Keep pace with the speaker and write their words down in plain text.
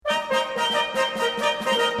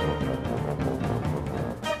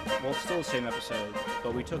the same episode,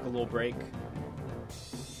 but we took a little break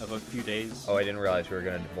of a few days. Oh, I didn't realize we were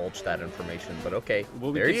going to divulge that information, but okay.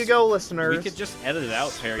 Well, there you go, listeners. We could just edit it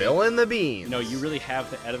out, Perry. Spill in the beans. You really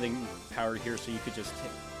have the editing power here, so you could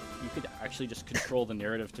actually just control the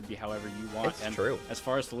narrative to be however you want. It's true. As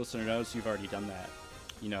far as the listener knows, you've already done that.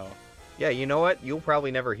 Yeah, you know what? You'll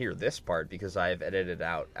probably never hear this part because I've edited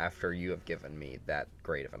out after you have given me that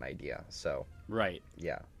great of an idea. So right.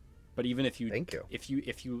 Yeah. But even if you Thank you. if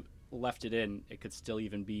you left it in, it could still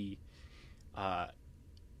even be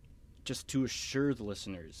just to assure the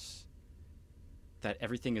listeners that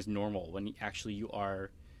everything is normal when actually you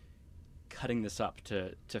are cutting this up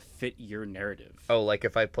to fit your narrative. Oh, like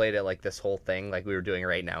if I played it like this whole thing like we were doing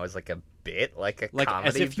right now is like a bit, like a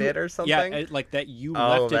comedy bit or something? Yeah, like that you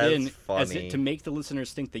left it in funny. To make the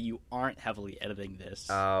listeners think that you aren't heavily editing this.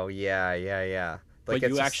 Oh, yeah. Like, but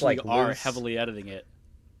you actually are heavily editing it.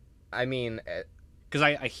 I mean... Because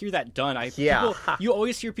I hear that done. You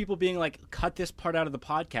always hear people being like, cut this part out of the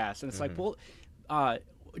podcast. And it's like, well,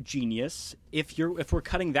 genius, if we're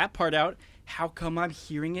cutting that part out, how come I'm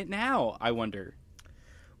hearing it now, I wonder?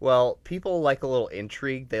 Well, people like a little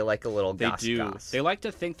intrigue. They like a little goss. They do. They like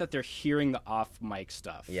to think that they're hearing the off-mic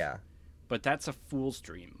stuff. Yeah. But that's a fool's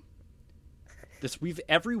dream.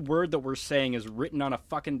 Every word that we're saying is written on a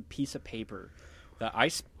fucking piece of paper. That I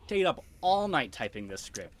stayed up all night typing this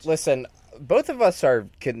script. Listen, both of us are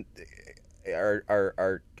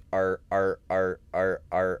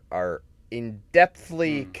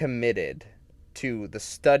in-depthly committed to the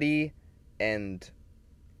study and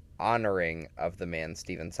honoring of the man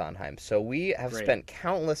Stephen Sondheim. So we have spent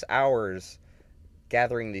countless hours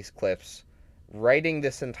gathering these clips, writing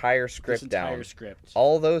this entire script down.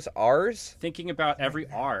 All those R's? Thinking about every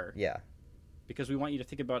R. Yeah. Because we want you to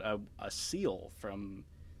think about a seal from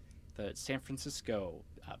the San Francisco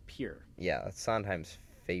pier. Yeah, that's Sondheim's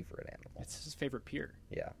favorite animal. It's his favorite pier.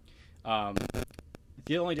 Yeah.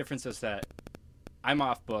 The only difference is that I'm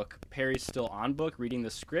off book. Perry's still on book, reading the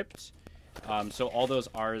script. So all those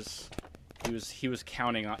R's, he was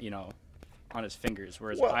counting on his fingers.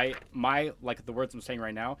 Whereas the words I'm saying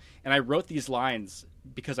right now, and I wrote these lines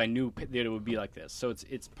because I knew that it would be like this. So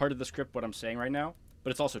it's part of the script what I'm saying right now,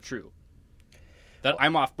 but it's also true that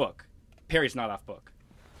I'm off book. Perry's not off book.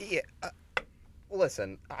 Yeah.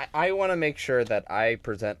 Listen, I want to make sure that I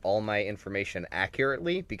present all my information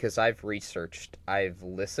accurately because I've researched, I've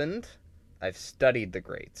listened, I've studied the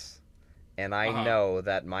greats. And I know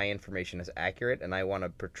that my information is accurate, and I want to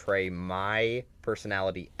portray my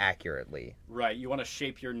personality accurately. Right. You want to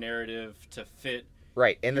shape your narrative to fit.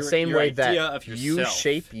 Right. In the same way that you yourself.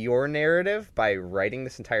 Shape your narrative by writing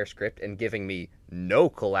this entire script and giving me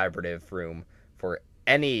no collaborative room for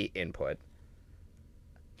any input,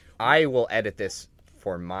 I will edit this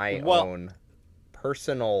for my own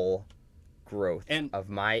personal growth of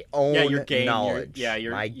my own knowledge.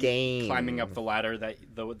 You're my game. Climbing up the ladder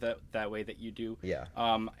that way that you do. Yeah.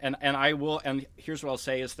 And I will. And here's what I'll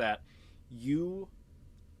say is that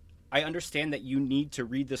I understand that you need to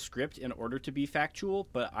read the script in order to be factual,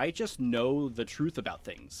 but I just know the truth about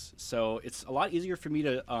things. So it's a lot easier for me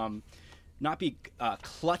to not be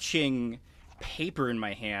clutching paper in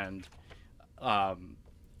my hand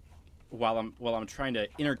while I'm trying to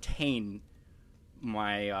entertain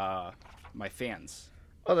my my fans.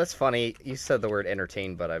 Oh, that's funny. You said the word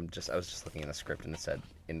entertain, but I was just looking at the script and it said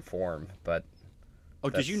inform, but... Oh,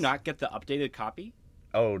 did you not get the updated copy?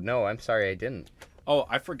 Oh, no, I'm sorry, I didn't. Oh,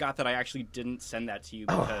 I forgot that I actually didn't send that to you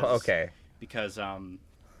because...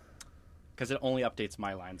 Because it only updates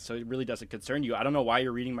my lines, so it really doesn't concern you. I don't know why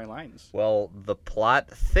you're reading my lines. Well, the plot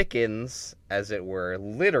thickens, as it were,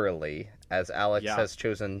 literally, as Alex has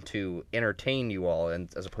chosen to entertain you all, and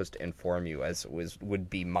as opposed to inform you, as would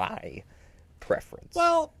be my preference.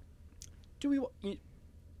 Well,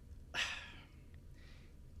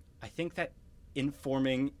 I think that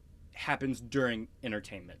informing happens during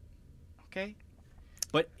entertainment. Okay?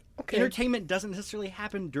 But entertainment doesn't necessarily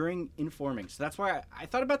happen during informing. So that's why I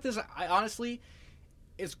thought about this. I honestly,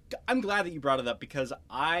 I'm glad that you brought it up because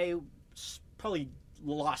I probably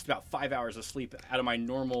lost about 5 hours of sleep out of my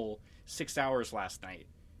normal 6 hours last night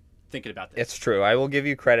thinking about this. It's true. I will give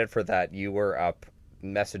you credit for that. You were up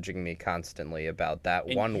messaging me constantly about that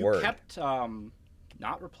one word. You kept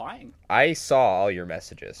not replying. I saw all your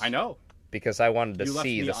messages. I know. Because I wanted to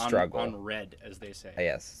see the struggle. On red, as they say.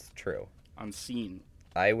 Yes, it's true. On scene.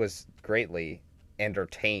 I was greatly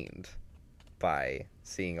entertained by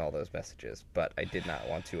seeing all those messages, but I did not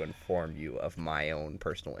want to inform you of my own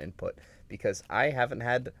personal input because I haven't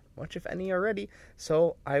had much, if any, already.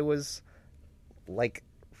 So I was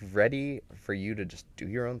ready for you to just do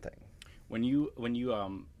your own thing. When you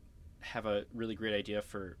have a really great idea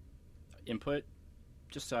for input,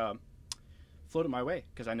 just float it my way,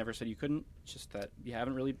 because I never said you couldn't. It's just that you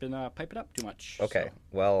haven't really been piping up too much. Okay, So.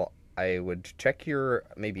 well, I would check your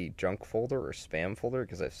maybe junk folder or spam folder,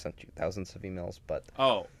 because I've sent you thousands of emails, but...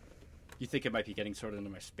 Oh, you think it might be getting sorted into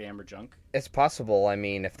my spam or junk? It's possible. I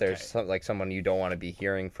mean, if there's Okay. like someone you don't want to be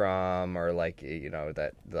hearing from, or like, you know,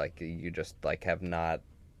 that like you just like have not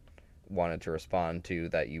wanted to respond to,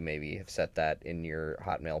 that you maybe have set that in your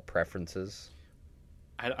Hotmail preferences.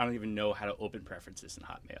 I don't even know how to open preferences in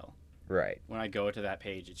Hotmail. Right. When I go to that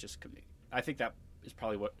page, it's just... I think that is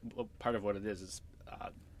probably what part of what it is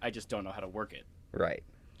I just don't know how to work it. Right.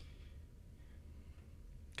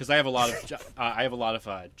 Because I have a lot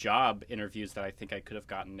of job interviews that I think I could have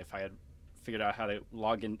gotten if I had figured out how to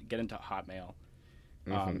log in, get into Hotmail,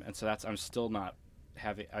 and so I'm still not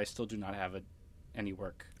having. I still do not have any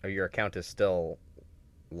work. Oh, your account is still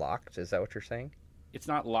locked? Is that what you're saying? It's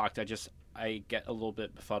not locked. I get a little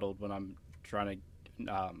bit befuddled when I'm trying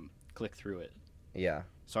to click through it. Yeah.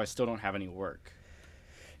 So I still don't have any work.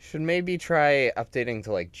 Should maybe try updating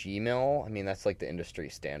to like Gmail. I mean, that's like the industry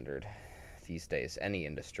standard these days. Any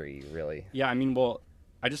industry, really. Yeah, I mean, well,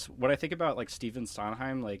 what I think about like Stephen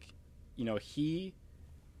Sondheim, like, you know,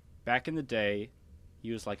 back in the day,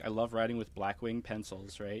 he was like, I love writing with Blackwing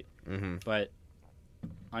pencils, right? Mm-hmm. But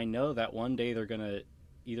I know that one day they're going to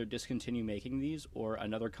either discontinue making these, or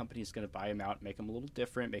another company is going to buy them out, make them a little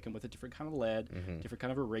different, make them with a different kind of lead, different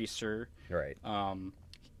kind of eraser. Right.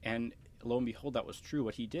 And lo and behold, that was true.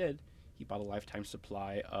 What he did, he bought a lifetime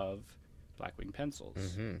supply of Blackwing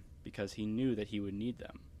pencils because he knew that he would need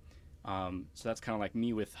them. So that's kind of like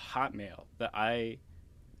me with Hotmail. That I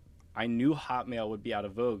knew Hotmail would be out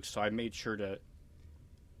of vogue, so I made sure to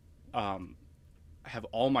have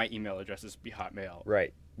all my email addresses be Hotmail.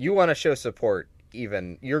 Right. You want to show support,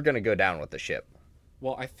 even you're going to go down with the ship.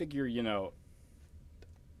 Well, I figure, you know,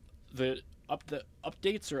 the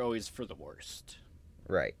updates are always for the worst.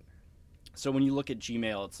 Right. So when you look at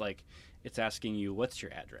Gmail, it's like it's asking you, what's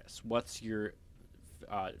your address? What's your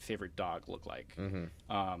favorite dog look like?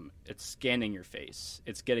 It's scanning your face.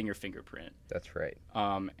 It's getting your fingerprint. That's right.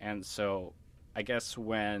 And so I guess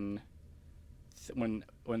when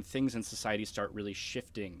things in society start really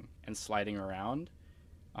shifting and sliding around,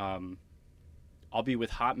 I'll be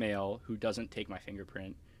with Hotmail, who doesn't take my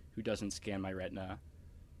fingerprint, who doesn't scan my retina,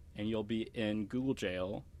 and you'll be in Google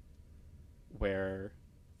jail, where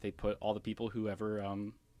they put all the people who ever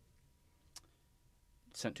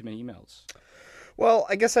sent too many emails. Well,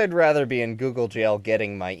 I guess I'd rather be in Google jail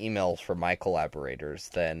getting my emails from my collaborators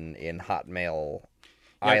than in Hotmail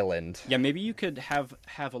Island. Yeah, maybe you could have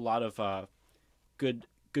a lot of good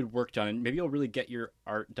work done, and maybe you'll really get your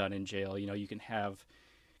art done in jail. You know, you can have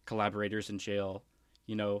collaborators in jail.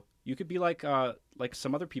 You know, you could be like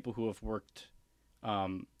some other people who have worked,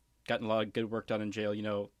 gotten a lot of good work done in jail. You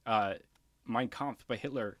know, Mein Kampf by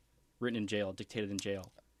Hitler, written in jail, dictated in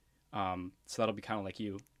jail. So that'll be kind of like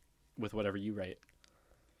you with whatever you write.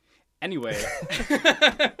 Anyway.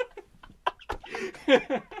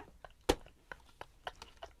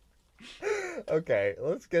 Okay,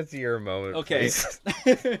 let's get to your moment. Okay. Please.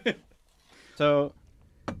 So,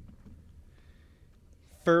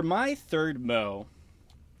 for my third Mo,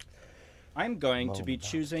 I'm going to be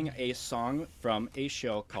choosing a song from a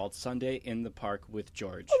show called Sunday in the Park with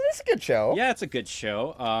George. Oh, that's a good show. Yeah, it's a good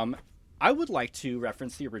show. I would like to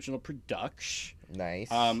reference the original production.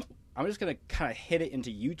 Nice. I'm just going to kind of hit it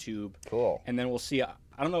into YouTube. Cool. And then we'll see. I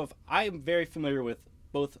don't know if I'm very familiar with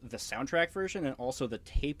both the soundtrack version and also the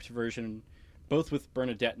taped version, both with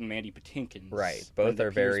Bernadette and Mandy Patinkin. Right. Both are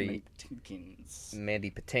very... Mandy Patinkins.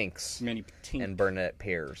 Mandy Patinks. Mandy Patink. And Bernadette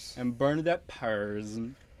Pears. And Bernadette Pears.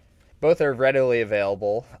 Both are readily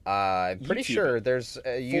available. I'm pretty YouTube. sure there's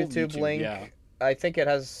a YouTube link. Yeah. I think it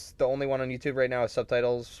has the only one on YouTube right now is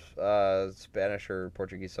subtitles, Spanish or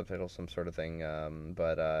Portuguese subtitles, some sort of thing.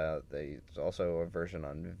 But there's also a version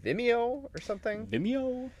on Vimeo or something.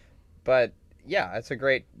 Vimeo? But yeah, it's a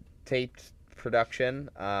great taped production.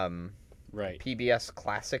 Right. PBS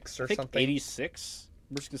Classics or I think something. 86.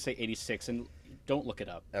 We're just going to say 86, and don't look it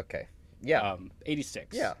up. Okay. Yeah.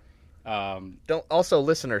 86. Yeah. Don't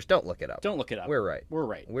listeners, don't look it up. Don't look it up. We're right. We're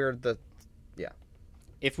right. We're the...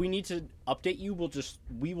 If we need to update you,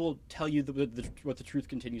 we will tell you what the truth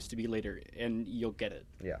continues to be later, and you'll get it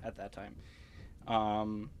at that time.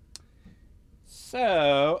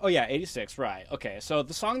 86, right. Okay, so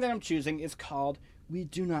the song that I'm choosing is called We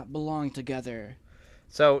Do Not Belong Together.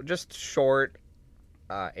 So, just short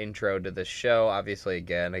intro to the show. Obviously,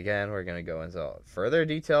 again, we're going to go into further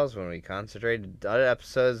details when we concentrate on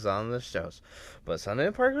episodes on the shows. But Sunday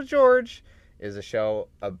in the Park with George is a show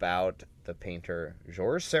about the painter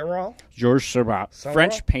Georges Seurat. Georges Seurat, Seurat?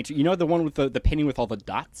 French painter. You know the one with the painting with all the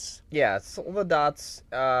dots? Yeah, it's all the dots.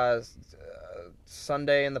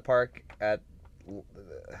 Sunday in the park at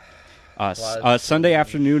Sunday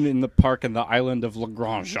afternoon in the park in the island of La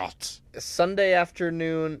Grande-Jatte. Sunday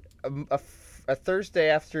afternoon. A Thursday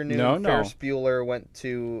afternoon. No. Ferris Bueller went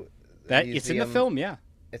to That museum. it's in the film, yeah.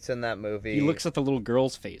 It's in that movie. He looks at the little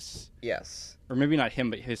girl's face, Yes, or maybe not him,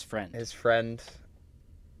 but his friend his friend.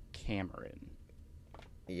 Cameron.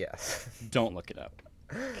 Yes. Don't look it up.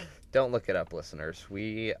 Don't look it up, listeners.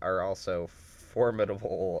 We are also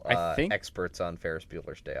formidable I think- experts on Ferris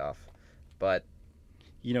Bueller's Day Off. But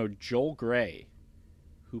You know Joel Grey,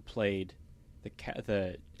 who played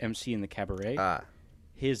the MC in the Cabaret.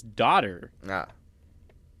 His daughter.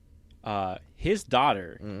 His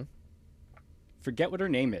daughter. Mhm. Forget what her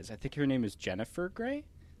name is. I think her name is Jennifer Grey.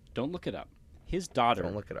 Don't look it up. His daughter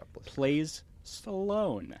don't look it up, listeners. plays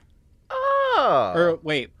Stallone. Oh. Or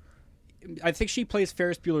wait, I think she plays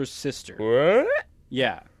Ferris Bueller's sister. What?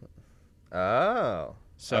 Yeah. Oh.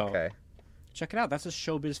 So Okay. check it out. That's a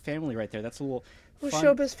showbiz family right there. That's a little Well, fun,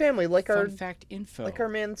 showbiz family, like fun our fact info. like our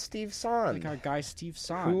man Steve Zahn, Like our guy Steve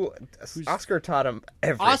Zahn. who Oscar taught him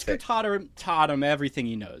everything. Oscar taught him everything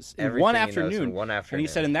he knows in Everything one he knows afternoon. in one afternoon. And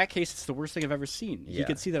he said, in that case, it's the worst thing I've ever seen. He Yeah.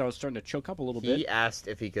 could see that I was starting to choke up a little He bit. asked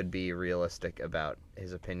if he could be realistic about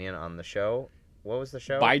his opinion on the show. What was the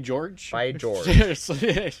show? By George. By George.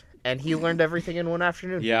 And he learned everything in one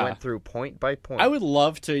afternoon. Yeah. He went through point by point. I would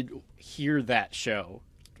love to hear that show.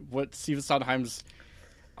 What Stephen Sondheim's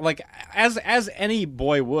like, as any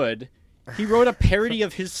boy would. He wrote a parody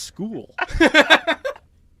of his school.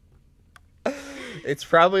 It's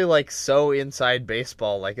probably like so inside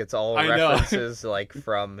baseball, like it's all I know. references like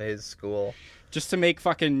from his school. Just to make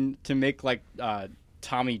like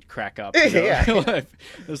Tommy crack up. You know? Yeah.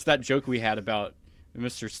 There's that joke we had about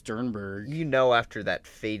Mr. Sternberg. You know, after that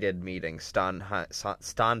fated meeting, Sondheim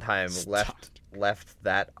left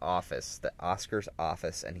that office, the Oscar's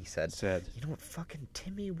office, and he said, "You know what? Fucking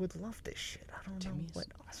Timmy would love this shit. I don't know what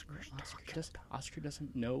Oscar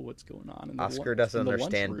doesn't know what's going on. In Oscar doesn't in the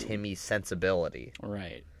understand lunchroom. Timmy's sensibility."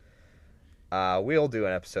 Right. We'll do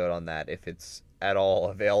an episode on that if it's at all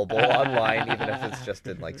available online, even if it's just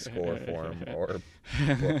in like score form or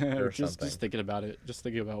book or something. Just thinking about it. Just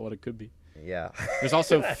thinking about what it could be. Yeah. There's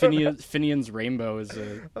also Finian's Rainbow is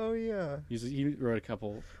a. Oh yeah. He wrote a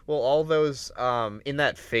couple. Well, all those in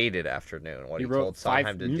that faded afternoon, what He he wrote told Sondheim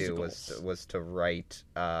 5 to musicals. do was to write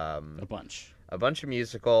A bunch. a bunch of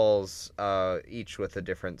musicals, each with a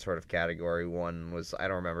different sort of category. One was, I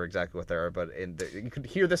don't remember exactly what they are, but you could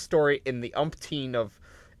hear the story in the umpteen of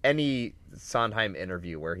any Sondheim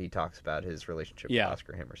interview where he talks about his relationship with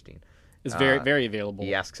Oscar Hammerstein. It's very, very available.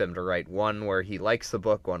 He asks him to write one where he likes the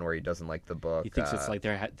book, one where he doesn't like the book. He thinks it's like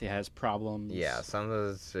it has problems. Yeah, some of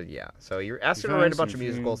those, yeah. So you're asked him to write a bunch of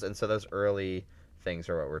musicals, and so those early things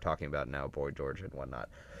are what we're talking about now, Boy George and whatnot.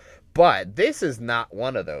 But this is not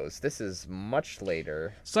one of those. This is much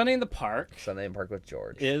later. Sunday in the Park. Sunday in the Park with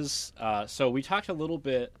George. Is, so we talked a little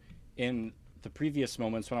bit in the previous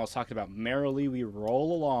moments when I was talking about Merrily We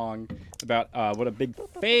Roll Along, about what a big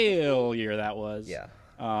failure that was. Yeah.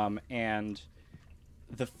 And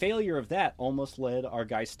the failure of that almost led our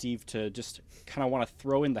guy Steve to just kind of want to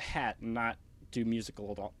throw in the hat and not do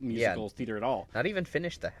musical theater at all. Not even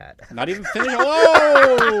finish the hat. Not even finish.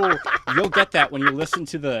 Oh, you'll get that when you listen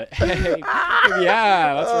to the.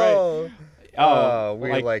 Yeah, that's right. Oh,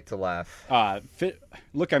 we like to laugh.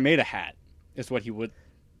 Look, I made a hat. Is what he would.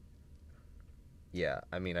 Yeah,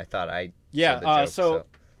 I mean, I thought I. Yeah. said the joke, so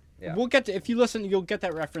yeah. we'll get to, if you listen, you'll get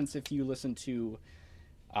that reference if you listen to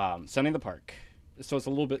Sunday in the Park. So it's a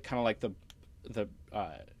little bit kind of like the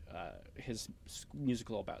his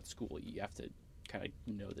musical about school. You have to kind of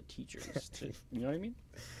know the teachers to, you know what I mean?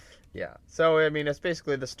 Yeah. So I mean, it's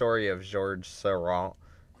basically the story of Georges Seurat,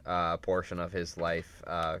 portion of his life,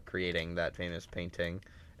 creating that famous painting,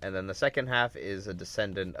 and then the second half is a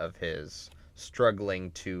descendant of his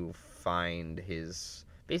struggling to find his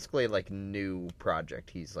basically like new project.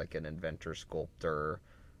 He's like an inventor sculptor,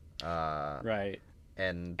 Right.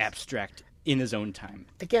 and Abstract in his own time.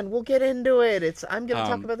 again, we'll get into it. I'm going to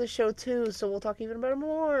talk about the show too, so we'll talk even about it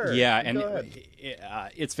more. Yeah, and Go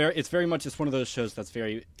ahead. it's very much one of those shows that's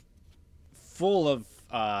very full of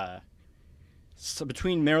so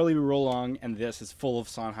between Merrily We Roll Along and this is full of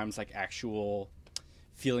Sondheim's like actual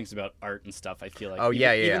feelings about art and stuff. I feel like. Oh,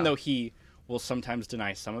 yeah. Even though he will sometimes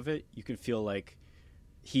deny some of it, you can feel like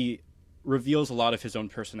he reveals a lot of his own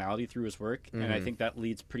personality through his work, and I think that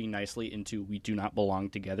leads pretty nicely into We Do Not Belong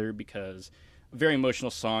Together, because a very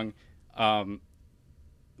emotional song.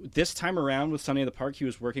 this time around with Sunday in the Park, he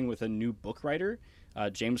was working with a new book writer,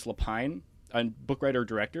 James Lapine, a book writer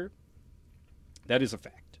director. That is a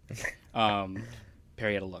fact.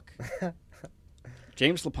 Perry had a look.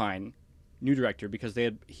 James Lapine, new director, because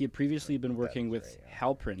he had previously been working with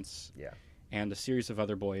Hal Prince and a series of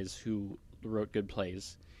other boys who wrote good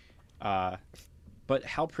plays. But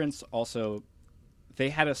Hal Prince also, they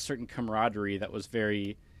had a certain camaraderie that was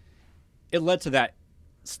very... It led to that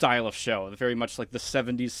style of show, very much like the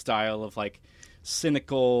 70s style of like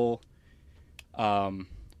cynical... all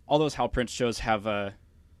those Hal Prince shows have a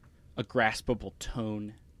graspable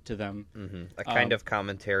tone to them. Mm-hmm. A kind of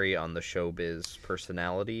commentary on the showbiz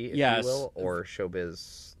personality, if you will, or show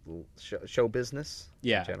business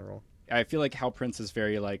in general. I feel like Hal Prince is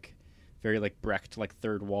very like Brecht, like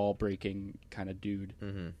third wall breaking kind of dude,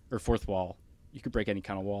 or fourth wall. You could break any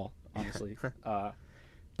kind of wall, honestly.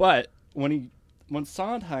 But when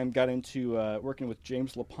Sondheim got into working with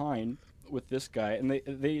James Lapine with this guy, and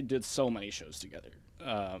they did so many shows together.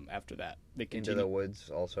 After that, they continued. Into the Woods,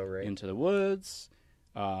 also, right? Into the Woods.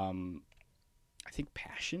 I think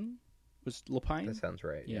Passion was Lapine. That sounds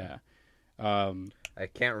right. Yeah. I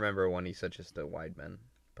can't remember when he said just a Weidman,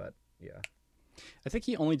 but yeah. I think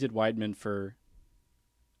he only did Weidman for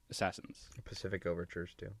Assassins. Pacific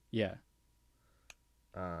Overtures too. Yeah.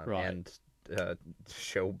 Right. And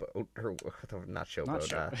Showboat, or not Showboat, Not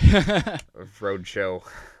show. Roadshow.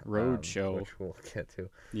 Roadshow. Which we'll get to.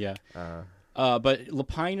 Yeah. But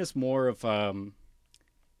Lapine is more of a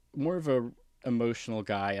emotional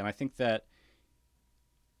guy, and I think that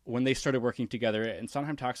when they started working together, and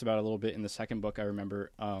Sondheim talks about it a little bit in the second book, I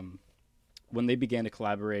remember, when they began to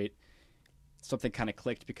collaborate, something kind of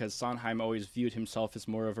clicked because Sondheim always viewed himself as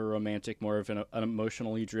more of a romantic, more of an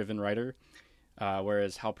emotionally driven writer,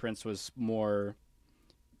 whereas Hal Prince was more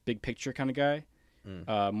big picture kind of guy,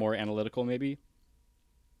 more analytical maybe.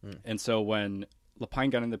 And so when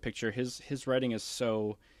Lapine got in the picture, his writing is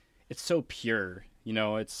so pure,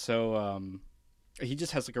 it's so he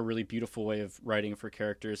just has like a really beautiful way of writing for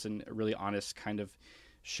characters and a really honest kind of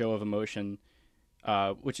show of emotion,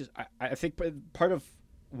 which is I think part of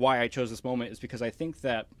why I chose this moment is because I think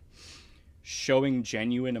that showing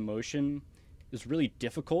genuine emotion is really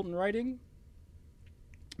difficult in writing,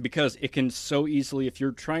 because it can so easily, if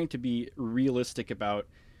you're trying to be realistic about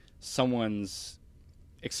someone's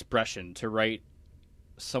expression, to write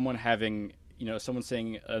someone having, someone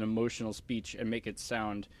saying an emotional speech and make it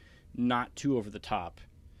sound not too over the top,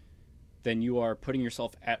 then you are putting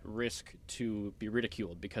yourself at risk to be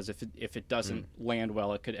ridiculed, because if it doesn't land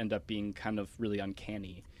well, it could end up being kind of really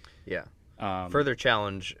uncanny. Yeah. Further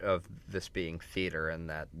challenge of this being theater, and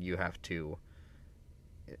that you have to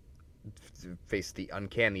face the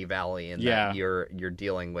uncanny valley, and that you're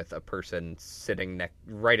dealing with a person sitting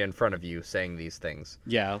right in front of you saying these things.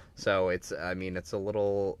 Yeah. So it's a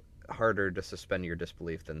little harder to suspend your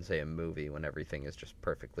disbelief than, say, a movie when everything is just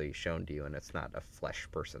perfectly shown to you and it's not a flesh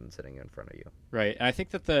person sitting in front of you. Right. And I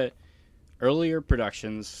think that the earlier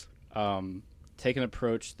productions take an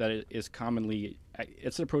approach that is commonly,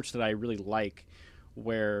 it's an approach that I really like,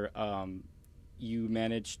 where you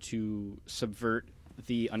manage to subvert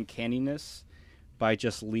the uncanniness by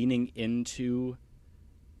just leaning into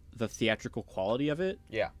the theatrical quality of it.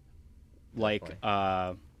 Yeah. Like,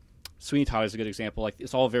 Sweeney Todd is a good example. Like,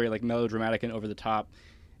 it's all very like melodramatic and over the top,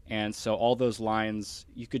 and so all those lines,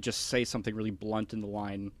 you could just say something really blunt in the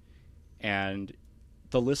line, and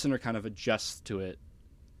the listener kind of adjusts to it,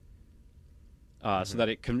 so that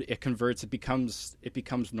it converts. It becomes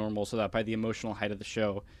normal. So that by the emotional height of the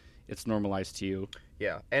show, it's normalized to you.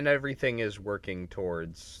 Yeah, and everything is working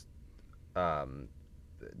towards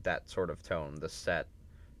that sort of tone. The set,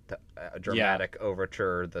 the dramatic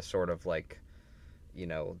overture, the sort of like,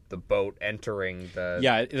 the boat entering the...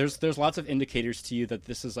 Yeah, there's lots of indicators to you that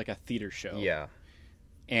this is like a theater show. Yeah.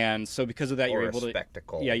 And so because of that, you're able to...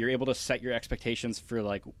 spectacle. Yeah, you're able to set your expectations for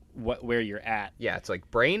like where you're at. Yeah, it's like,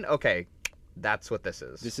 brain, okay, that's what this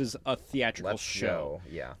is. This is a theatrical show. Go.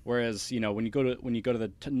 Yeah. Whereas, when you go to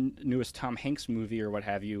the newest Tom Hanks movie or what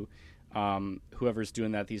have you, whoever's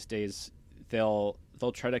doing that these days, they'll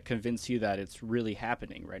try to convince you that it's really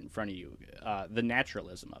happening right in front of you. The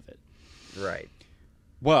naturalism of it. Right.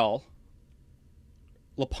 Well,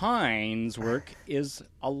 Lapine's work is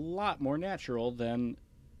a lot more natural than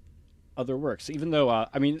other works. Even though,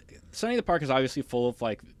 Sunny in the Park is obviously full of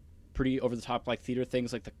like pretty over the top like theater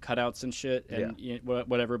things, like the cutouts and shit and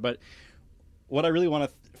whatever. But what I really want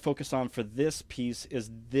to focus on for this piece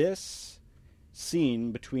is this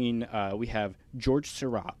scene between we have George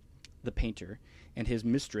Seurat, the painter, and his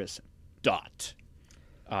mistress Dot.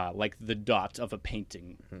 like the dot of a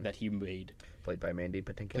painting that he made. Played by Mandy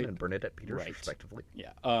Patinkin and Bernadette Peters, Right. respectively.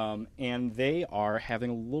 Yeah. And they are having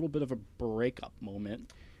a little bit of a breakup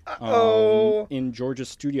moment. Oh. In George's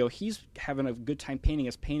studio, he's having a good time painting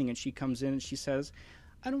his painting, and she comes in and she says,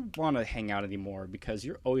 "I don't want to hang out anymore because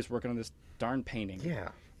you're always working on this darn painting." Yeah.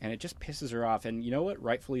 And it just pisses her off, and you know what?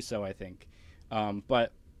 Rightfully so, I think.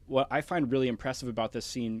 But what I find really impressive about this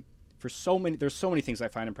scene, there's so many things I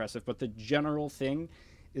find impressive, but the general thing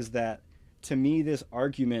is that, to me, this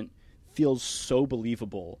argument feels so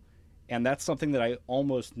believable, and that's something that I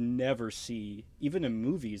almost never see, even in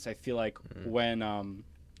movies. I feel like when,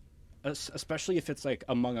 especially if it's like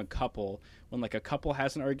among a couple, when like a couple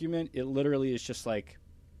has an argument, it literally is just like,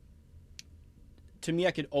 to me,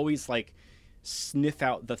 I could always like sniff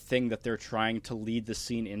out the thing that they're trying to lead the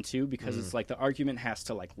scene into, because it's like the argument has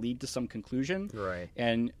to like lead to some conclusion, Right.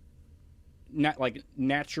 and not like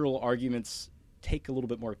natural arguments take a little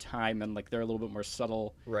bit more time, and like they're a little bit more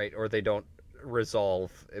subtle. Right, or they don't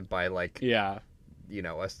resolve by like Yeah. you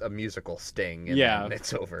know, a musical sting, and Yeah. then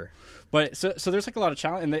it's over. But so there's like a lot of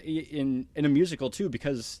challenge in a musical too,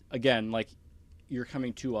 because again, like you're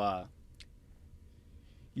coming to a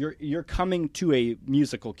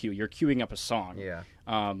musical cue. You're queuing up a song. Yeah.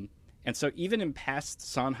 And so even in past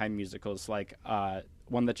Sondheim musicals, like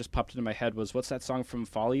one that just popped into my head was, what's that song from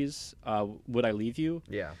Follies? Would I Leave You?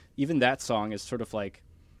 Yeah. Even that song is sort of like,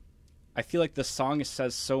 I feel like the song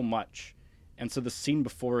says so much, and so the scene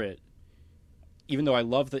before it, even though I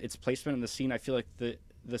love its placement in the scene, I feel like the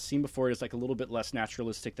scene before it is like a little bit less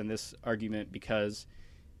naturalistic than this argument, because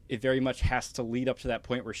it very much has to lead up to that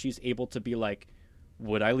point where she's able to be like,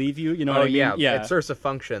 would I leave you? You know what I mean? Yeah. It serves a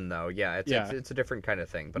function, though. Yeah, it's a different kind of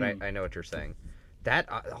thing, but I know what you're saying. That,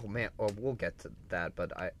 oh man, well, we'll get to that,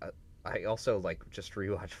 but I also like just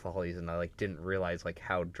rewatched Follies, and I like didn't realize like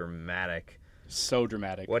how dramatic. So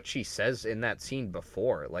dramatic. What she says in that scene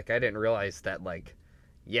before, like I didn't realize that like,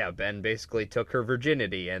 yeah, Ben basically took her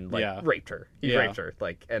virginity and like raped her. He raped her,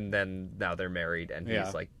 like, and then now they're married, and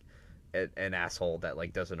he's like an asshole that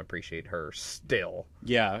like doesn't appreciate her still.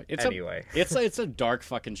 Yeah, it's a dark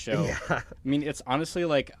fucking show. Yeah. I mean, it's honestly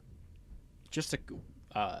like just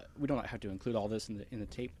we don't have to include all this in the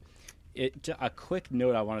tape. A quick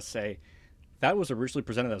note I want to say, that was originally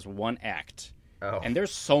presented as one act. Oh. And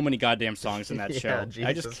there's so many goddamn songs in that show.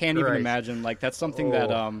 I just can't even imagine. Like, that's something that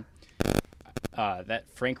that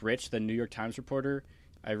Frank Rich, the New York Times reporter,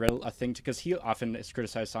 I read a thing because he often is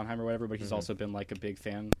criticized Sondheim or whatever, but he's also been like a big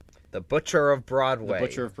fan. The Butcher of Broadway. The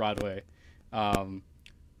Butcher of Broadway.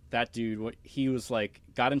 That dude, he was like,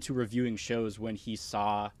 got into reviewing shows when he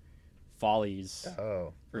saw Follies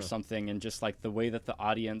or something, and just like the way that the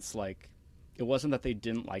audience, like, it wasn't that they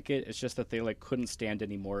didn't like it, it's just that they like couldn't stand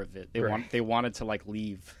any more of it. They wanted to like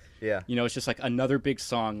leave. Yeah. You know, it's just like another big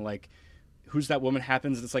song, like Who's That Woman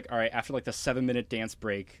happens, and it's like, all right, after like the 7-minute dance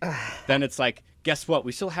break, then it's like, guess what?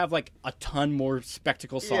 We still have like a ton more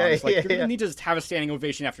spectacle songs. You're gonna need to just have a standing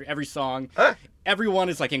ovation after every song. Everyone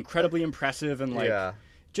is like incredibly impressive and like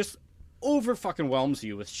just over fucking whelms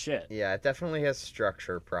you with shit. Yeah, it definitely has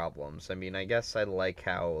structure problems. I mean, I guess I like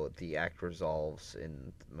how the act resolves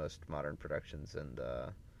in most modern productions, and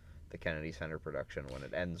the Kennedy Center production when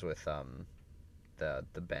it ends with the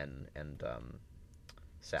Ben and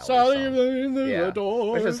Sally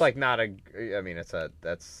song. Which is like not a. I mean,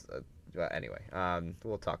 anyway.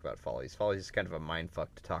 We'll talk about Follies. Follies is kind of a mindfuck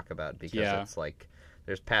to talk about because it's like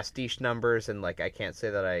there's pastiche numbers, and like I can't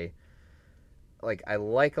say that I like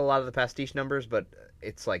a lot of the pastiche numbers, but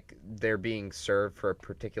it's like they're being served for a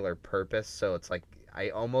particular purpose, so it's like I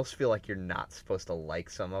almost feel like you're not supposed to like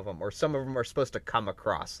some of them, or some of them are supposed to come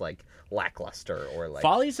across like lackluster or like.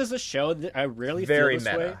 Follies is a show that I rarely feel this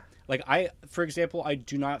way. Like for example, I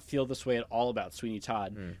do not feel this way at all about Sweeney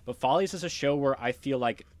Todd, but Follies is a show where I feel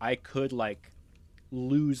like I could like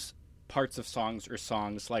lose parts of songs,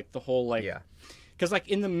 like the whole like, because like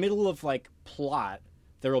in the middle of like plot,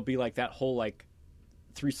 there will be like that whole like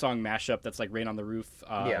 3-song mashup that's like Rain on the Roof.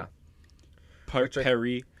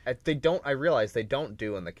 Perry. I realize they don't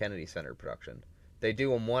do in the Kennedy Center production. They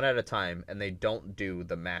do them one at a time, and they don't do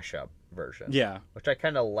the mashup version. Yeah. Which I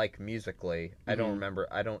kind of like musically. I don't remember.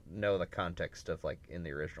 I don't know the context of like in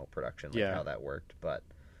the original production, like how that worked, but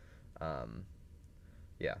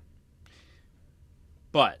yeah.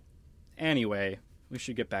 But anyway, we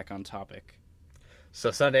should get back on topic.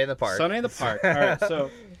 So Sunday in the Park. All right,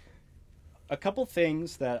 so a couple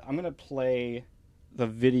things that I'm going to play the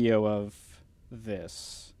video of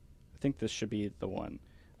this. I think this should be the one.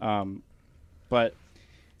 But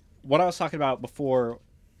what I was talking about before,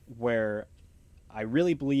 where I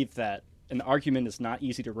really believe that an argument is not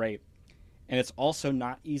easy to write, and it's also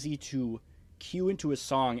not easy to cue into a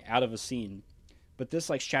song out of a scene. But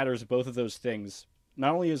this like shatters both of those things.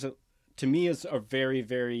 Not only is it, to me, is a very,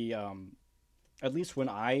 very, at least when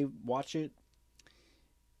I watch it,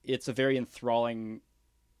 it's a very enthralling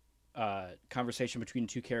conversation between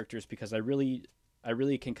two characters, because I really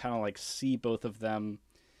can kind of like see both of them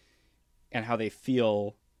and how they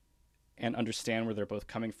feel and understand where they're both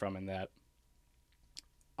coming from. And that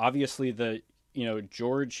obviously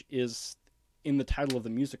George is in the title of the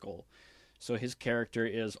musical, so his character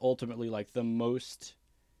is ultimately like the most,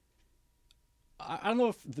 I don't know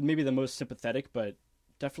if maybe the most sympathetic, but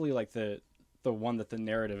definitely like the one that the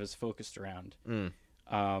narrative is focused around.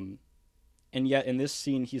 And yet in this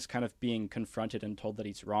scene, he's kind of being confronted and told that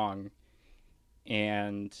he's wrong.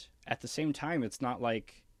 And at the same time, it's not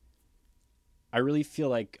like, I really feel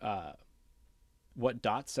like what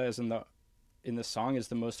Dot says in the song is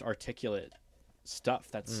the most articulate stuff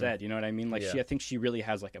that's said. You know what I mean? Like I think she really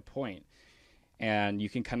has like a point. And you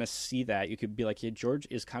can kind of see that. You could be like, yeah, George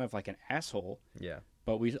is kind of like an asshole. Yeah.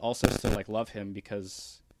 But we also still like love him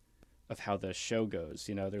because of how the show goes.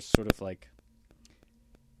 You know, there's sort of like,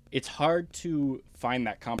 it's hard to find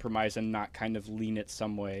that compromise and not kind of lean it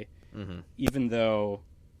some way, even though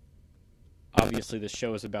obviously the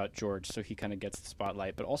show is about George, so he kind of gets the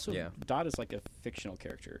spotlight. But also, Dot is like a fictional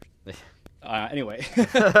character. Anyway,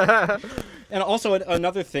 and also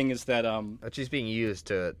another thing is that she's being used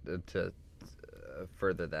to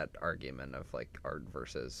further that argument of like art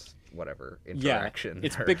versus whatever interaction.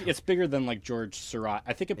 It's big. It's bigger than like George Seurat.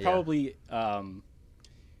 I think it probably.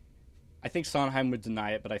 I think Sondheim would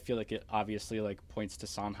deny it, but I feel like it obviously like points to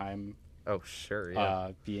Sondheim. Oh sure,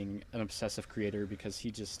 yeah. Being an obsessive creator, because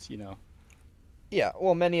he just Yeah,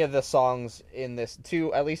 well, many of the songs in this,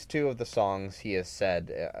 at least two of the songs, he has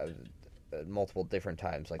said multiple different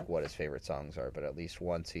times, like what his favorite songs are. But at least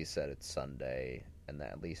once he said it's Sunday, and then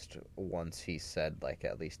at least once he said like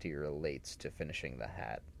at least he relates to Finishing the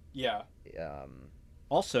Hat. Yeah.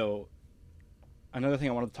 Also, another thing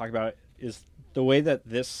I wanted to talk about is the way that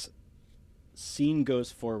this scene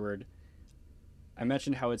goes forward. I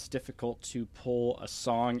mentioned how it's difficult to pull a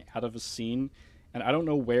song out of a scene, and I don't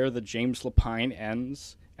know where the James Lapine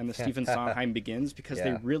ends and the Stephen Sondheim begins, because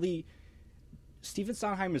Stephen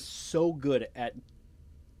Sondheim is so good at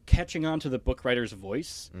catching on to the book writer's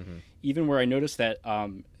voice, even where I noticed that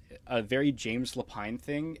a very James Lapine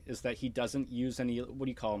thing is that he doesn't use any, what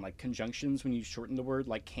do you call them, like conjunctions when you shorten the word,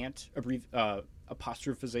 like can't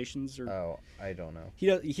apostrophizations, or I don't know. He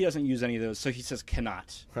doesn't use any of those, so he says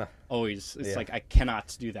cannot always. It's like, I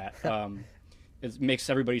cannot do that. It makes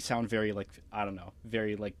everybody sound very like, I don't know,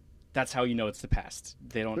 very like, that's how you know it's the past.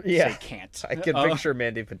 They don't say can't. I can picture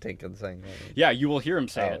Mandy Patinkin saying that. Yeah, you will hear him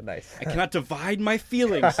say it. Nice. I cannot divide my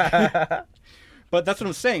feelings. But that's what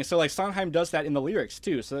I'm saying. So like Sondheim does that in the lyrics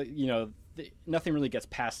too. So nothing really gets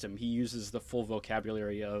past him. He uses the full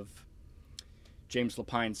vocabulary of James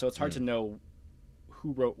Lapine. So it's hard to know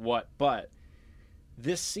who wrote what. But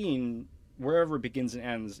this scene, wherever it begins and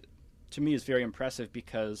ends, to me is very impressive,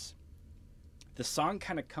 because the song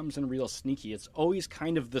kind of comes in real sneaky. It's always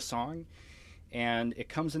kind of the song, and it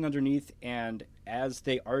comes in underneath, and as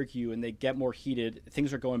they argue and they get more heated,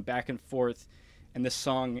 things are going back and forth, and this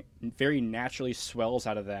song very naturally swells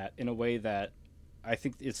out of that in a way that I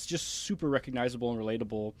think it's just super recognizable and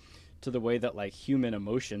relatable to the way that like human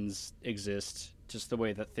emotions exist, just the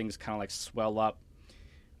way that things kind of like swell up.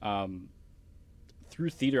 Through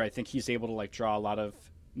theater, I think he's able to like draw a lot of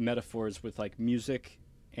metaphors with like music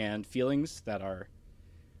and feelings that are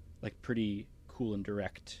like pretty cool and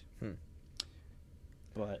direct.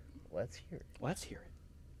 But let's hear it. Let's hear it.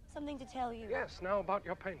 Something to tell you. Yes, now about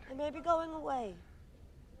your painting. I may be going away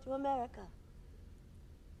to America.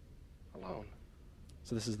 Alone?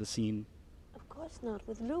 So this is the scene. Of course not.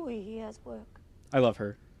 With Louis, he has work. I love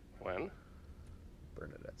her. When?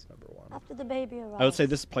 Bernadette's number one. After the baby arrives. I would say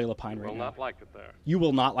this is Play Lapine right now. You will not like it there. You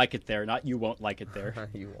will not like it there, not you won't like it there.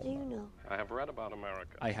 Do you know? I have read about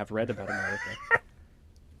America. I have read about America.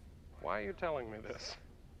 Why are you telling me this?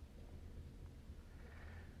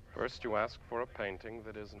 First you ask for a painting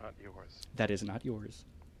that is not yours. That is not yours.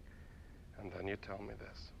 And then you tell me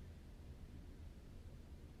this.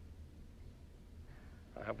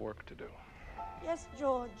 I have work to do. Yes,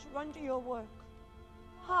 George, run to your work.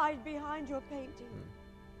 Hide behind your painting.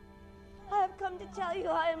 I have come to tell you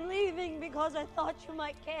I am leaving because I thought you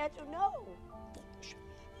might care to know.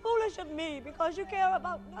 Foolish of me, because you care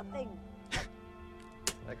about nothing.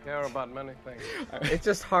 I care about many things. It's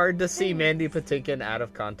just hard to see Mandy Patinkin out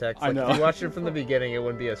of context. I Like, know. if you watched it from the beginning, it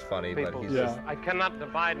wouldn't be as funny, but People he's Yeah. just... I cannot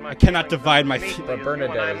divide my. I cannot feelings divide my as neatly But as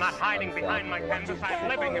Bernadette you, and I'm is not hiding behind my unflappable. canvas. I'm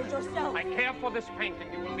living it. Yourself. I care for this painting.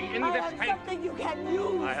 You will be in I this am painting. something you can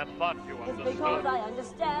use. I had thought you It's because understood. I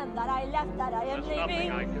understand that I left, that I am There's nothing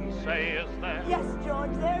leaving. I can say, is there? Yes,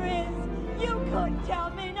 George, there is. You could tell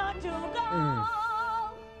me not to go.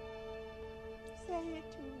 Say it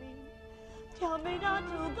to me. Tell me not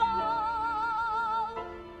to go.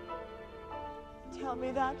 Tell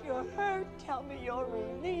me that you're hurt. Tell me you're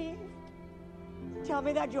relieved. Tell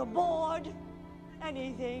me that you're bored.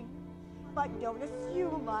 Anything. But don't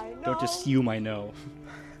assume I know. Don't assume I know.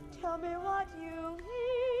 Tell me what you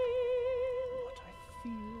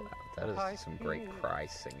feel. That is some great cry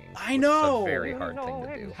singing. I It's know! a very hard thing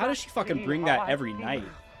to do. How does she fucking bring that every night?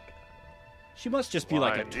 She must just be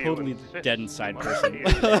like a Why do you totally insist dead inside on person. saying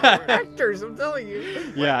the word? Actors, I'm telling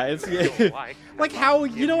you. Yeah, it's Like, like how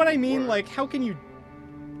you know what I mean? Like how can you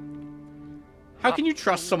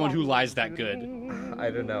trust someone who lies that good? I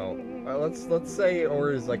don't know. Let's say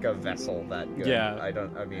Or is like a vessel that good. Yeah.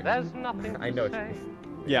 I mean, There's nothing I know. to say.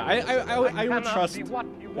 Yeah, I would cannot trust be what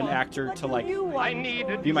you an want. actor What to do like you want, I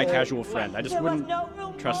needed be my George? casual friend. I just There was wouldn't no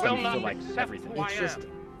room trust for Will them me. for not like accept everything. who I It's just-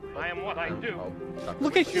 am. I am what I do.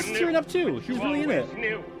 Look at Which you he's knew, tearing up too. which He's you really in it. always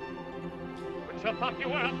knew, which you thought you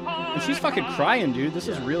were a And she's fucking crying, dude. This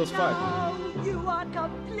is real as fuck. Now you are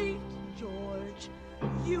complete, George.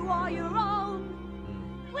 You are your own.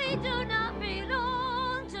 We do not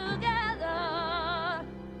belong together.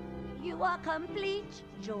 You are complete,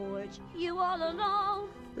 George. You all alone.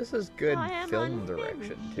 This is good I am film unfinished.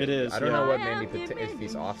 direction. Too. It is, I don't yeah. know what I Mandy am Patinkin if he's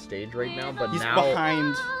diminished. off stage right now, but He's now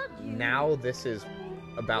behind. now this is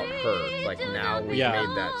about her. Like now we've Yeah.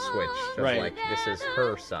 made that switch. Of Right. Like this is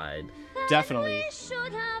her side, Definitely.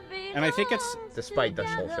 And I think it's despite the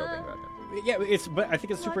whole show being about him. yeah, but I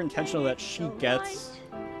think it's super intentional that she gets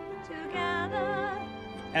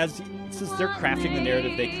as since they're crafting the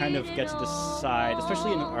narrative, they kind of get to decide,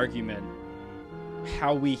 especially in an argument,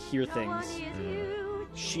 how we hear things.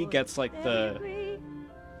 She gets like the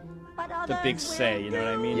big say, you know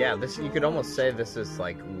what I mean? Yeah, this you could almost say this is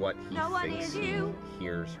like what he No one thinks is he you,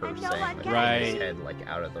 hears her and saying, no one like can Right. in his head, like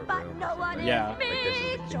out of the But room. no or one something. Yeah. Like this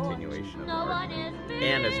is a George. continuation of the No one argument. is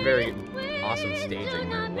And it's very me. awesome We staging do that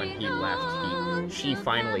not when he belong left, she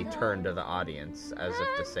finally together. turned to the audience as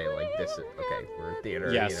if to say, like, this is okay, we're a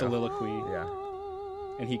theater. Yeah, you know? soliloquy. Yeah.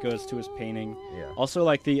 And he goes to his painting. Yeah. Also,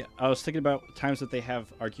 like I was thinking about times that they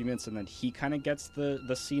have arguments, and then he kind of gets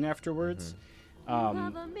the scene afterwards.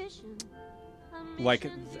 Mm-hmm.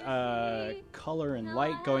 Like color and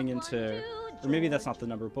light going into, or maybe that's not the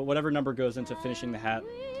number, but whatever number goes into finishing the hat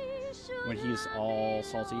when he's all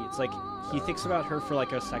salty. It's like he thinks about her for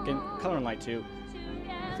like a second. Color and light too.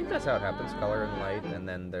 I think that's how it happens, color and light, and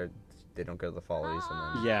then they don't go to the follies,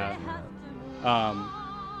 and then... Yeah.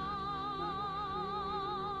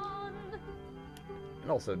 And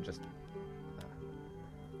also just...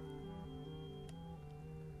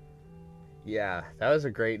 yeah, that was a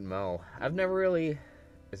great mo. I've never really...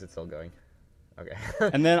 Is it still going? Okay.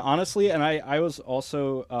 And then honestly, and I was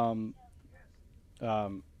also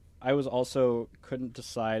couldn't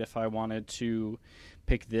decide if I wanted to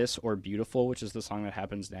pick this or Beautiful, which is the song that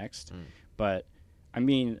happens next. But I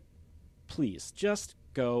mean, please just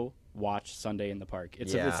go watch Sunday in the Park.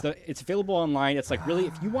 It's available online. It's like really,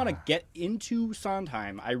 if you want to get into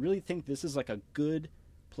Sondheim, I really think this is like a good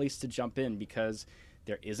place to jump in because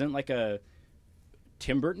there isn't like a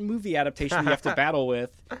Tim Burton movie adaptation you have to battle with.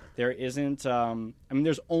 There isn't. I mean,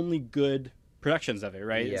 there's only good productions of it,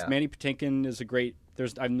 right? Yeah. It's Mandy Patinkin is a great.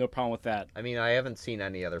 I have no problem with that. I mean, I haven't seen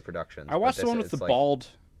any other productions. I watched the one with the bald.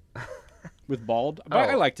 With bald, but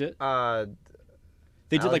I liked it.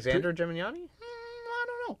 They did Alexander Gemignani? I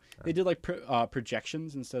don't know. They did like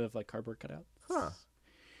projections instead of like cardboard cutouts. Huh.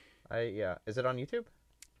 Is it on YouTube?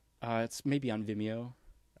 It's maybe on Vimeo.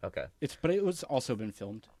 Okay. But it was also been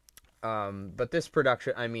filmed. But this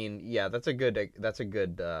production, I mean, yeah, that's a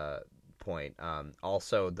good point.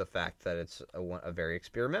 Also, the fact that it's a very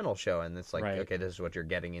experimental show, and it's like, Right. okay, this is what you're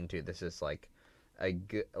getting into. This is like a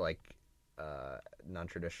good,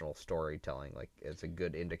 non-traditional storytelling. Like, it's a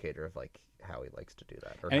good indicator of like how he likes to do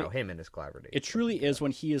that, or And how him and his collaborators. It truly is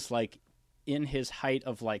when he is like in his height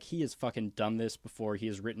of like he has fucking done this before. He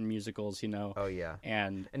has written musicals, you know. Oh yeah.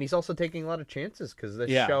 And he's also taking a lot of chances because this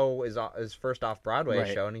Yeah. show is his first off-Broadway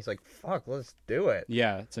Right. show, and he's like, "Fuck, let's do it."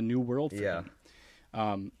 yeah, it's a new world for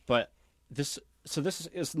him. But this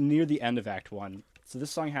is near the end of Act 1. So this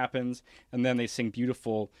song happens, and then they sing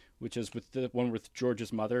 "Beautiful," which is with the one with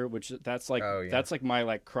George's mother, which that's like that's like my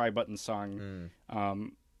like cry button song,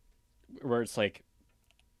 where it's like,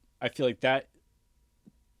 I feel like that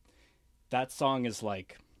song is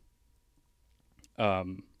like, I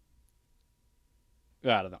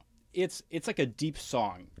don't know. It's like a deep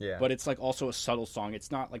song, but it's like also a subtle song.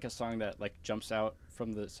 It's not like a song that like jumps out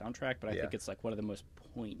from the soundtrack, but I think it's like one of the most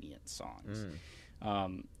poignant songs.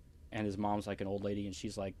 And his mom's like an old lady, and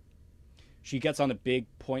she's like, she gets on a big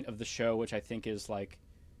point of the show, which I think is like,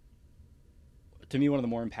 to me, one of the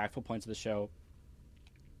more impactful points of the show,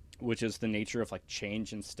 which is the nature of like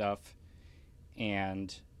change and stuff,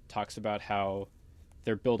 and talks about how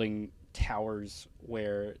they're building towers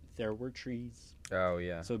where there were trees. Oh,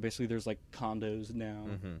 yeah. So basically there's like condos now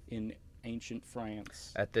in ancient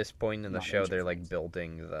France. At this point in the Not show, ancient they're like France.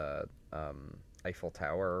 building the Eiffel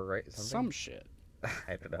Tower, right? Something? Some shit.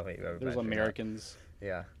 I don't know. Maybe There's Americans.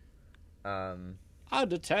 Yeah. I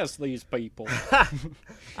detest these people.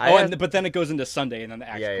 I but then it goes into Sunday, and then the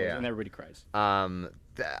act goes, yeah. and everybody cries. I'm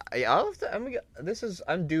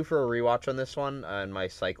due for a rewatch on this one in my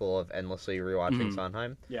cycle of endlessly rewatching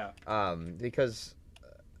Sondheim. Yeah. Because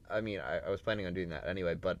I mean, I was planning on doing that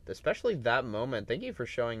anyway, but especially that moment. Thank you for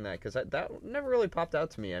showing that, because that never really popped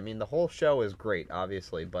out to me. I mean, the whole show is great,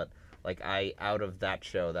 obviously, but like out of that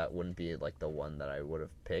show, that wouldn't be like the one that I would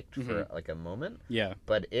have picked for like a moment. Yeah.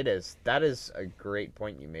 But that is a great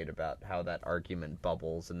point you made about how that argument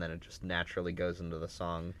bubbles and then it just naturally goes into the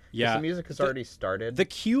song. Yeah. The music has already started. The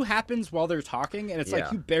cue happens while they're talking, and it's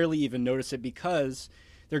like you barely even notice it because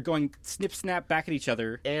they're going snip snap back at each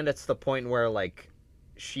other. And it's the point where like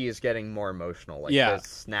she is getting more emotional. Like the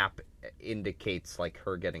snap indicates like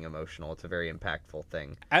her getting emotional. It's a very impactful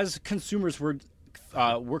thing. As consumers, we're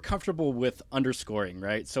comfortable with underscoring,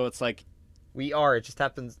 right? So it's like we are. It just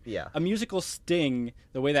happens. Yeah. A musical sting,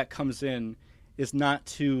 the way that comes in, is not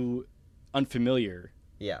too unfamiliar.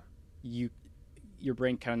 Yeah. Your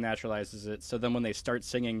brain kind of naturalizes it. So then when they start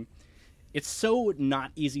singing, it's so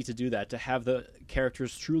not easy to do that, to have the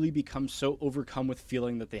characters truly become so overcome with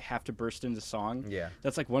feeling that they have to burst into song. Yeah.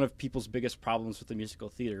 That's like one of people's biggest problems with the musical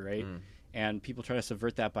theater, right? And people try to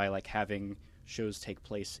subvert that by like having shows take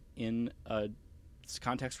place in a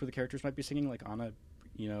context where the characters might be singing, like on a,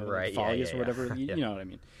 Follies or whatever. You know what I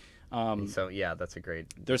mean? So yeah, that's a great.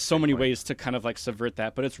 There's so many ways to kind of like subvert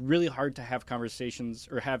that, but it's really hard to have conversations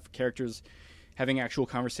or have characters having actual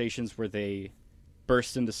conversations where they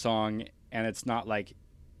burst into song, and it's not like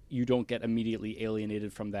you don't get immediately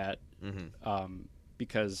alienated from that,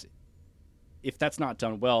 because if that's not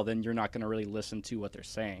done well, then you're not going to really listen to what they're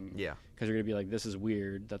saying. Yeah, because you're going to be like, this is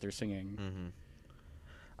weird that they're singing.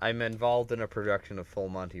 I'm involved in a production of Full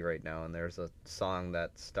Monty right now, and there's a song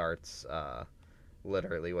that starts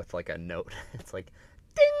literally with like a note. It's like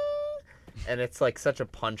ding, and it's like such a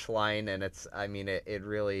punchline, and it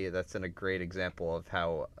really, that's a great example of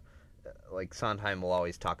how like Sondheim will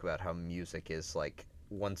always talk about how music is like,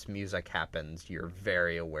 once music happens, you're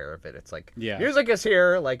very aware of it. It's like music is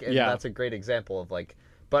here, like, and that's a great example of like.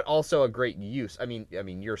 But also a great use. I mean,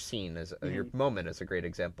 your scene is your moment is a great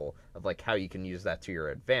example of like how you can use that to your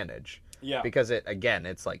advantage. Yeah. Because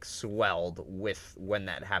it's like swelled with when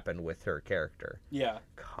that happened with her character. Yeah.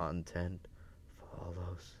 Content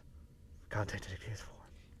follows. Content dictates form.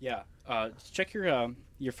 Yeah. Check your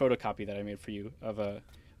photocopy that I made for you of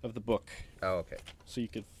the book. Oh, okay. So you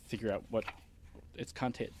could figure out what its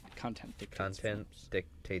content dictates. Content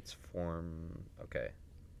dictates form. Okay.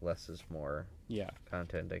 Less is more. Yeah.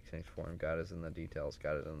 Content dictates form. God is in the details.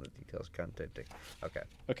 God is in the details. Content Okay.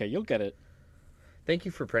 Okay, you'll get it. Thank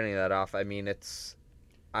you for printing that off. I mean,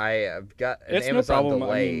 I've got an it's Amazon no problem.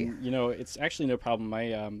 delay. I mean, it's actually no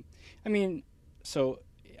problem. So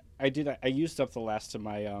I used up the last of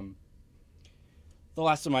my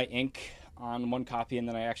ink on one copy, and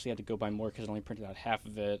then I actually had to go buy more because I only printed out half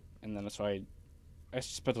of it, and then so I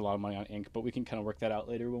spent a lot of money on ink. But we can kind of work that out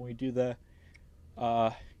later when we do the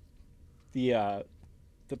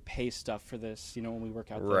pay stuff for this, when we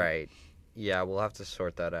work out. Right. Yeah, we'll have to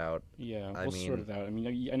sort that out. Yeah, we'll sort it out. I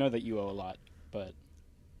mean, I know that you owe a lot, but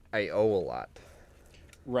I owe a lot.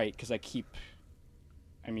 Right, because I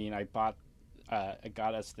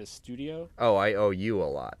got us this studio. Oh, I owe you a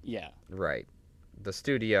lot. Yeah. Right. The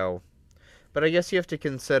studio. But I guess you have to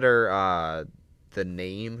consider the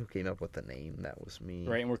name. Who came up with the name? That was me.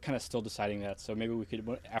 Right, and we're kind of still deciding that. So maybe we could,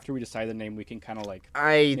 after we decide the name, we can kind of like.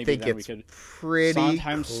 I think it's pretty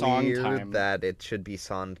Sondheim, clear Songtime. that it should be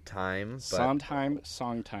Sondheim. Sondheim,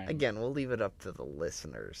 Songtime. Again, we'll leave it up to the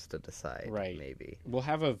listeners to decide. Right. Maybe we'll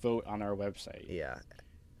have a vote on our website. Yeah.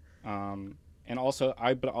 And also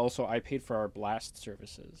I paid for our blast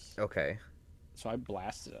services, Okay. so I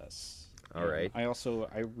blasted us. All And right.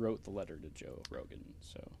 I wrote the letter to Joe Rogan,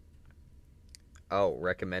 so Oh,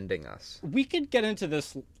 recommending us we could get into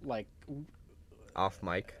this like off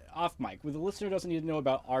mic. off mic. Where the listener doesn't need to know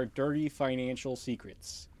about our dirty financial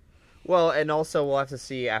secrets. Well, and also we'll have to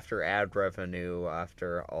see after ad revenue,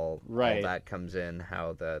 after all Right. that comes in,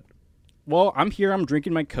 how that. Well, I'm here. I'm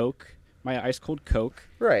drinking my Coke, my ice cold Coke.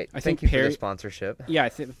 Right. I Thank think you for Perry- the sponsorship. Yeah,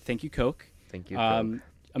 thank you, Coke. Thank you. Coke.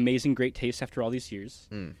 Amazing, great taste after all these years.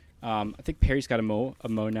 Mm. I think Perry's got a mo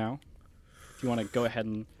now. If you want to go ahead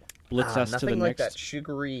and blitz us to the Nothing like next. that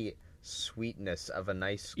sugary sweetness of a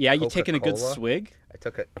nice. Yeah, you taking a good Coca-Cola. swig? I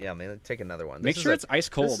took it. Yeah, man. Take another one. Make This sure is it's ice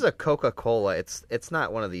cold. This is a Coca-Cola. It's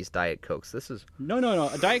not one of these Diet Cokes. This is No.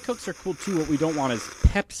 Diet Cokes are cool too. What we don't want is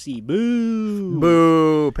Pepsi. Boo.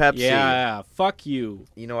 boo Pepsi. Yeah, fuck you.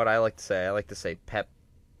 You know what I like to say? I like to say Pep.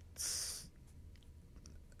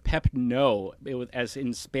 Pep no. It was, as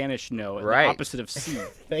in Spanish no. Right. The opposite of C.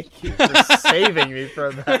 Thank you for saving me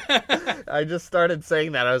from that. I just started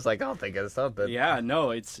saying that. I was like, I'll think of something. Yeah,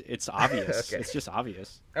 no, it's obvious. Okay. It's just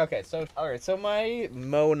obvious. Okay, so all right, so my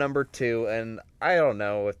Mo number 2, and I don't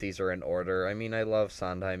know if these are in order. I mean, I love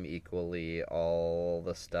Sondheim equally, all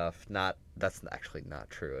the stuff. That's actually not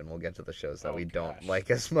true, and we'll get to the shows that Oh, we don't gosh.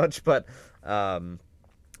 like as much. But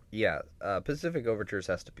yeah, Pacific Overtures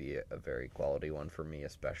has to be a very quality one for me,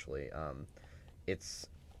 especially. It's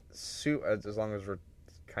as long as we're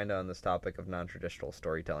kind of on this topic of non-traditional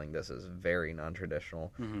storytelling, this is very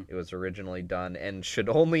non-traditional. Mm-hmm. It was originally done and should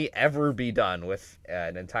only ever be done with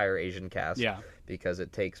an entire Asian cast. Yeah. Because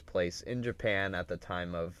it takes place in Japan at the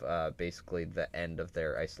time of basically the end of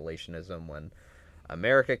their isolationism, when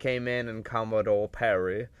America came in and Commodore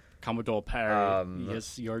Perry, Commodore Perry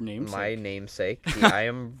is your name. my namesake. I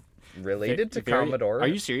am related to Commodore. Are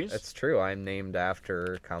you serious? It's true. I'm named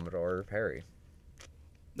after Commodore Perry.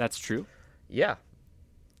 That's true. Yeah.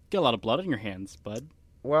 Get a lot of blood on your hands, bud.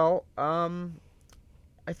 Well,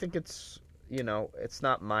 I think it's, it's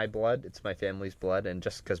not my blood, it's my family's blood, and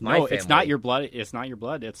just because my family... it's not your blood. It's not your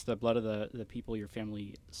blood. It's the blood of the people your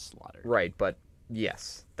family slaughtered. Right, but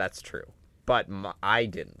yes, that's true. But I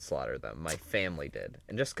didn't slaughter them. My family did.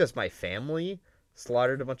 And just because my family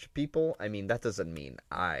slaughtered a bunch of people, I mean, that doesn't mean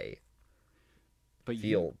I But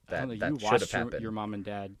feel I don't know, that you should watched have happened. your mom and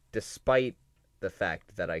dad. Despite the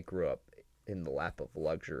fact that I grew up in the lap of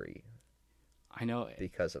luxury I know,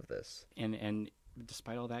 because of this. and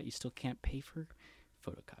despite all that, you still can't pay for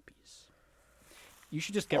photocopies. You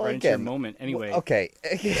should just get Well, right into your again, moment. Anyway, Okay.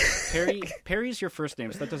 Perry's your first name,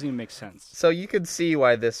 so that doesn't even make sense. So you can see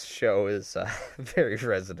why this show is very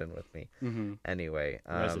resonant with me. Mm-hmm. Anyway,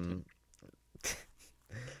 Resident.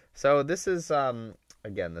 so this is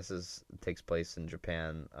again, takes place in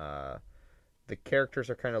Japan. The characters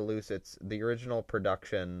are kind of loose. It's the original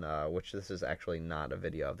production, which this is actually not a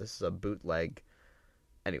video of. This is a bootleg.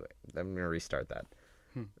 Anyway, I'm gonna restart that.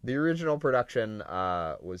 The original production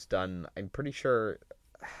was done. I'm pretty sure.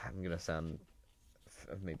 I'm gonna sound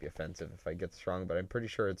maybe offensive if I get this wrong, but I'm pretty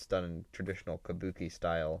sure it's done in traditional kabuki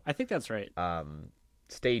style. I think that's right.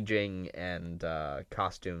 Staging and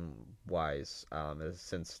costume wise,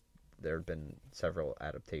 since there have been several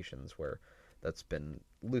adaptations where that's been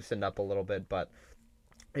loosened up a little bit, but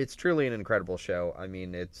it's truly an incredible show. I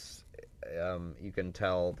mean, it's you can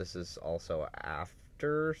tell this is also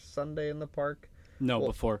after Sunday in the Park. No, Well,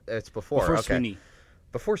 before It's before. before Okay. Sweeney.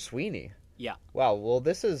 Before Sweeney. Yeah. Wow. Well,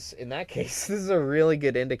 this is, in that case, this is a really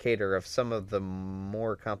good indicator of some of the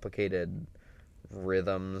more complicated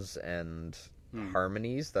rhythms and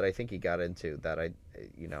harmonies that I think he got into. That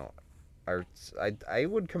I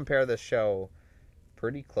would compare this show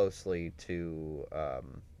pretty closely to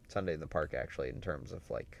Sunday in the Park, actually, in terms of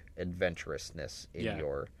like adventurousness in Yeah.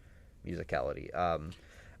 your musicality.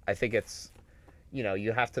 I think it's,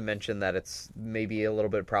 you have to mention that it's maybe a little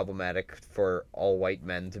bit problematic for all white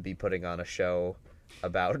men to be putting on a show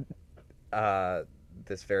about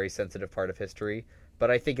this very sensitive part of history. But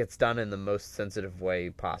I think it's done in the most sensitive way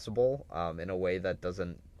possible, in a way that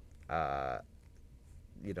doesn't,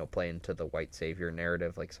 play into the white savior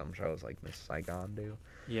narrative like some shows like Miss Saigon do.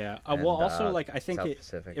 Yeah. And, Well, also like I think South it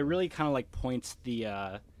Pacific. really kind of like points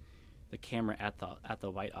the camera at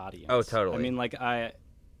the white audience. Oh, totally. I mean, like I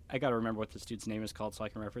got to remember what this dude's name is called so I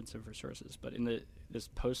can reference it for sources. But in this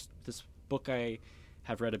book I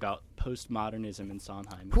have read about postmodernism in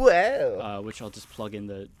Sondheim, Well, which I'll just plug in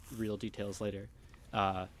the real details later.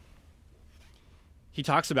 He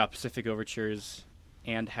talks about Pacific Overtures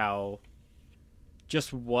and how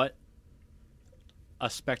just what a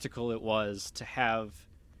spectacle it was to have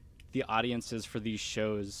the audiences for these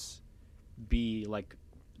shows be like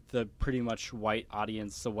the pretty much white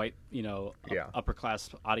audience, the white, upper class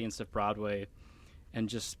audience of Broadway, and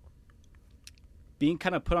just being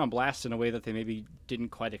kind of put on blast in a way that they maybe didn't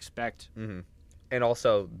quite expect. Mm-hmm. And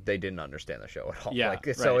also, they didn't understand the show at all. Yeah,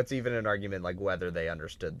 So it's even an argument like whether they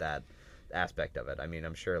understood that aspect of it. I mean,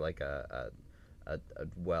 I'm sure like a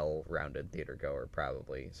well-rounded theater goer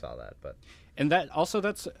probably saw that, but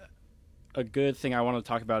that's a good thing I want to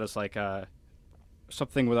talk about is like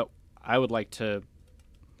something that I would like to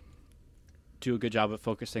do a good job of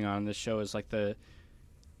focusing on in this show is like the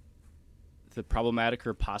problematic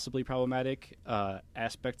or possibly problematic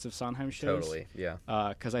aspects of Sondheim shows. Totally, yeah.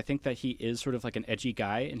 Because I think that he is sort of like an edgy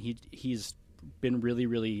guy, and he's been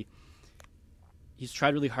really he's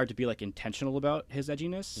tried really hard to be like intentional about his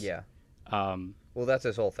edginess. Yeah. Well, that's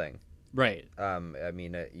his whole thing, right? I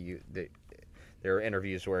mean, there are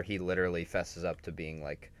interviews where he literally fesses up to being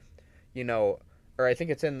like, or I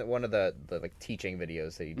think it's in one of the like teaching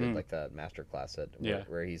videos that he did, like the master class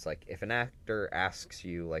where he's like, if an actor asks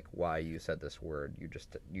you like why you said this word,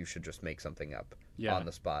 you should just make something up on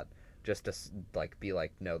the spot, just to like be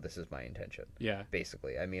like, no, this is my intention. Yeah.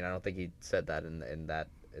 Basically, I mean, I don't think he said that in that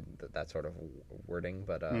sort of wording,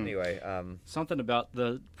 but anyway, something about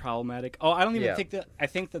the problematic. Oh, I don't even think that. I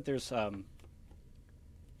think that there's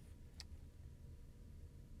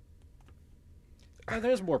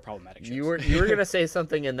there's more problematic shows. You were gonna say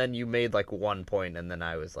something, and then you made like one point, and then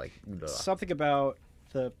I was like, ugh. Something about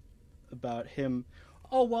him.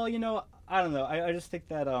 Oh well, I don't know. I just think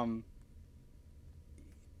that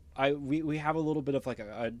we have a little bit of like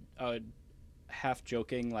a half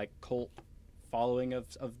joking like cult following of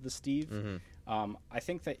the Steve. Mm-hmm. I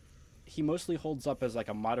think that he mostly holds up as like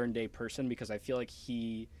a modern day person because I feel like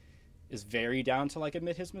he is very down to like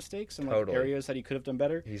admit his mistakes and like areas that he could have done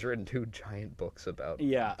better. He's written 2 giant books about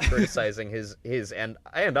criticizing his and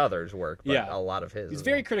others' work, but a lot of his. He's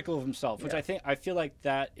very critical of himself, which I feel like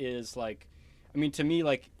that is like, I mean, to me,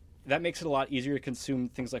 like that makes it a lot easier to consume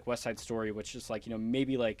things like West Side Story, which is like,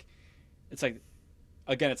 maybe like it's like,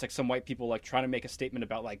 again, it's like some white people like trying to make a statement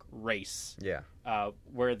about like race. Yeah.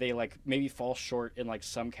 Where they like maybe fall short in like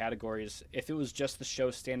some categories. If it was just the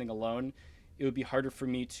show standing alone, it would be harder for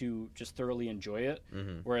me to just thoroughly enjoy it.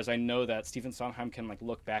 Mm-hmm. Whereas I know that Stephen Sondheim can like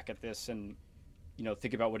look back at this and,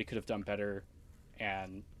 think about what he could have done better.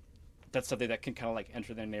 And that's something that can kind of like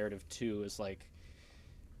enter their narrative too, is like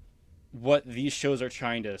what these shows are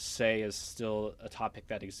trying to say is still a topic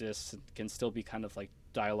that exists and can still be kind of like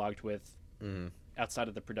dialogued with outside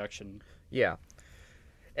of the production. Yeah.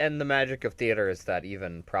 And the magic of theater is that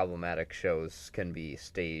even problematic shows can be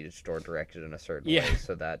staged or directed in a certain way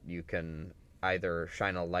so that you can either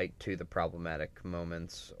shine a light to the problematic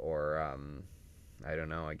moments or, I don't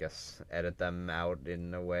know, I guess edit them out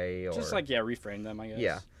in a way. Or just like, reframe them, I guess.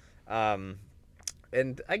 Yeah.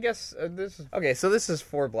 And I guess this is... Okay, so this is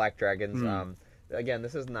for Black Dragons. Again,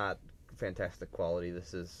 this is not fantastic quality.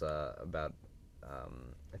 This is about...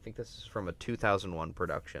 I think this is from a 2001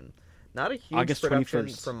 production. Not a huge August production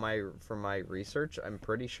 21st. from my research. I'm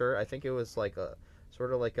pretty sure. I think it was like a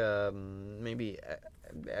sort of like a maybe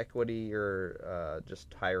equity or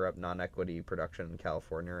just higher up non-equity production in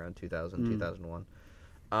California around 2000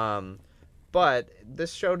 2001. But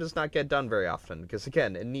this show does not get done very often because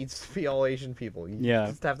again, it needs to be all Asian people. You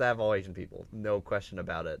just have to have all Asian people, no question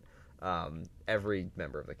about it. Every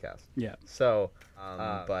member of the cast. Yeah. So,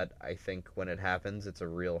 but I think when it happens, it's a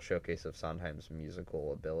real showcase of Sondheim's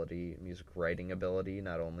musical ability, music writing ability,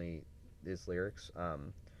 not only his lyrics.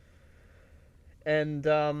 And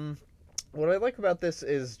what I like about this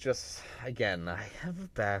is just, again, I have a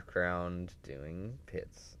background doing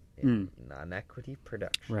pits in non-equity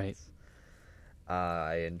productions. Right.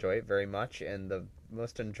 I enjoy it very much, and the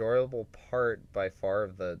most enjoyable part by far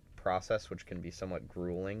of the process, which can be somewhat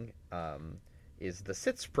grueling, is the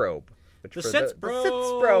Sitz probe. Which the Sitz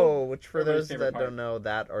probe, which for those that don't know,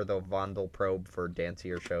 that or the Vondel probe for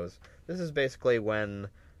dancier shows. This is basically when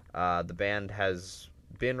the band has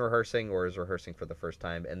been rehearsing or is rehearsing for the first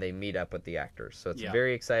time, and they meet up with the actors. So it's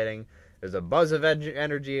very exciting. There's a buzz of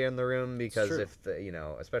energy in the room because if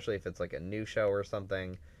especially if it's like a new show or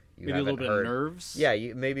something. Maybe a little bit of nerves.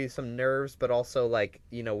 Yeah, maybe some nerves, but also like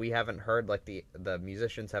we haven't heard like the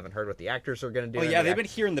musicians haven't heard what the actors are going to do. Oh yeah, they've been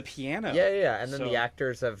hearing the piano. Yeah, and then the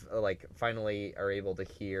actors have like finally are able to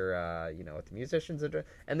hear what the musicians are doing.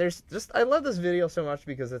 And there's just I love this video so much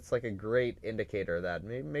because it's like a great indicator that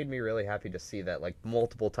made me really happy to see that like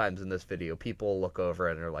multiple times in this video people look over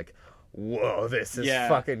and are like, whoa, this is Yeah.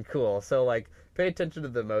 fucking cool. So like, pay attention to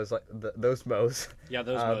the mows, like those mows. Yeah,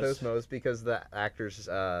 those Those mows, because the actors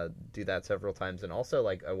do that several times, and also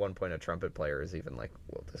like at one point a trumpet player is even like,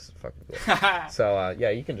 whoa, this is fucking cool. So yeah,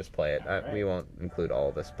 you can just play it. We won't include all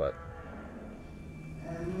of this, but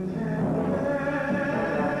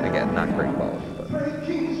again, not great quality, but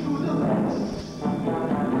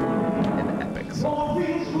an epic song.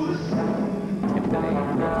 Timpani.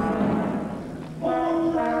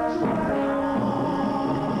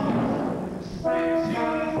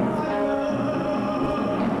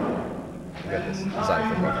 Look at this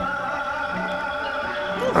xylophone.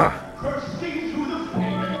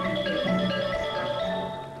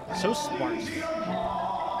 So sparse.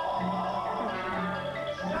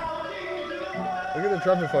 Look at the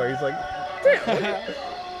trumpet player. He's like, damn.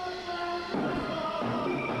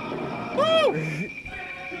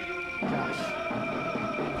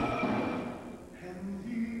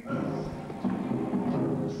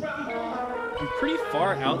 I'm pretty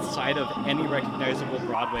far outside of any recognizable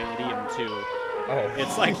Broadway idiom too. Oh,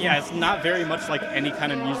 It's like, yeah, it's not very much like any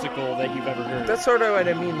kind of musical that you've ever heard. that's sort of what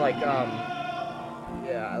I mean. Like,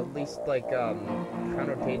 yeah, at least like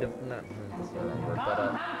connotative. Not that's the wrong word,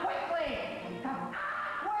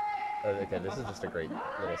 but okay, this is just a great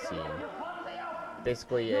little scene.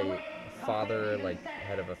 Basically, a father, like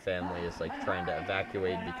head of a family, is like trying to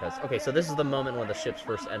evacuate because so this is the moment when the ships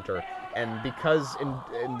first enter, and because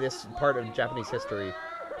in this part of Japanese history,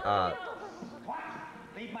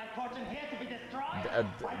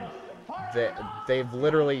 they've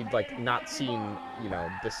literally like not seen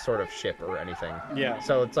this sort of ship or anything. Yeah.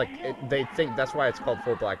 So it's like they think that's why it's called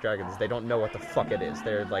Four Black Dragons. They don't know what the fuck it is.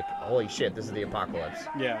 They're like, holy shit, this is the apocalypse.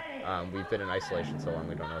 Yeah. We've been in isolation so long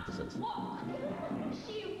we don't know what this is.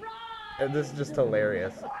 And this is just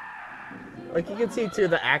hilarious. Like you can see too,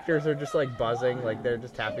 the actors are just like buzzing, like they're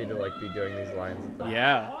just happy to like be doing these lines.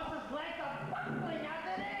 Yeah.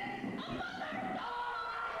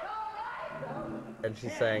 And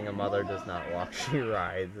she's saying a mother does not walk, she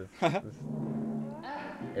rides.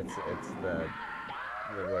 It's the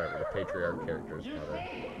whatever, the patriarch character's mother.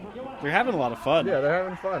 They're having a lot of fun. Yeah, they're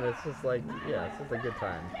having fun. It's just like, yeah, it's just a good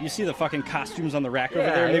time. You see the fucking costumes on the rack over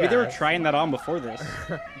Yeah, there? Maybe they were yeah. trying that on before this.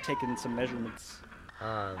 Taking some measurements.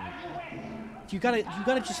 You gotta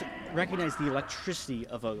just recognize the electricity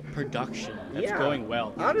of a production that's Yeah. going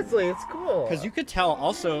well. Honestly, it's cool. Because you could tell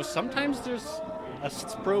also sometimes there's a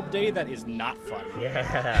strobe day that is not fun.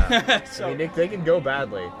 Yeah. So I mean, they can go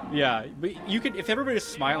badly. yeah, but you could, if everybody's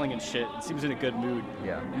smiling and shit, it seems in a good mood.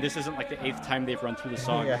 Yeah. And this isn't like the 8th time they've run through the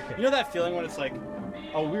song. Yeah. You know that feeling when it's like,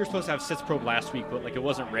 oh, we were supposed to have Sits Probe last week, but like it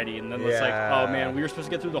wasn't ready, and then it's like, Yeah. oh man, we were supposed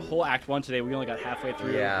to get through the whole Act 1 today, we only got halfway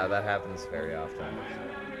through. Yeah, that happens very often.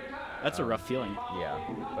 That's a rough feeling. Yeah,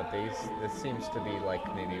 but this seems to be like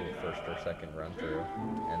maybe the first or second run through,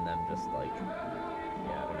 and then just like,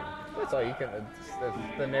 yeah, I don't know. That's all you can.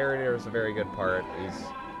 The narrator is a very good part.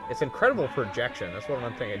 It's incredible projection. That's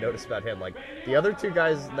one thing I noticed about him. Like the other two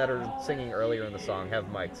guys that are singing earlier in the song have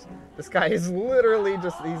mics. This guy is literally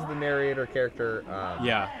he's the narrator character.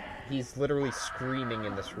 Yeah. He's literally screaming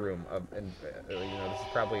in this room and this is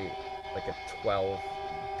probably like a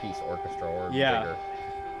 12-piece orchestra or bigger.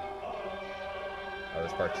 Oh,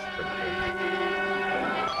 this part's pretty cool.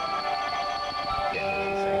 Yeah, what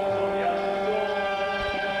he's saying.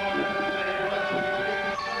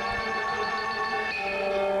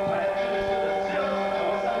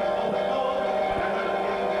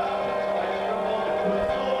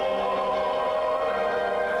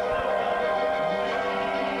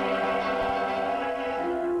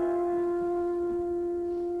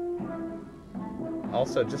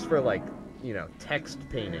 Also, just for like, text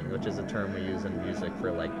painting, which is a term we use in music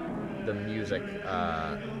for like the music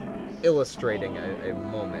illustrating a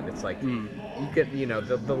moment. It's like you get,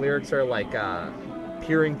 the lyrics are like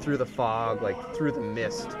peering through the fog, like through the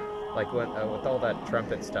mist, like when with all that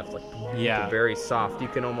trumpet stuff, like very soft. You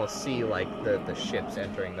can almost see like the ships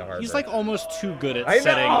entering the harbor. He's like almost too good at I know!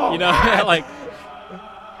 setting, like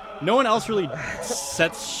no one else really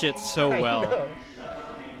sets shit so I well. know.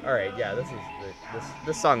 All right, yeah,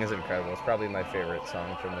 this song is incredible. It's probably my favorite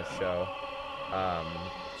song from this show.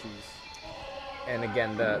 And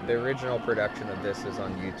again, the original production of this is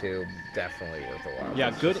on YouTube. Definitely worth a watch. Yeah,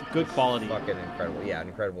 It's good just quality. Fucking incredible. Yeah,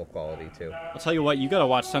 incredible quality too. I'll tell you what, you gotta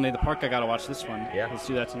watch Sunday in the Park. I gotta watch this one. Yeah. Let's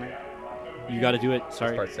do that tonight. You gotta do it.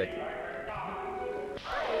 Sorry. This part's sick.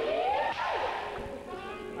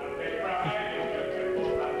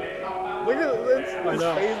 Look at this. I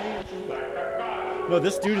know. Crazy. No,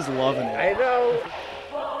 this dude is loving it. I know.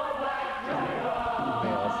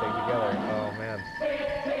 Man, let's sing together. Oh man.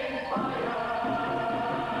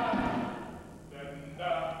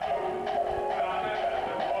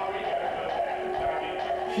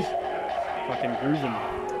 grooving.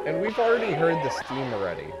 And we've already heard this theme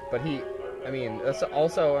already, but that's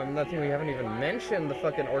also another thing we haven't even mentioned the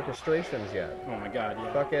fucking orchestrations yet. Oh my god,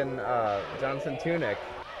 yeah. Fucking Jonathan Tunick.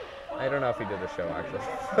 I don't know if he did the show actually,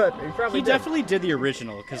 but he probably He did. definitely did the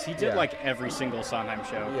original, because he did Yeah. like every single Sondheim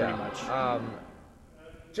show, pretty much.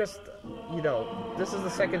 Just, this is the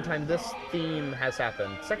second time this theme has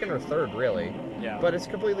happened. Second or third, really. Yeah. But it's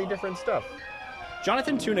completely different stuff.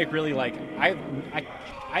 Jonathan Tunick really, like, I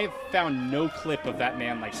have found no clip of that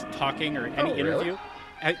man, like, talking or any really? interview.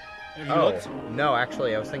 Have you Oh, looked? no,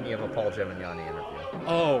 actually, I was thinking of a Paul Gemignani interview.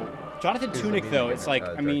 Oh, Jonathan Who's the Tunick, though, music it's like,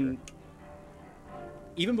 director. I mean,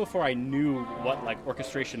 even before I knew what, like,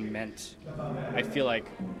 orchestration meant, I feel like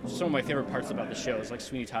some of my favorite parts about the shows, like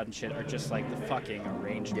Sweeney Todd and shit, are just, like, the fucking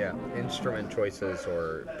arrangement. Yeah, instrument choices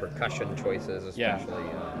or percussion choices, Yeah. especially.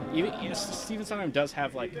 Even Stephen Sondheim does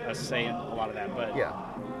have, like, a say in a lot of that, but Yeah.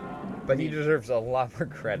 But he deserves a lot more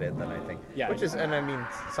credit than I think. Yeah. Which is, and I mean,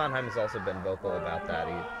 Sondheim has also been vocal about that.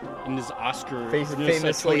 in his Oscar,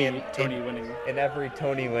 Famously Tony winning, In every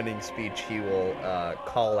Tony-winning speech, he will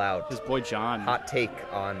call out his boy John. hot take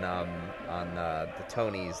on the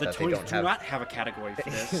Tonys The that they Tonys don't do have not have a category for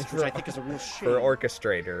this, which I think is a real shame. for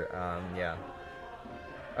orchestrator. Yeah.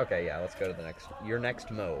 Okay, yeah. Let's go to the next. Your next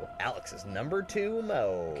Mo. Alex's number 2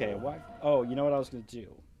 Mo. Okay, why? Oh, you know what I was gonna do?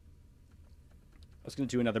 I was gonna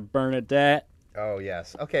do another Bernadette. Oh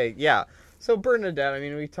yes. Okay. Yeah. So Bernadette. I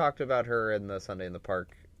mean, we talked about her in the Sunday in the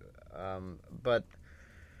Park, but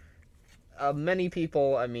many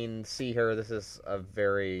people, I mean, see her. This is a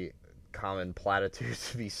very common platitude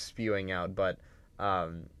to be spewing out, but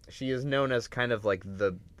she is known as kind of like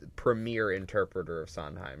the premier interpreter of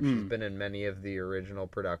Sondheim. She's been in many of the original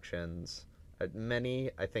productions.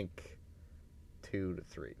 Many, I think, 2 to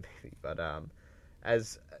 3 maybe, but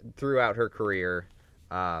as throughout her career,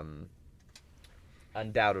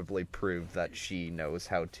 undoubtedly proved that she knows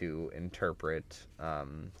how to interpret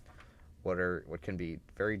what can be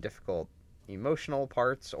very difficult emotional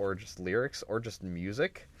parts, or just lyrics, or just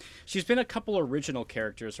music. She's been a couple original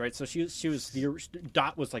characters, right? So she was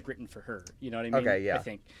Dot was like written for her. You know what I mean? Okay, yeah. I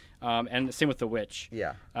think, and the same with the Witch.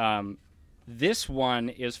 Yeah. This one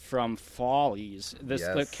is from Follies. The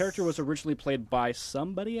Yes. character was originally played by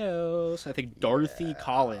somebody else. I think Dorothy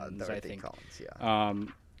Collins. Dorothy I think. Collins, yeah.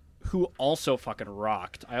 Who also fucking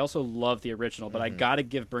rocked. I also love the original, but I Mm-hmm. gotta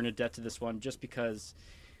give Bernadette to this one just because,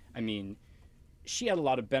 I mean, she had a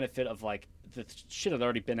lot of benefit of like the shit had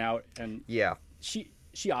already been out, and Yeah. she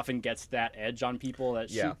often gets that edge on people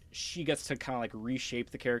that Yeah. she gets to kind of like reshape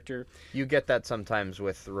the character. You get that sometimes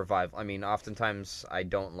with revival. I mean, oftentimes I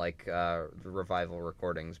don't like the revival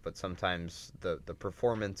recordings, but sometimes the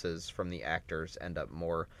performances from the actors end up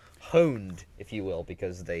more honed, if you will,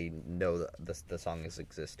 because they know that the song has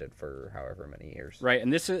existed for however many years. Right,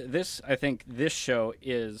 and this I think this show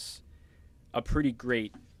is a pretty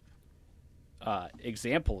great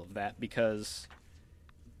example of that, because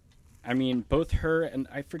I mean, both her and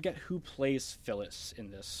I forget who plays Phyllis in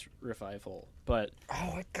this revival, but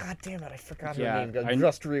Oh, God damn it! I forgot Yeah, her name. I I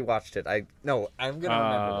just rewatched it. I'm gonna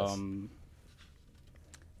remember this.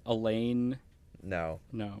 Elaine, No,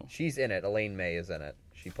 no, she's in it. Elaine May is in it.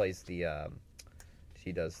 She plays the.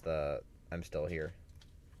 She does the. I'm Still Here.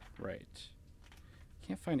 right.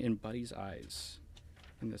 Can't find In Buddy's Eyes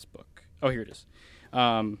in this book. Oh, here it is.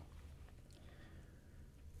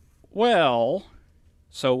 Well,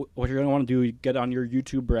 so what you're going to want to do, you get on your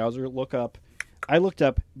YouTube browser, I looked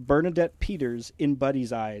up Bernadette Peters In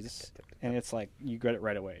Buddy's Eyes, and it's like, you get it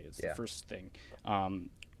right away. It's Yeah. the first thing.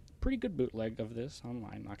 Pretty good bootleg of this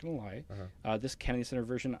online, not going to lie. This Kennedy Center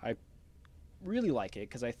version, I really like it,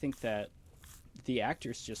 because I think that the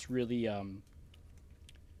actors just really... well,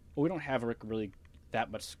 we don't have really that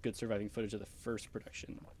much good surviving footage of the first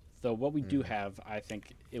production. Though what we do have, I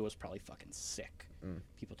think it was probably fucking sick.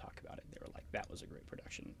 People talk about it. They were like, that was a great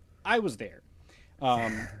production. I was there.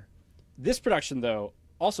 This production, though,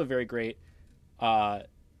 also very great.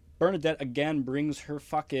 Bernadette, again, brings her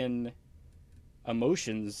fucking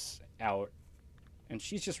emotions out. And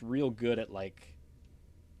she's just real good at, like,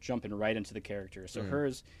 jumping right into the character. So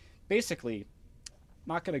hers, basically,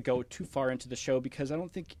 not going to go too far into the show because I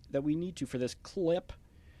don't think that we need to for this clip.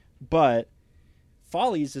 But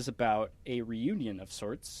Follies is about a reunion of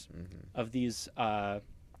sorts of these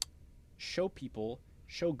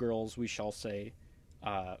showgirls, we shall say,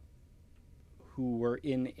 who were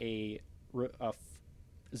in a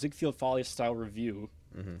Ziegfeld Follies style review,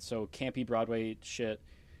 so campy Broadway shit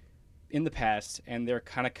in the past, and they're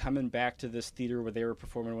kind of coming back to this theater where they were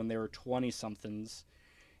performing when they were 20-somethings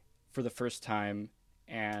for the first time,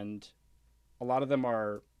 and a lot of them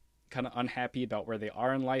are kind of unhappy about where they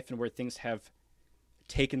are in life and where things have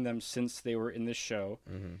taken them since they were in this show.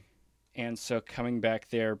 Mm-hmm. And so coming back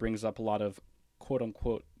there brings up a lot of quote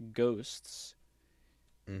unquote ghosts.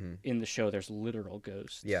 Mm-hmm. In the show, there's literal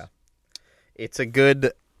ghosts. Yeah. It's a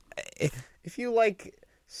good... If you like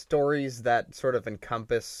stories that sort of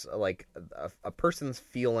encompass, like, a person's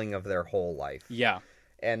feeling of their whole life. Yeah.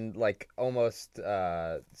 And, like, almost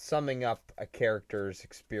summing up a character's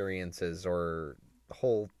experiences or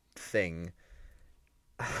whole thing,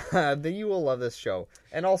 then you will love this show.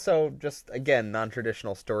 And also, just, again,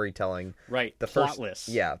 non-traditional storytelling. Right. The Plotless.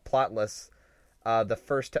 Plotless. The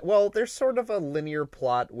first... Well, there's sort of a linear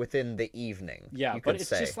plot within the evening. Yeah, you but could it's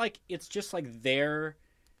say. just like their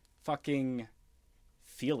fucking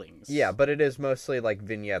feelings. Yeah, but it is mostly like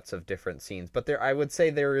vignettes of different scenes. But I would say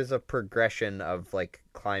there is a progression of like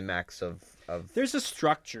climax of. There's a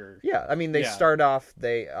structure. Yeah, I mean they Yeah. start off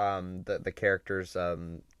the characters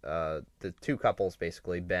the two couples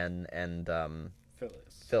basically, Ben and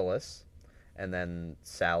Phyllis, and then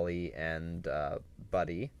Sally and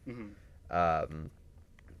Buddy. Mm-hmm.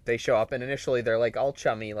 They show up and initially they're like all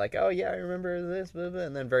chummy, like, oh yeah, I remember this, blah, blah,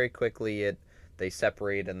 and then very quickly they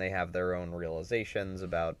separate and they have their own realizations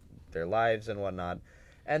about their lives and whatnot.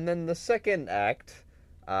 And then the second act,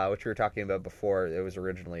 which we were talking about before, it was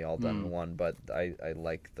originally all done in one, but I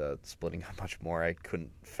like the splitting up much more. I couldn't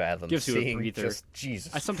fathom Gives you a seeing breather. just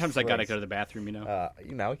Jesus. I gotta Christ. go to the bathroom, you know.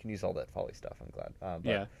 Now we can use all that Foley stuff. I'm glad.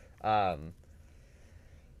 Yeah.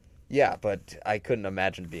 Yeah, but I couldn't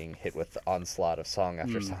imagine being hit with the onslaught of song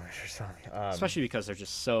after song after song. Especially because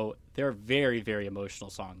they're very, very emotional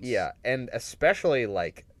songs. Yeah, and especially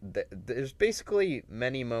like there's basically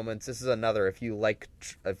many moments. This is another if you like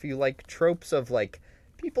tropes of like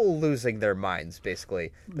people losing their minds.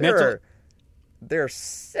 Basically, there are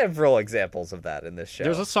several examples of that in this show.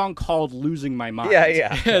 There's a song called "Losing My Mind."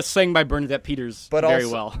 Yeah. sang by Bernadette Peters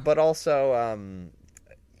well. But also,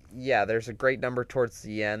 yeah, there's a great number towards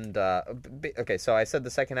the end. Okay, so I said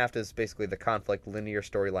the second half is basically the conflict linear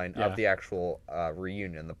storyline of the actual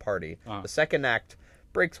reunion, the party. The second act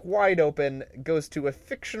breaks wide open, goes to a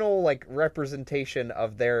fictional like representation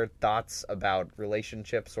of their thoughts about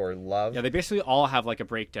relationships or love. Yeah, they basically all have like a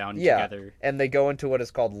breakdown together. And they go into what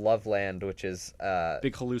is called Loveland, which is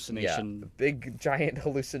Big hallucination. big giant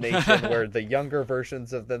hallucination where the younger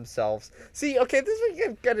versions of themselves. See, okay, this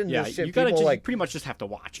is get into Yeah, this shit. you gotta People, just pretty much just have to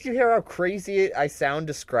watch Did it. you hear how crazy I sound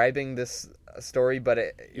describing this story? But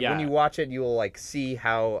when you watch it, you will like see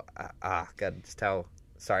how God, just how.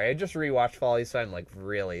 Sorry, I just rewatched Folly, so I'm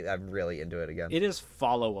really into it again. It is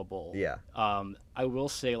followable. Yeah. I will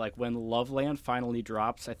say, like, when Loveland finally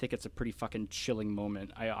drops, I think it's a pretty fucking chilling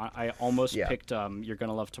moment. I almost picked "You're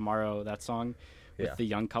Gonna Love Tomorrow," that song, with the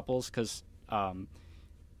young couples, because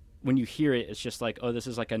when you hear it, it's just like, oh, this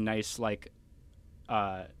is like a nice like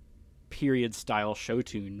period style show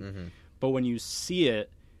tune. Mm-hmm. But when you see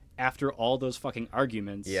it after all those fucking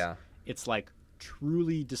arguments, it's like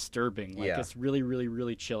truly disturbing. Like it's really, really,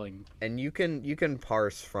 really chilling. And you can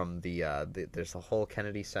parse from the there's the whole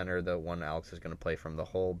Kennedy Center, the one Alex is going to play from. The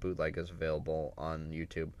whole bootleg is available on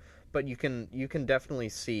YouTube, but you can definitely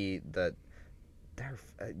see that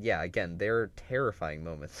they're terrifying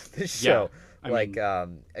moments. This show,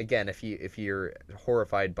 again, if you're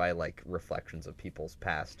horrified by like reflections of people's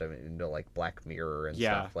past, I mean, like Black Mirror and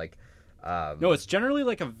stuff like. No, it's generally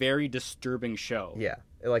like a very disturbing show. Yeah,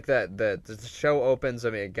 like the show opens.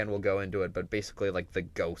 I mean, again, we'll go into it, but basically, like the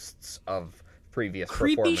ghosts of previous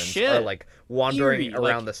Creepy performance shit. are like wandering Eerie,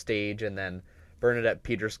 around like- the stage, and then Bernadette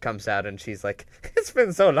Peters comes out, and she's like, "It's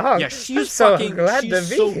been so long. Yeah, I'm she's so fucking. glad She's to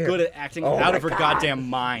be so here." good at acting Oh out my of her God. goddamn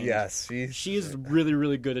mind. Yes, she is really,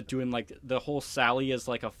 really good at doing like the whole Sally is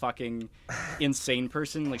like a fucking insane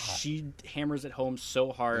person. Like she hammers it home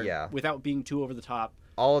so hard, without being too over the top.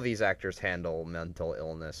 All of these actors handle mental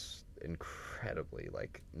illness incredibly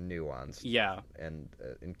like nuanced. Yeah, and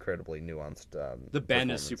incredibly nuanced. the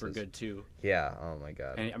Ben is super good too. Yeah. Oh my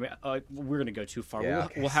God. And I mean, we're gonna go too far. Yeah,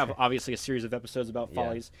 We'll have obviously a series of episodes about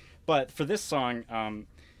Follies, but for this song,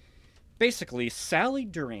 basically, Sally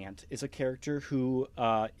Durant is a character who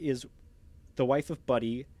is the wife of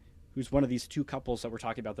Buddy, who's one of these two couples that we're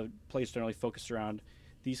talking about. The play's generally focused around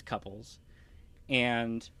these couples,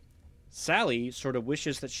 and Sally sort of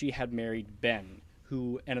wishes that she had married Ben,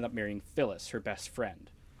 who ended up marrying Phyllis, her best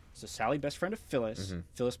friend. So Sally, best friend of Phyllis.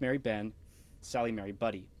 Phyllis married Ben. Sally married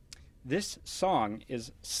Buddy. This song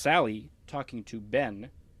is Sally talking to Ben,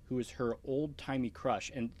 who is her old-timey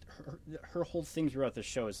crush. And her whole thing throughout the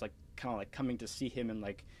show is like kind of like coming to see him and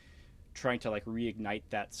like trying to like reignite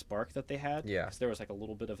that spark that they had. Yeah. Because there was like a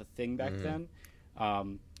little bit of a thing back then.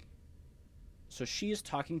 So she is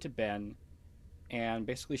talking to Ben, and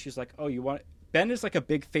basically she's like, oh, you want... Ben is like a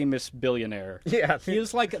big famous billionaire. Yeah. He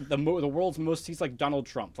is like the world's most. He's like Donald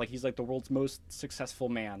Trump. Like he's like the world's most successful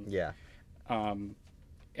man. Yeah.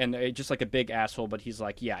 And just like a big asshole. But he's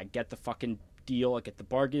like, yeah, I get the fucking deal. I get the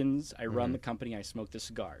bargains. I run the company. I smoke the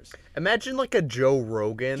cigars. Imagine like a Joe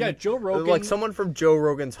Rogan. Yeah, Joe Rogan. Like someone from Joe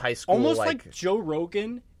Rogan's high school. Almost like Joe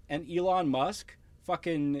Rogan and Elon Musk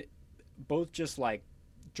fucking both just like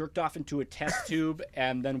jerked off into a test tube,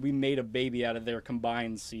 and then we made a baby out of their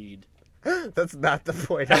combined seed. That's not the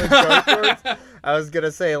point I was going towards. I was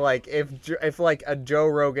gonna say, like, if like a Joe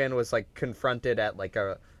Rogan was like confronted at like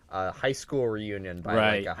a high school reunion by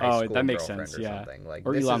Right. like a high school that makes girlfriend sense, or yeah. something, like,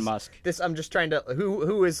 Or this Elon is- Musk. I'm just trying to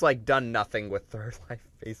who has like done nothing with their life,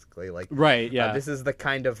 basically. Like, Right, yeah. this is the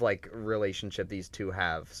kind of like relationship these two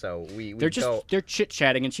have. So we They're just go, they're chit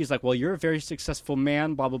chatting, and she's like, "Well, you're a very successful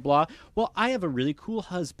man, blah blah blah. Well, I have a really cool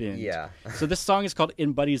husband." Yeah. So this song is called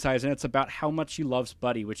 "In Buddy's Eyes," and it's about how much she loves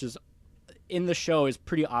Buddy, which is in the show is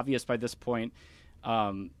pretty obvious by this point.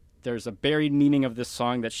 There's a buried meaning of this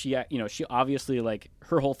song that she obviously, like,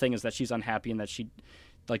 her whole thing is that she's unhappy and that she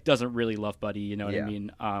like doesn't really love Buddy. You know what I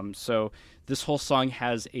mean? So this whole song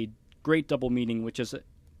has a great double meaning, which is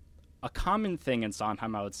a common thing in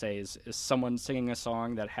Sondheim, I would say, is someone singing a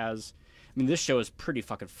song that has. I mean, this show is pretty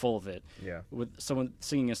fucking full of it. Yeah. With someone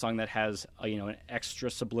singing a song that has an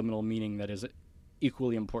extra subliminal meaning that is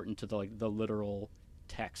equally important to the literal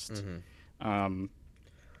text.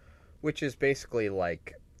 which is basically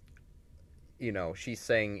like, she's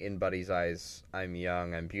saying in Buddy's eyes, I'm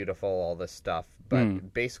young, I'm beautiful, all this stuff.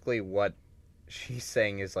 But basically what she's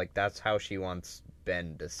saying is, like, that's how she wants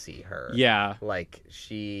Ben to see her. Yeah. Like,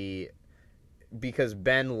 because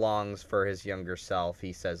Ben longs for his younger self,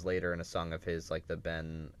 he says later in a song of his, like, the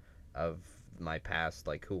Ben of my past,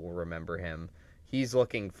 like, who will remember him. He's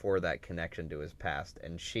looking for that connection to his past,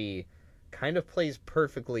 and she kind of plays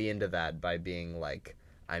perfectly into that by being like,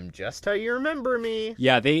 I'm just how you remember me.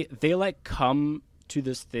 Yeah, they like come to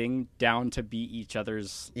this thing down to be each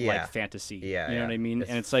other's Yeah. like fantasy. Yeah, you know yeah. what I mean? It's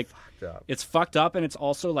And it's like fucked up. it's fucked up, and it's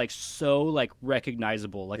also like so like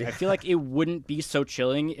recognizable. Like I feel like it wouldn't be so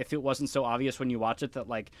chilling if it wasn't so obvious when you watch it that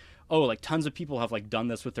like, oh, like tons of people have like done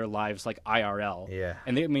this with their lives like IRL. Yeah.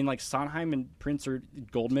 And they, I mean, like Sondheim and Prince or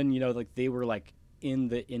Goldman, like they were like in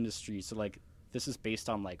the industry, so like this is based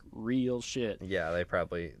on like real shit. Yeah,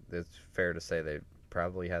 it's fair to say they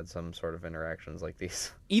probably had some sort of interactions like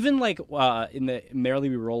these. Even like in the Merrily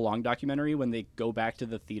We Roll Along documentary, when they go back to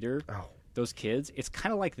the theater, those kids, it's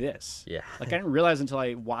kind of like this. Yeah. Like I didn't realize until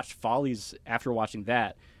I watched Follies after watching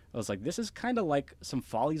that. I was like, this is kind of like some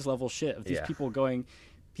Follies level shit of these Yeah.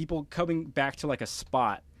 people coming back to like a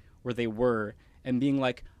spot where they were and being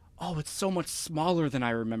like, oh, it's so much smaller than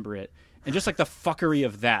I remember it. And just like the fuckery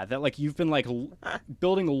of that like you've been like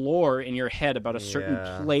building lore in your head about a certain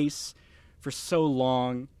Yeah. place for so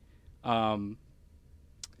long.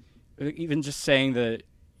 Even just saying that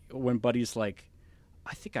when Buddy's like,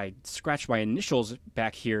 I think I scratched my initials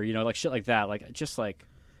back here, like shit like that. Like just like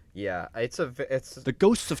Yeah, it's the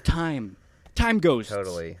ghosts of time ghosts.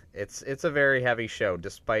 totally. It's a very heavy show,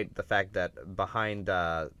 despite the fact that behind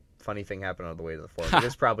Funny Thing Happened on the Way to the Forum, it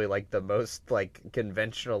is probably like the most like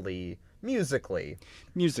conventionally musically,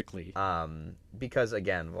 because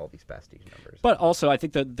again of all these pastiche numbers. But also, I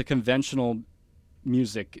think that the conventional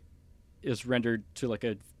music is rendered to like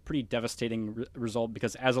a pretty devastating result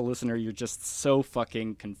because as a listener, you're just so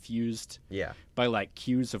fucking confused Yeah, by like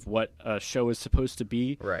cues of what a show is supposed to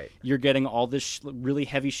be. right. You're getting all this really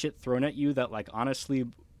heavy shit thrown at you that like honestly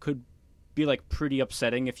could be like pretty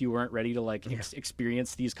upsetting if you weren't ready to like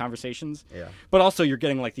experience these conversations. Yeah. But also you're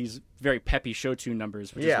getting like these very peppy show tune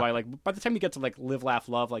numbers, which Yeah. is why like by the time you get to like Live Laugh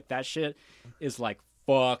Love, like that shit is like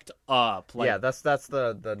fucked up. Like, Yeah, that's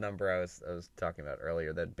the number I was talking about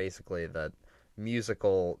earlier. That basically that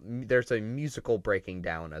there's a musical breaking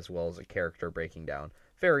down as well as a character breaking down.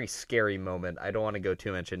 Very scary moment. I don't want to go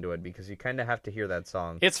too much into it because you kind of have to hear that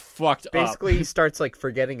song. it's fucked up. Basically, he starts like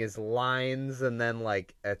forgetting his lines, and then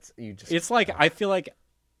like It's like I feel like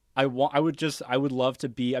I would love to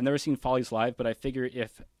be. I've never seen Follies live, but I figure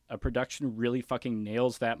if a production really fucking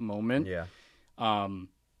nails that moment, yeah,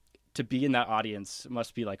 to be in that audience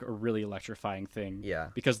must be like a really electrifying thing. Yeah.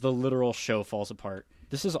 Because the literal show falls apart.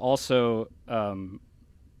 This is also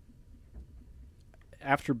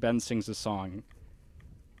after Ben sings a song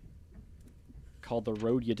called "The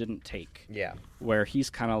Road You Didn't Take," yeah, where he's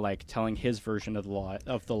kind of like telling his version of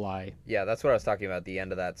the lie. yeah. That's what I was talking about. The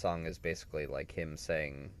end of that song is basically like him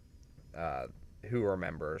saying, "Who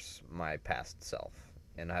remembers my past self,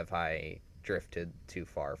 and have I drifted too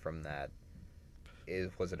far from that?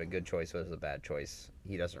 Was it a good choice? Was it a bad choice?"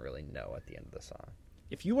 He doesn't really know at the end of the song.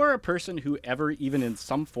 if you are a person who ever, even in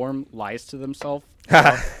some form, lies to themselves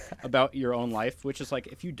about your own life, which is like,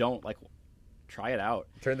 if you don't, like, try it out.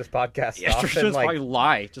 Turn this podcast Yeah, off just and like probably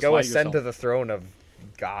lie. Just go lie to ascend yourself. to the throne of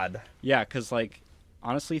God. Yeah, because, like,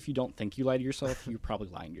 honestly, if you don't think you lie to yourself, you're probably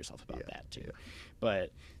lying to yourself about that, too. Yeah.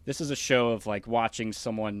 But this is a show of, like, watching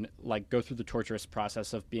someone, like, go through the torturous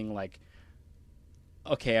process of being, like,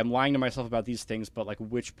 okay, I'm lying to myself about these things, but, like,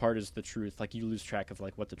 which part is the truth? Like, you lose track of,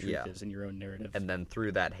 like, what the truth Yeah. is in your own narrative. And then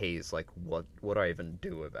through that haze, like, what do I even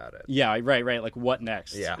do about it? Yeah, right. Like, what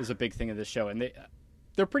next Yeah. is a big thing of this show. And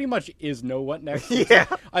there pretty much is no what next. Yeah.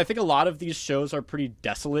 I think a lot of these shows are pretty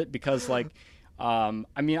desolate because, like, I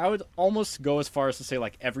mean, I would almost go as far as to say,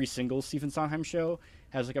 like, every single Stephen Sondheim show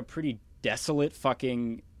has, like, a pretty desolate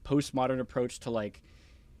fucking postmodern approach to, like,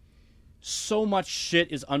 so much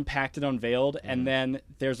shit is unpacked and unveiled, and then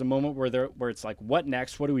there's a moment where it's like, what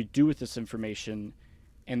next? What do we do with this information?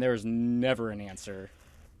 And there's never an answer.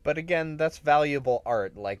 But again, that's valuable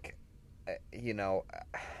art. Like, you know,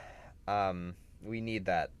 we need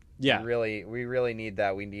that. Yeah. We really need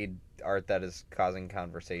that. We need art that is causing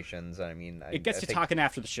conversations. I mean, It gets I you think, talking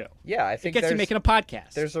after the show. Yeah, I It think gets you there's- making a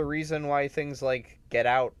podcast. There's a reason why things like Get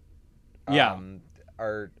Out, Yeah.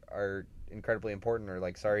 are incredibly important. Or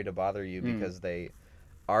like Sorry to Bother You, Mm. because they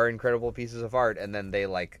are incredible pieces of art, and then they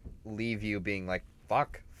like leave you being like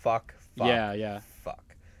fuck, Yeah.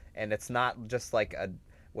 fuck, and it's not just like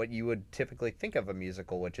what you would typically think of a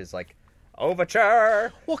musical, which is like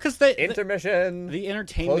overture, Well, because intermission, the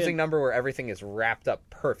entertainment closing number where everything is wrapped up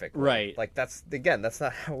perfectly. Right. Like that's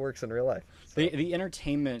not how it works in real life. So. the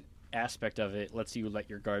entertainment aspect of it lets you let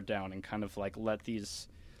your guard down and kind of like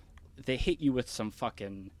they hit you with some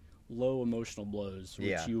fucking low emotional blows, which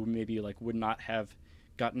Yeah. you maybe like would not have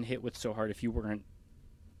gotten hit with so hard if you weren't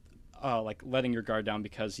like letting your guard down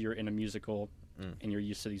because you're in a musical and you're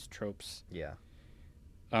used to these tropes. Yeah.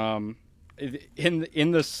 In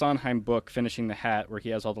the Sondheim book, Finishing the Hat, where he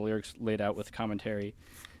has all the lyrics laid out with commentary,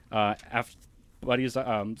 after Buddy's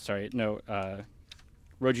Road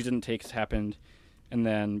You Didn't Take has happened, and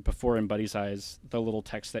then before In Buddy's Eyes, the little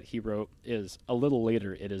text that he wrote is, a little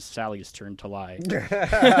later, it is Sally's turn to lie.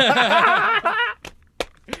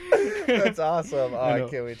 That's awesome. Oh, I I know.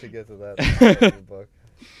 can't wait to get to that book.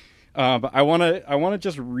 But I want to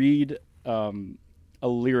just read a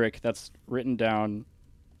lyric that's written down.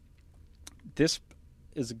 This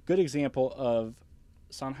is a good example of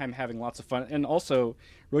Sondheim having lots of fun, and also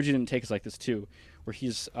Road You Didn't Take is like this too, where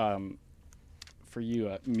he's for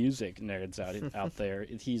you music nerds out there,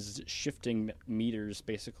 he's shifting meters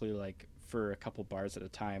basically like for a couple bars at a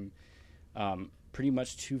time, pretty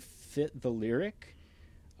much to fit the lyric.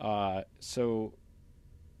 So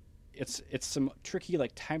it's some tricky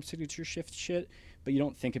like time signature shift shit, but you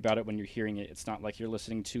don't think about it when you're hearing it. It's not like you're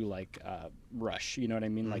listening to like Rush, you know what I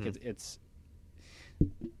mean? Like it's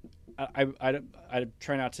I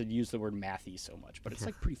try not to use the word mathy so much, but it's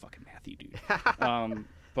like pretty fucking mathy, dude.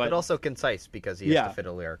 But also concise, because he has Yeah. to fit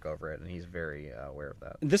a lyric over it, and he's very aware of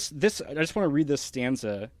that. This I just want to read this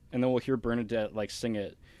stanza, and then we'll hear Bernadette like sing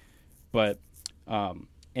it. But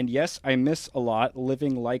and yes, I miss a lot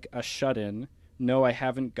living like a shut-in. No, I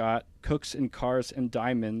haven't got cooks and cars and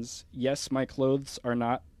diamonds. Yes, my clothes are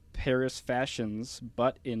not Paris fashions,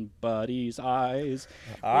 but in Buddy's eyes.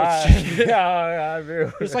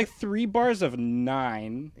 There's like 3 bars of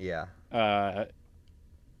 9. Yeah.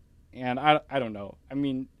 And I don't know. I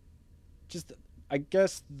mean, just I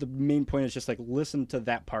guess the main point is just like listen to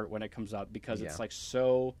that part when it comes out, because it's like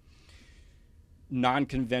so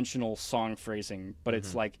non-conventional song phrasing, but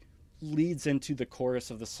it's like leads into the chorus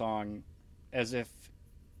of the song as if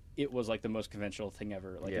it was like the most conventional thing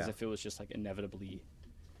ever, like as if it was just like inevitably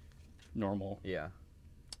normal. Yeah.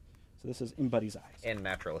 So this is In Buddy's Eyes. And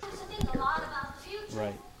naturalistic. I think a lot about the future.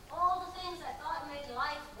 Right. All the things I thought made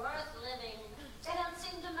life worth living, they don't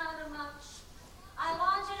seem to matter much. I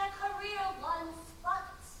wanted a career once, but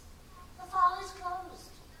the fall is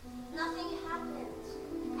closed. Nothing happened.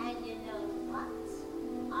 And you know what?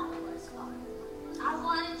 I was hard. I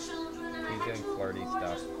wanted children, and I He's had getting 2 flirty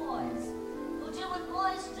gorgeous stuff. boys who do what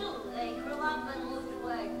boys do. They grew up and moved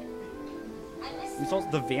away. I miss It's also,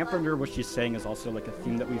 the vamp under what she's saying is also like a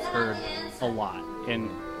theme that we've heard a lot. And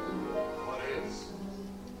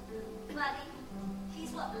Buddy,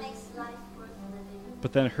 he's what makes life worth living.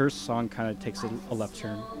 but then her song kind of takes a left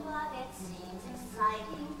turn. So what it seems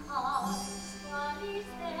exciting, 'cause Buddy's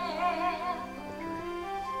there.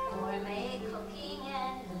 Gourmet cooking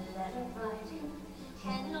and letter writing,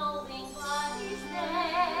 and knowing Buddy's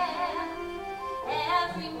there.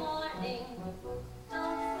 Every morning,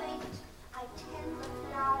 don't wait, I tend the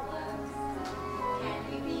flowers. Can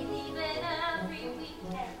we believe it every week?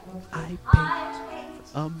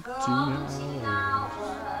 Here's that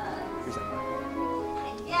part.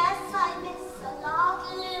 Yes, I miss a lot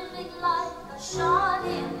living like a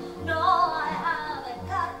Shawnee. No, I haven't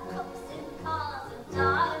got cups and cars and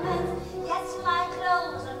diamonds. Yes, my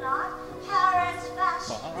clothes are not Paris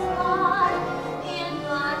fashion smart. In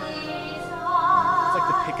money's It's like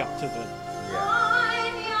the heart. pickup to the.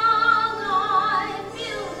 I'm young, I'm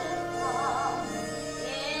beautiful.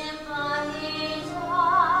 In money's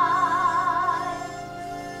heart.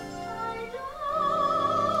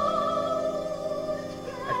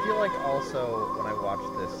 I feel like also when I watch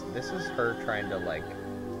this is her trying to like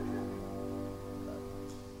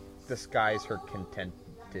disguise her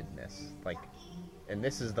contentedness, like, and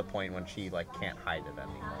this is the point when she like can't hide it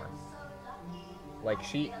anymore. Like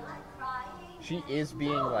she is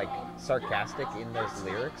being like sarcastic in those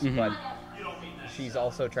lyrics, Mhm. but she's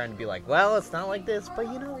also trying to be like, well, it's not like this, but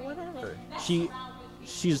you know, whatever. She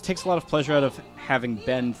takes a lot of pleasure out of having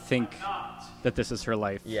Ben think that this is her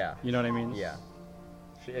life. Yeah. You know what I mean? Yeah.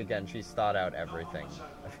 She's thought out everything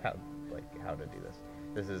about like how to do this.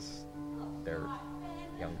 This is their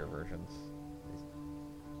younger versions.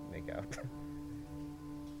 They make out.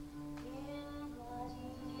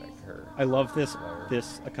 Like her. I love this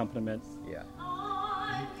accompaniment. Yeah.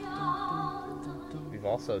 We've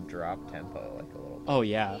also dropped tempo like a little bit. Oh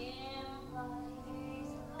yeah.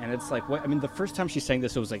 And it's like what I mean. The first time she sang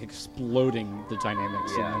this, it was like exploding the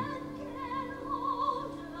dynamics. Yeah. You know?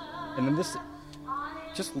 And then this,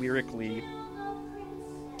 just lyrically,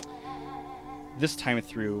 this time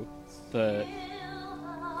through, the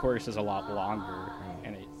chorus is a lot longer,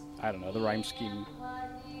 and I don't know, the rhyme scheme.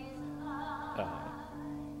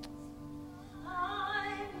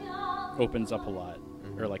 Opens up a lot,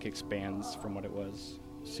 or like expands from what it was.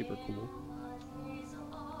 Super cool.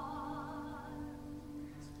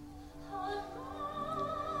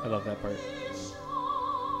 I love that part.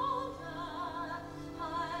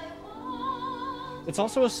 It's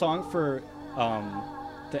also a song for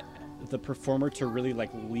the performer to really like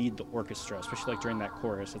lead the orchestra, especially like during that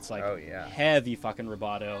chorus. It's like Oh, yeah. heavy fucking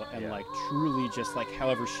rubato and Yeah. like truly just like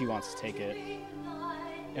however she wants to take it.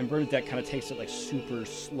 And Bernadette kind of takes it like super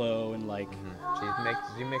slow and like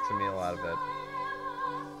She makes a meal out of it.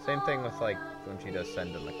 Same thing with like when she does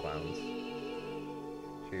Send in the Clowns.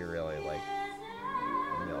 She really like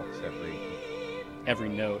milks every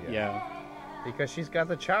note. Yeah. because she's got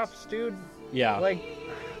the chops, dude. Yeah. Like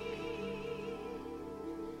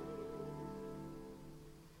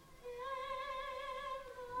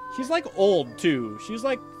She's like old too. She's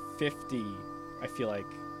like 50, I feel like.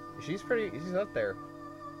 she's up there.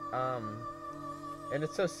 And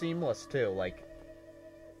it's so seamless too. Like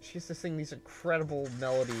she has to sing these incredible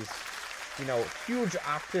melodies, you know, huge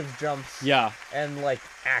octave jumps. Yeah. And like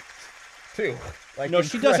act too. Like No,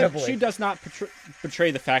 she doesn't. incredibly. She does not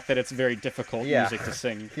portray the fact that it's very difficult Yeah. music to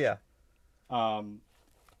sing. Yeah.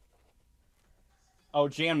 Oh,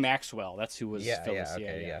 Jan Maxwell. That's who was Yeah, Phyllis.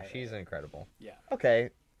 okay, Yeah. she's incredible. Yeah.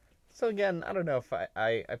 Okay, so again, I don't know if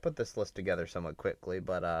I put this list together somewhat quickly,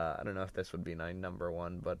 but I don't know if this would be my number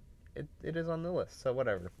one, but it is on the list, so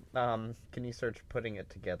whatever. Can you search Putting It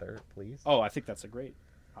Together, please? Oh, I think that's a great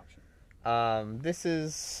option.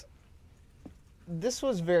 This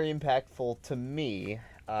was very impactful to me.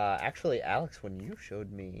 Actually, Alex, when you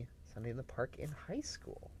showed me Sunday in the Park in high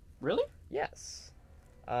school. Really? Yes.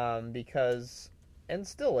 Because, and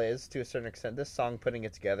still is to a certain extent, this song, Putting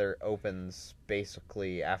It Together, opens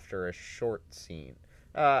basically after a short scene.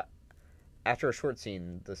 The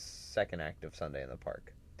second act of Sunday in the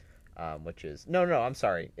Park. Which is, no, I'm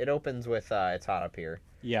sorry. It opens with It's Hot Up Here.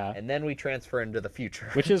 Yeah. And then we transfer into the future.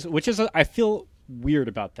 Which is I feel weird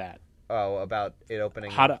about that. Oh, about it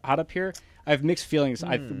opening. Hot Up Here. I have mixed feelings.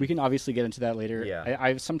 We can obviously get into that later. Yeah.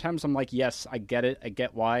 I sometimes I'm like, yes, I get it. I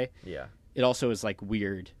get why. Yeah. It also is like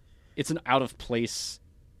weird. It's an out of place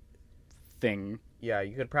thing. Yeah,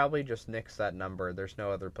 you could probably just nix that number. There's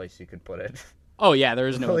no other place you could put it. Oh yeah, there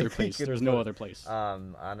is no Really other place. think There's it's no a- other place.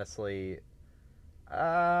 Honestly,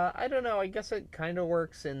 I don't know. I guess it kind of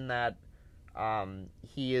works in that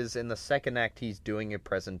he is in the second act. He's doing a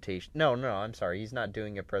presentation. No, I'm sorry. He's not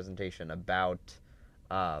doing a presentation about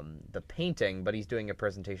the painting, but he's doing a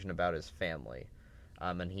presentation about his family.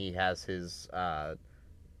 And he has his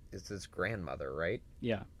grandmother, right?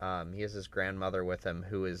 Yeah. He has his grandmother with him,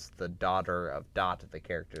 who is the daughter of Dot, the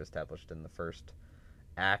character established in the first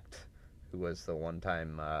act, who was the one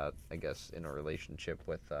time, I guess, in a relationship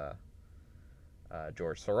with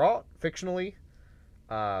George Seurat, fictionally.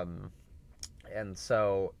 And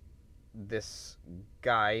so this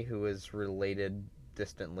guy who is related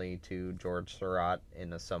distantly to George Seurat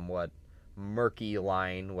in a somewhat murky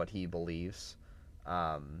line, what he believes,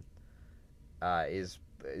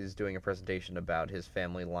 is doing a presentation about his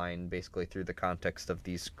family line, basically through the context of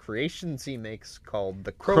these creations he makes called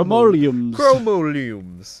the chromolumes.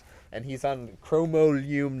 And he's on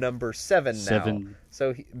chromolume number 7 now. 7.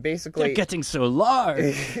 So basically, They're getting so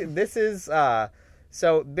large. this is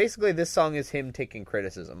so basically this song is him taking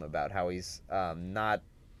criticism about how he's not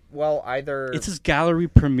either. It's his gallery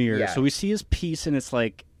premiere, Yeah. so we see his piece, and it's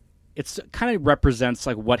like, it's kind of represents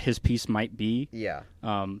like what his piece might be. Yeah.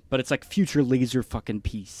 But it's like future laser fucking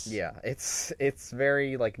piece. Yeah, it's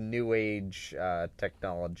very like new age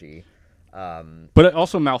technology. But it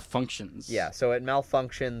also malfunctions. Yeah, so it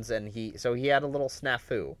malfunctions, and he had a little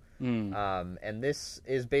snafu. Mm. And this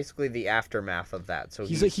is basically the aftermath of that. So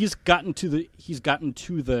He's gotten to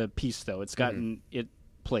the piece though. It's gotten it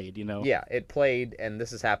played, you know. Yeah, it played, and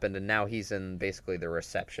this has happened, and now he's in basically the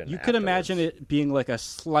reception. You could imagine it being like a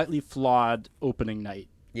slightly flawed opening night.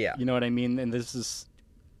 Yeah. You know what I mean? And this is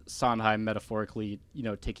Sondheim metaphorically, you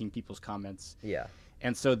know, taking people's comments. Yeah.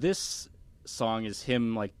 And so this song is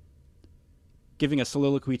him like giving a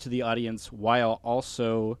soliloquy to the audience while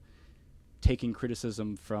also taking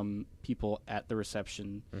criticism from people at the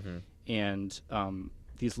reception. Mm-hmm. And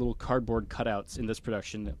these little cardboard cutouts in this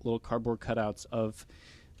production, little cardboard cutouts of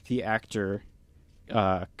the actor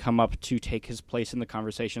come up to take his place in the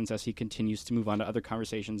conversations as he continues to move on to other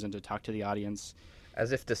conversations and to talk to the audience.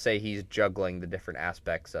 As if to say he's juggling the different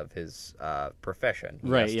aspects of his profession. He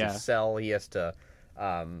Right, has yeah. to sell, he has to,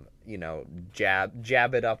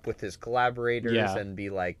 jab it up with his collaborators Yeah. and be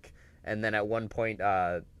like... And then at one point,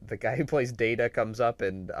 the guy who plays Data comes up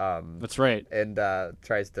and... That's right. And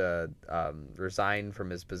tries to resign from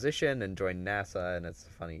his position and join NASA, and it's a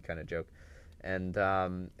funny kind of joke. And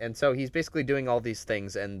so he's basically doing all these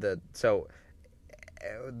things, and the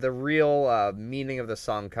real meaning of the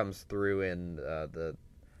song comes through in the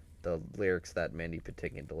lyrics that Mandy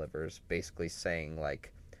Patinkin delivers, basically saying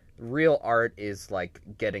like, real art is like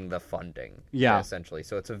getting the funding, Yeah. essentially.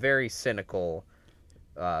 So it's a very cynical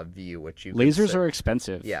view, which you Lasers could say, are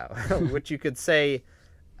expensive. yeah, which you could say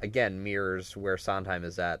again mirrors where Sondheim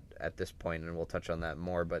is at this point, and we'll touch on that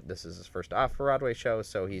more. But this is his first off-Broadway show,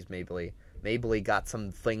 so he's maybe got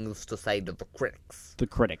some things to say to the critics. The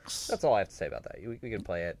critics. That's all I have to say about that. We can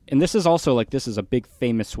play it. And this is also like, this is a big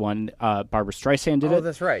famous one. Barbara Streisand did Oh, it.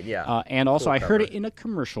 that's right. Yeah. And also Cool I heard cover. it in a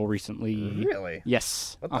commercial recently. Really?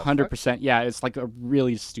 Yes. What the 100%. Yeah, it's like a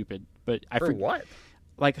really stupid, but I For forget. what?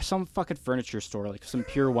 Like some fucking furniture store, like some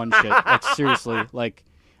Pure One shit. Like seriously, like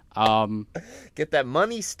Get that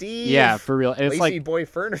money, Steve. yeah, for real. And it's Lazy like boy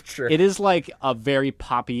furniture. it is like a very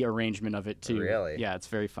poppy arrangement of it too. Really? Yeah, it's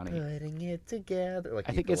very funny. Putting it together. Like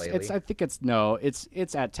I think ukulele.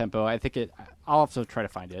 it's at tempo. I think I'll have to try to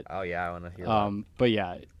find it. Oh yeah, I want to hear that. But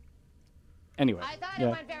yeah. Anyway, I thought yeah.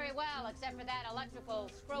 it went very well, except for that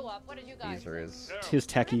electrical screw-up. What did you guys These are his His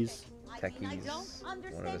techies. techies,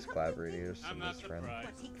 one of his collaborators, and his friend,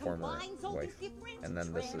 former wife. And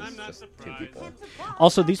then this is just 2 people.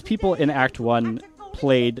 Also, these people in Act 1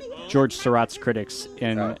 played George Seurat's critics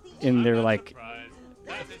in their like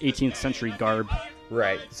 18th century garb.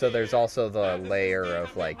 Right. So there's also the layer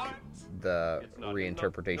of like the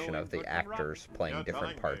reinterpretation of the actors playing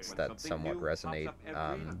different parts that somewhat resonate.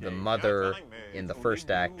 The mother in the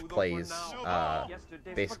first act plays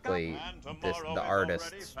basically the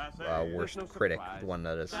artist's worst critic, the one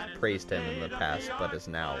that has praised him in the past but is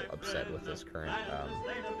now upset with his current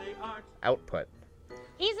output.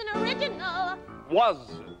 He's an original.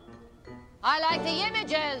 Was I like the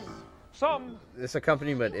images. some This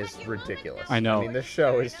accompaniment is ridiculous. I know. I mean, this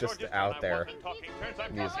show is just out there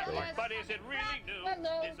musically. But is it really new?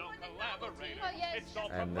 Hello. It's all collaborated. It's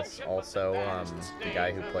all And this also, the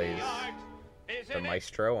guy who plays the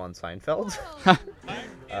maestro on Seinfeld.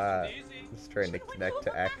 Just trying to connect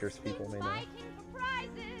to actors people may know. Fighting for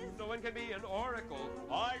prizes. No one can be an oracle.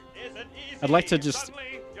 Art isn't easy. I'd like to just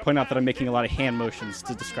Suddenly, you're point out that I'm making a lot of hand motions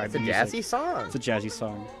to describe It's a the music. jazzy song. It's a jazzy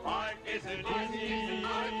song. Art isn't easy.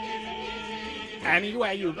 Any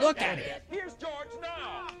way you look at it. Here's George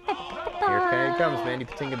now. Here he comes. Mandy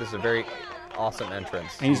Patinkin. This is a very awesome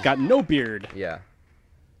entrance. And he's got no beard. Yeah.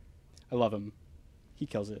 I love him. He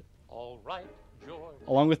kills it. All right, George.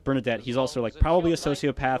 Along with Bernadette, he's also like probably a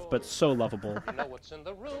sociopath, but so lovable. Know what's in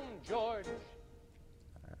the room, George.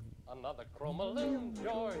 Another chromaloon,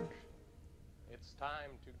 George. It's time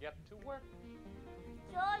to get to work.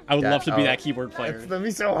 I would Yeah, love to be oh. that keyboard player. It's gonna be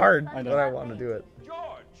so hard, I know. but I want to do it.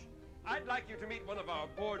 George, I'd like you to meet one of our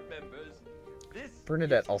board members. This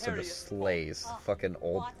Bernadette is also Harriet just slays. Fucking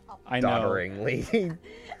old, I know. doddering lady.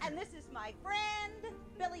 And this is my friend,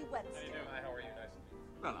 Billy Webster. Hi, how are you? Nice to meet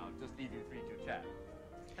you. Well, I'll just leave you three to chat.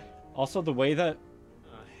 Also, the way that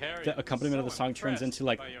the accompaniment of the song turns into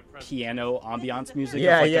like piano ambiance music.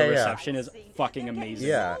 Yeah, of, like, yeah, the yeah. reception is fucking amazing.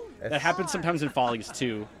 Yeah, that happens sometimes in Follies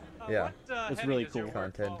too. Yeah. It's really cool.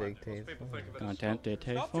 Content dictates. Content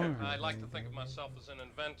dictates. I like to think of myself as an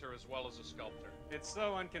inventor as well as a sculptor. It's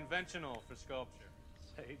so unconventional for sculpture.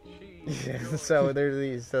 Say cheese. So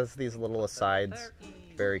there's these little asides,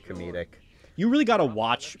 very comedic. You really got to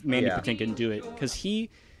watch Mandy Yeah. Patinkin do it because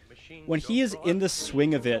when he is in the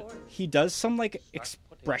swing of it, he does some like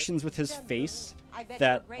expressions with his face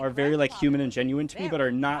that are very like human and genuine to me, but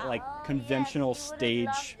are not like conventional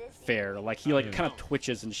stage fare. Like he like kind of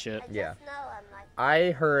twitches and shit. Yeah.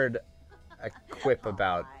 I heard a quip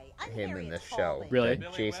about him in this show. Really?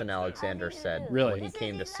 That Jason Alexander said Really? when he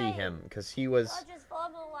came to see him, because he was,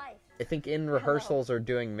 I think, in rehearsals or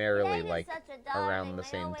doing Merrily like around the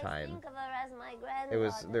same time.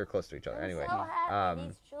 They're close to each other anyway.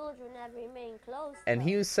 And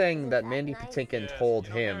he was saying that Mandy Patinkin told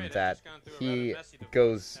him that he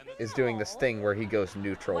is doing this thing where he goes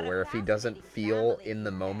neutral, where if he doesn't feel in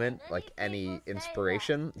the moment like any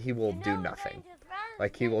inspiration, he will do nothing.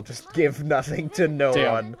 Like he will just give nothing to no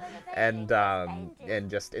one, and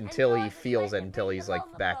just until he feels it, until he's like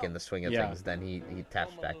back in the swing of things, then he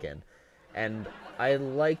taps back in. And I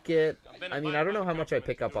like it. I mean, I don't know how much I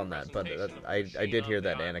pick up on that, but I did hear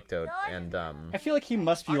that anecdote, and I feel like he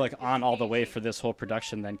must be like on all the way for this whole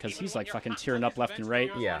production then, because he's like fucking tearing up left and right.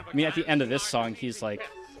 Yeah. I mean, at the end of this song, he's like,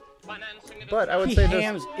 but I would he say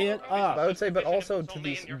hams it up. I would say, but also to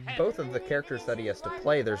these both of the characters that he has to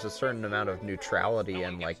play, there's a certain amount of neutrality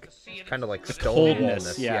and like kind of like coldness,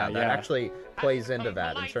 stonewallness. yeah. That actually plays into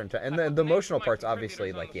that in certain times. And the emotional parts,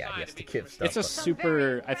 obviously, like he has to give stuff. It's a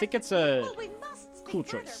super. I think it's a cool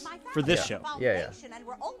choice for this show. Yeah. And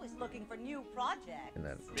we're always looking for new projects. And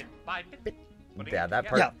then, Bit by bit, putting yeah, it that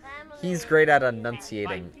together. part. He's great at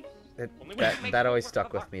enunciating. That always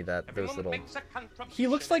stuck with me. That those little. He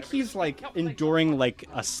looks like he's like enduring like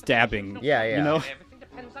a stabbing. Yeah. You know. Everything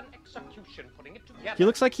depends on execution, putting it together. He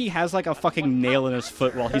looks like he has like a fucking nail in his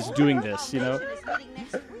foot while he's doing this. You know.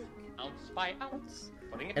 Ounce by ounce,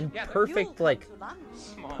 putting it And together. perfect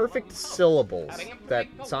perfect syllables that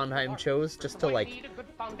Sondheim chose just to like Need a good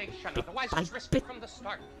foundation, otherwise it's risky from the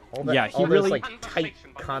start. all that, Yeah, he all those really- like tight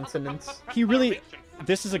consonants. He really.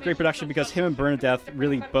 This is a great production because him and Bernadette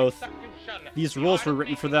really both. These roles were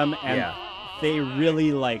written for them, and they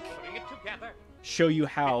really like show you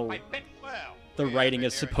how the writing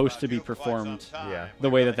is supposed to be performed. Yeah. The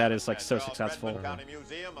way that is like so successful.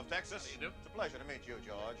 Museum of Texas. It's a pleasure to meet you,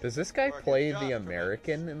 George. Does this guy play the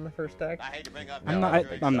American in the first act? I'm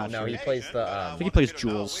not No, sure. he plays the. I think he plays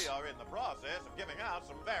Jules. We are in the process of giving out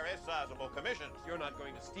some very sizable commissions. You're not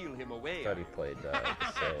going to steal him away. I thought he played the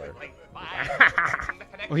sailor.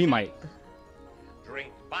 Oh, he might.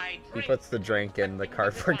 Drink by He drink. puts the drink in the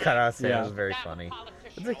cardboard cutout. It Yeah. was very funny.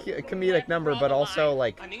 It's a comedic number, but also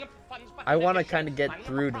like I want to kind of get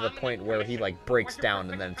through to the point where he like breaks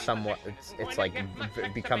down and then somewhat it's like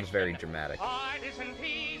it becomes very dramatic.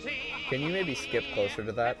 Can you maybe skip closer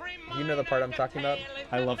to that? Do you know the part I'm talking about?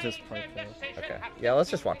 I love this part though. Okay. Yeah, let's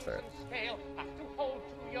just watch through it.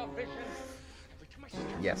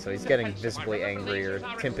 Yeah, so he's getting visibly angrier.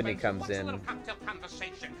 Timpani comes in.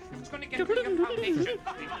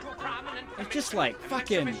 It's just like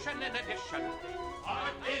fucking.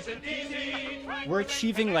 We're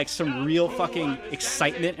achieving like some real fucking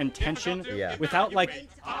excitement and tension without like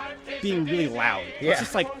being really loud. Yeah. It's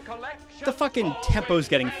just like the fucking tempo's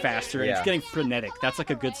getting faster and it's Yeah. getting frenetic. That's like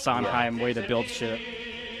a good Sondheim way to build shit.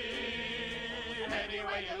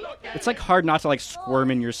 It's like hard not to like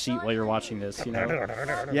squirm in your seat while you're watching this, you know?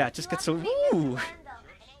 Yeah, it just gets so. Ooh.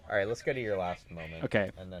 All right, let's go to your last moment.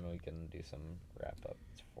 Okay. And then we can do some wrap up.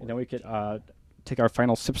 And then we could take our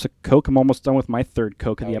final sips of Coke. I'm almost done with my third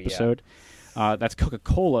Coke of the Oh, episode. That's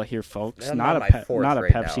Coca-Cola here, folks. I'm Not on a my fourth not a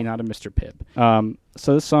right Pepsi, now. not a Mr. Pibb.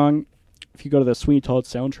 So this song, if you go to the Sweeney Todd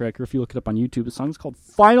soundtrack, or if you look it up on YouTube, the song's called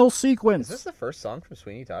Final Sequence. Is this the first song from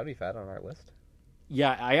Sweeney Todd we've had on our list?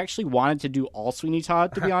 Yeah, I actually wanted to do all Sweeney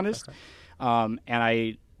Todd, to be honest. And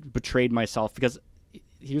I betrayed myself because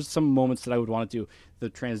here's some moments that I would want to do. The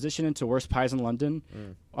transition into Worst Pies in London,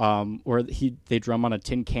 where they drum on a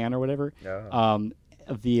tin can or whatever.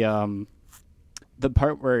 The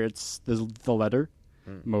part where it's the letter,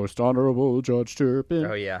 Most Honorable Judge Turpin.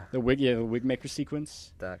 Oh, yeah. The wig maker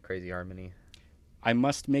sequence. That crazy harmony. I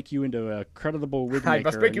must make you into a creditable wig maker. I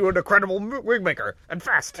must make you into a credible wig maker, and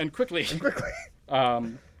fast. And quickly. And quickly.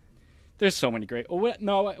 There's so many great. Oh,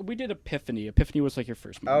 no, we did Epiphany. Epiphany was like your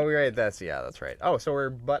first movie. Oh, right. That's right. Oh, so we're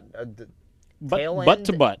Butt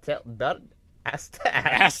to butt. butt, ass to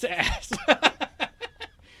ass. Ass to ass.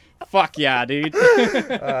 Fuck yeah, dude.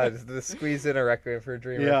 The squeeze in a Requiem for a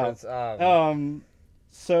Dream reference.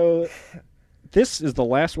 So this is the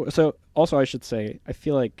last one. So also I should say, I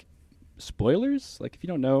feel like spoilers, like if you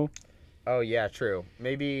don't know. Oh yeah, true.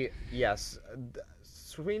 Maybe yes.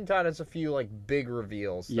 Sweeney Todd has a few like big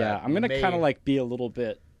reveals. Yeah, I'm gonna kind of like be a little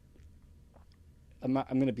bit. I'm not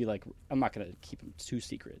gonna keep them too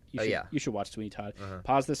secret. You should watch Sweeney Todd.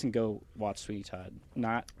 Pause this and go watch Sweeney Todd.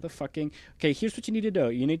 Not the fucking. Okay, here's what you need to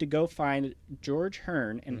do. You need to go find George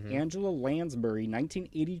Hearn and Angela Lansbury,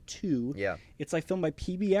 1982. Yeah, it's like filmed by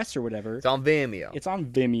PBS or whatever. It's on Vimeo. It's on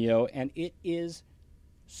Vimeo, and it is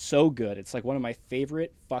so good. It's like one of my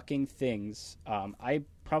favorite fucking things. I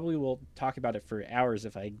probably will talk about it for hours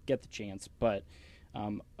if I get the chance, but.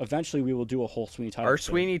 Eventually, we will do a whole Sweeney Todd. Our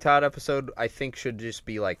episode. Sweeney Todd episode, I think, should just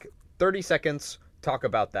be like 30 seconds. Talk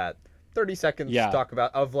about that. 30 seconds. Talk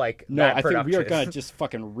about that I production. think we are gonna just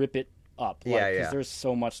fucking rip it up. Because there's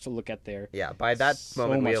so much to look at there. Yeah. By that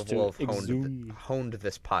moment, we will have honed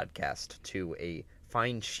this podcast to a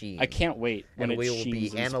fine sheen. I can't wait when we will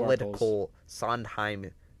be analytical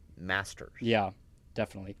Sondheim masters. Yeah,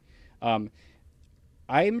 definitely.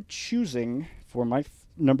 I'm choosing for my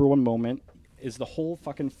number one moment. Is the whole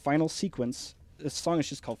fucking final sequence. This song is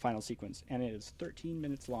just called Final Sequence, and it is 13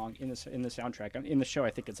 minutes long in the soundtrack. In the show,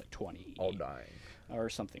 I think it's like 20. All dying. Or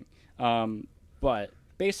something. But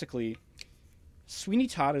basically, Sweeney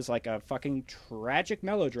Todd is like a fucking tragic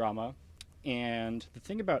melodrama, and the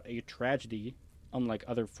thing about a tragedy, unlike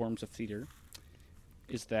other forms of theater,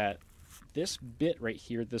 is that this bit right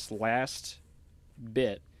here, this last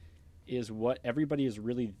bit, is what everybody is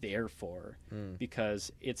really there for,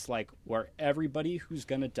 because it's like where everybody who's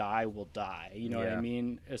gonna die will die. You know what I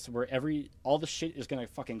mean? It's where all the shit is gonna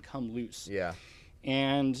fucking come loose. Yeah.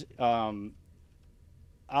 And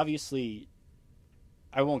obviously,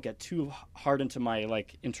 I won't get too hard into my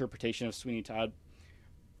like interpretation of Sweeney Todd,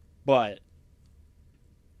 but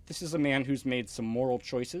this is a man who's made some moral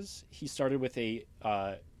choices. He started with a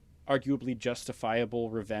arguably justifiable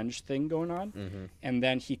revenge thing going on, and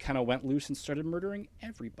then he kind of went loose and started murdering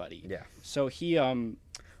everybody. Yeah. So he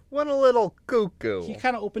went a little cuckoo. He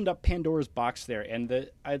kind of opened up Pandora's box there, and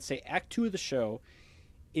I'd say Act 2 of the show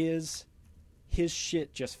is his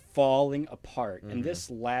shit just falling apart. And this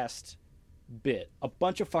last bit, a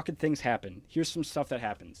bunch of fucking things happen. Here's some stuff that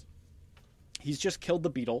happens. He's just killed the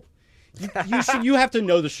Beetle. You have to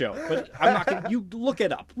know the show, but I'm not gonna. You look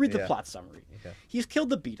it up. Read the plot summary. Okay. He's killed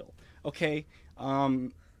the Beetle. Okay.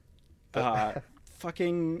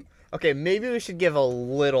 Fucking. Okay, maybe we should give a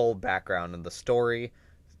little background in the story.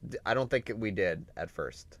 I don't think we did at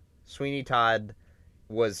first. Sweeney Todd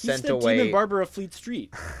was sent away. He's the Demon Barber of Fleet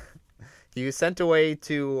Street. He was sent away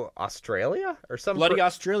to Australia or some bloody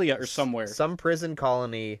Australia or somewhere. Some prison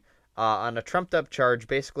colony. On a trumped-up charge,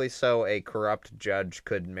 basically so a corrupt judge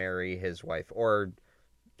could marry his wife or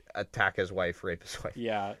attack his wife, rape his wife.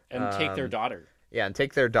 Yeah, and take their daughter. Yeah, and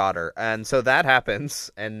take their daughter. And so that happens,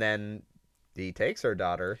 and then he takes her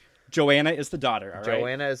daughter. Joanna is the daughter, all right?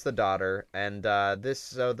 Joanna is the daughter, and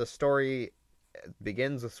so the story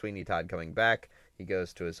begins with Sweeney Todd coming back. He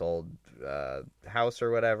goes to his old house or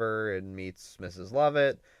whatever and meets Mrs.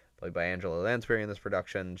 Lovett, played by Angela Lansbury in this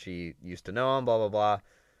production. She used to know him, blah, blah, blah.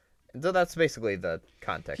 And so that's basically the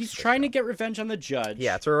context. He's trying to get revenge on the judge.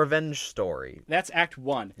 Yeah, it's a revenge story. That's Act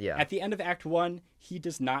 1. Yeah. At the end of Act 1, he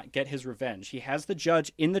does not get his revenge. He has the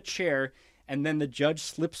judge in the chair, and then the judge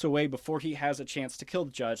slips away before he has a chance to kill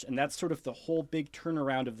the judge. And that's sort of the whole big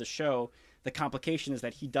turnaround of the show. The complication is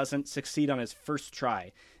that he doesn't succeed on his first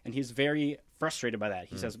try. And he's very frustrated by that.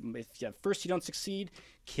 He says, if at first you don't succeed,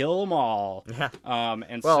 kill them all.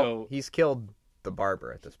 He's killed the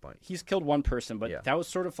barber at this point. He's killed one person, but that was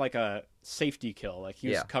sort of like a safety kill. Like he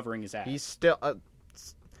was covering his ass. He's still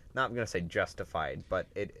not going to say justified, but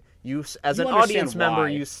you as an audience member,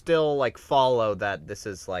 you still like follow that this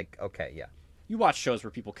is like okay, yeah. You watch shows where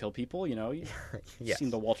people kill people, you know. You've seen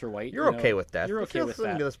the Walter White. You're okay with that. You're okay with that.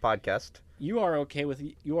 Listening to this podcast. You are okay with.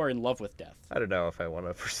 You are in love with death. I don't know if I want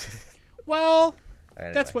to pursue. Well,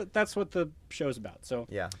 anyway. that's what the show's about. So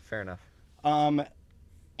yeah, fair enough.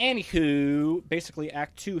 Anywho, basically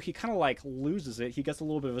Act 2, he kind of like loses it. He gets a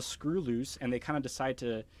little bit of a screw loose, and they kind of decide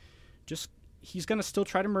to he's going to still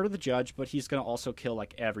try to murder the judge, but he's going to also kill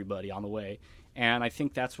like everybody on the way. And I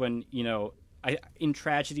think that's when, you know, in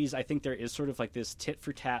tragedies, I think there is sort of like this tit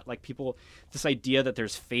for tat, like this idea that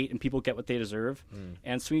there's fate and people get what they deserve.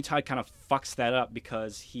 And Sweeney Todd kind of fucks that up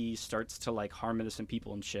because he starts to like harm innocent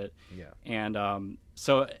people and shit. Yeah. And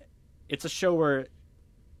so it's a show where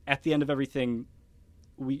at the end of everything,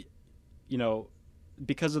 we, you know,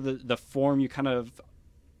 because of the form, you kind of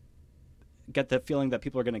get the feeling that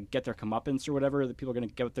people are going to get their comeuppance or whatever, that people are going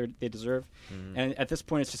to get what they deserve. And at this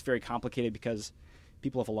point, it's just very complicated because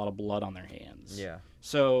people have a lot of blood on their hands. Yeah.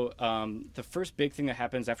 So the first big thing that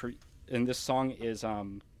happens in this song is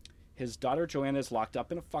his daughter Joanna is locked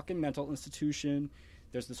up in a fucking mental institution.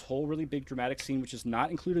 There's this whole really big dramatic scene, which is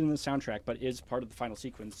not included in the soundtrack, but is part of the final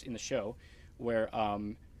sequence in the show, where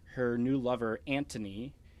her new lover,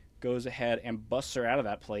 Antony, goes ahead and busts her out of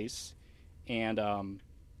that place. And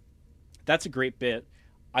that's a great bit.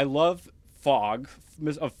 I love Fogg's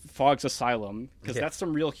Asylum, because that's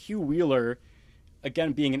some real Hugh Wheeler,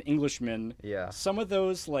 again, being an Englishman. Yeah. Some of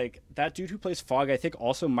those, like, that dude who plays Fogg, I think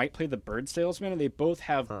also might play the bird salesman, and they both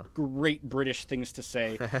have great British things to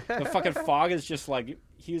say. The fucking Fogg is just like,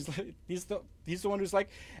 he's the one who's like,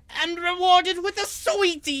 and rewarded with a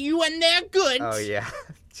sweetie when they're good. Oh, yeah.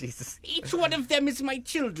 Jesus. Each one of them is my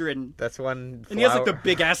children. That's one. And he has, like, the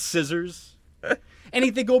big-ass scissors.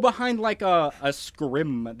 And they go behind, like, a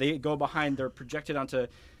scrim. They go behind, they're projected onto...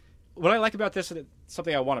 What I like about this, and it's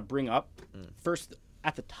something I want to bring up, first,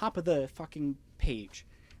 at the top of the fucking page,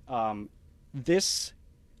 this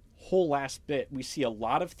whole last bit, we see a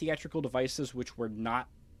lot of theatrical devices which were not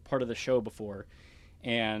part of the show before.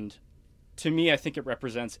 And to me, I think it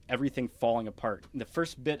represents everything falling apart. And the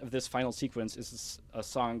first bit of this final sequence is a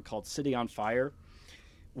song called City on Fire,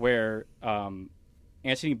 where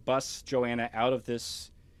Antony busts Joanna out of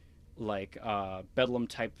this, like,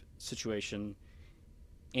 bedlam-type situation.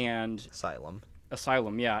 And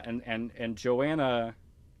Asylum, yeah, and Joanna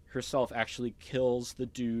herself actually kills the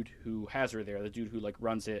dude who has her there, the dude who, like,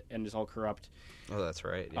 runs it and is all corrupt. Oh, that's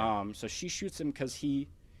right. Yeah. So she shoots him because he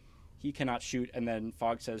cannot shoot, and then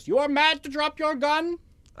Fogg says, "You are mad to drop your gun."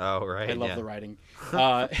 Oh, right. I love the writing.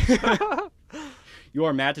 You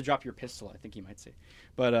are mad to drop your pistol, I think he might say.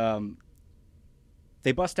 But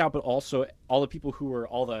they bust out, but also all the people who were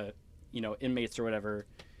all the, inmates or whatever,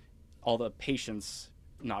 all the patients.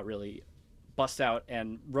 Not really, bust out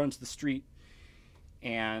and run to the street,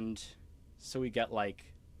 and so we get,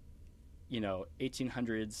 like,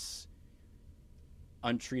 1800s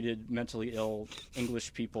untreated, mentally ill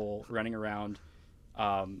English people running around,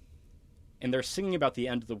 and they're singing about the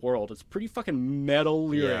end of the world. It's pretty fucking metal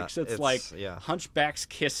lyrics. It's like hunchbacks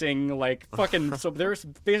kissing, like fucking. So they're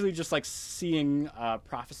basically just like seeing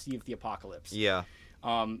prophecy of the apocalypse. Yeah.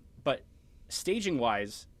 But staging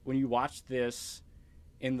wise, when you watch this.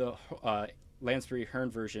 In the Lansbury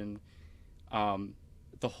Hearn version,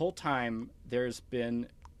 the whole time there's been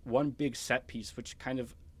one big set piece which kind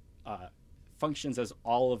of functions as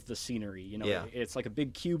all of the scenery. It's like a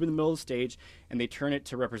big cube in the middle of the stage, and they turn it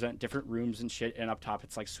to represent different rooms and shit, and up top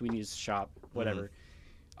it's like Sweeney's shop, whatever.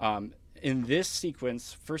 In this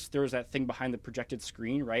sequence, first there was that thing behind the projected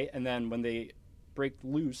screen, right? And then when they break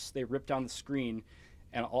loose, they rip down the screen,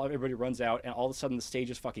 and everybody runs out, and all of a sudden the stage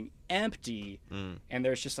is fucking empty, and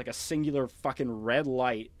there's just like a singular fucking red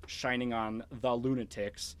light shining on the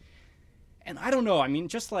lunatics. And I don't know, I mean,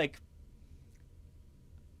 just like,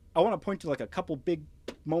 I want to point to like a couple big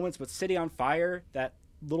moments with City on Fire, that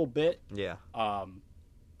little bit. Yeah.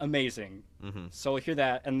 Amazing. So hear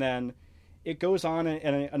that, and then it goes on,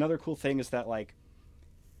 and another cool thing is that, like,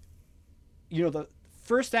 the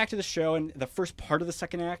first act of the show and the first part of the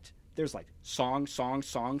second act, there's like song,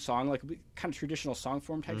 like kind of traditional song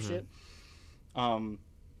form type shit.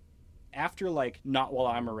 After like Not While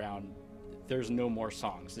I'm Around, there's no more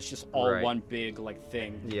songs. It's just all one big like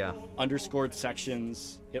thing. Yeah. Underscored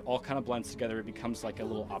sections. It all kind of blends together. It becomes like a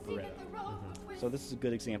little operetta. So this is a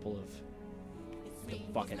good example of the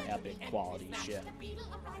fucking epic quality shit.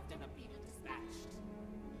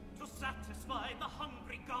 To satisfy the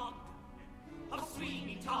hungry god of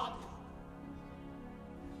Sweeney Todd.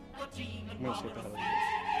 I'm gonna skip ahead of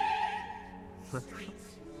this.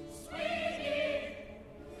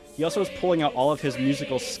 He also is pulling out all of his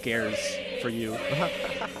musical scares for you. So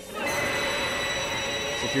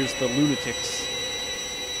here's the lunatics.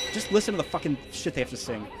 Just listen to the fucking shit they have to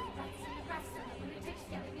sing.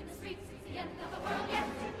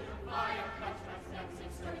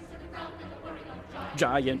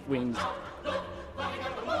 Giant wings.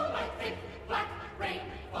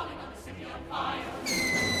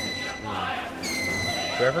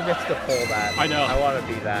 Whoever gets to pull that, I know. I want to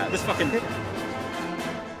be that. This fucking.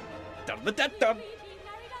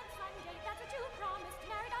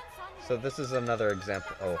 So this is another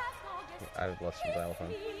example. Oh, I've lost some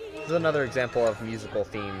xylophone. This is another example of musical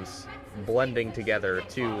themes blending together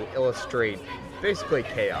to illustrate basically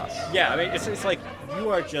chaos. Yeah, I mean, it's like you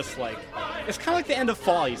are just like. It's kind of like the end of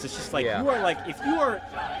Follies. It's just like you are like, if you are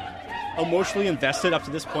emotionally invested up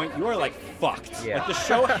to this point, you are like fucked. Yeah. Like the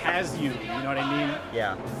show has you. You know what I mean?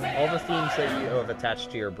 Yeah. All the themes that you have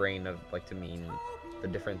attached to your brain of like to mean the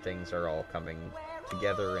different things are all coming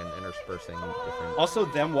together and interspersing different. Also,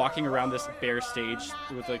 them walking around this bare stage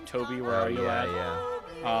with like Toby, where are you at?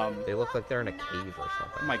 Yeah. They look like they're in a cave or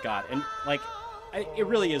something. Oh my god! And like, it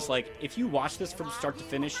really is like if you watch this from start to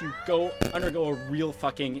finish, you undergo a real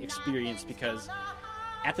fucking experience because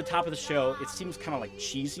at the top of the show, it seems kind of like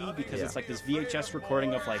cheesy because it's like this VHS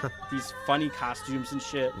recording of like these funny costumes and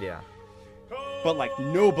shit. Yeah. But like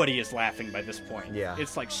nobody is laughing by this point. Yeah.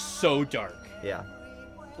 It's like so dark. Yeah.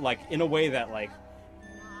 Like in a way that like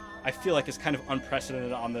I feel like is kind of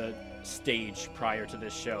unprecedented on the stage prior to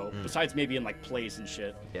this show. Besides maybe in like plays and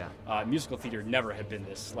shit. Yeah. Musical theater never had been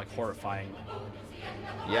this like horrifying.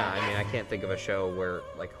 Yeah, I mean, I can't think of a show where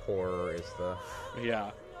like horror is the.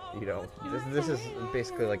 Yeah. You know, this is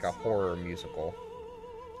basically like a horror musical.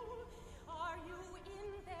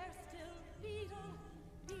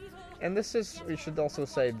 And this is, we should also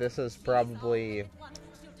say, this is probably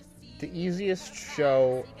the easiest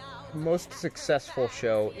show, most successful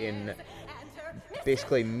show in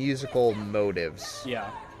basically musical motives. Yeah.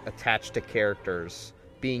 Attached to characters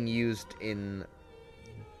being used in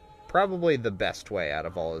probably the best way out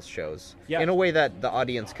of all his shows. Yeah. In a way that the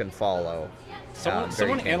audience can follow.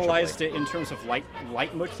 Someone analyzed it in terms of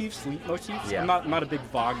leitmotifs. Yeah. I'm not a big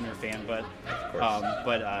Wagner fan, but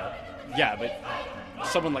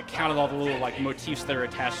someone like counted all the little like motifs that are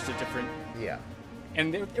attached to different. Yeah.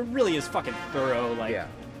 And it really is fucking thorough. Like,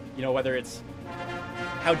 you know, whether it's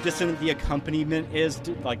how dissonant the accompaniment is,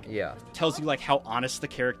 like, tells you like how honest the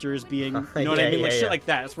character is being. You know what I mean? Like shit like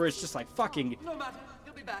that. It's where it's just like fucking.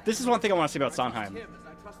 This is one thing I want to say about Sondheim.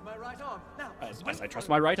 As I trust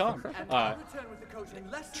my right arm.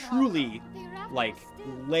 Truly, like,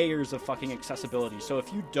 layers of fucking accessibility. So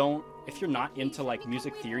if you're not into like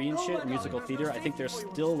music theory and shit, musical theater, I think there's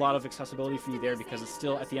still a lot of accessibility for you there because it's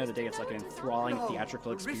still, at the end of the day, it's like an enthralling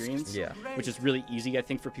theatrical experience. Yeah. Which is really easy, I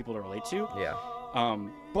think, for people to relate to. Yeah.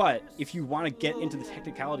 But if you want to get into the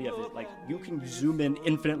technicality of it, like, you can zoom in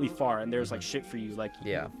infinitely far and there's like shit for you. Like,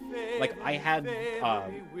 like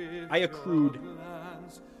I accrued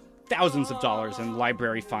thousands of dollars in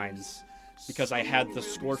library fines because I had the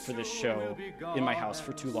score for this show in my house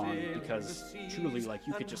for too long because truly, like,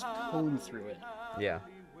 you could just comb through it. Yeah.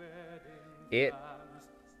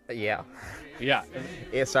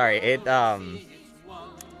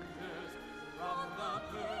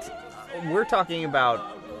 We're talking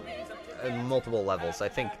about multiple levels. I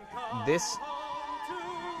think this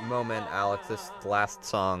moment, Alex, this last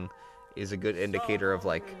song is a good indicator of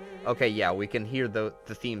like, okay, yeah, we can hear the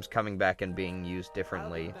themes coming back and being used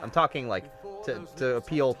differently. I'm talking like to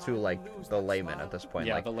appeal to like the layman at this point.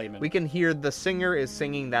 Yeah, like, the layman. We can hear the singer is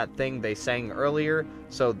singing that thing they sang earlier,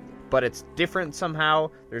 but it's different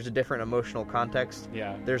somehow. There's a different emotional context.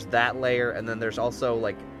 Yeah. There's that layer, and then there's also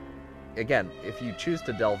like, again, if you choose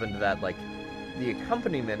to delve into that, like, the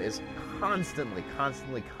accompaniment is constantly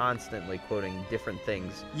quoting different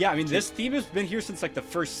things. Yeah, I mean, this theme has been here since like the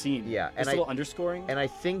first scene. Yeah, and a little underscoring. And I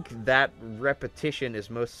think that repetition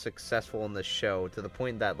is most successful in this show to the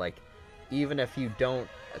point that, like, even if you don't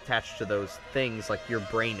attach to those things, like, your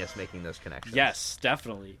brain is making those connections. Yes,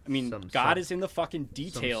 definitely. I mean, God is in the fucking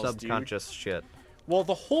details, some subconscious shit. Well,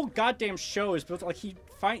 the whole goddamn show is built like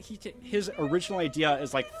his original idea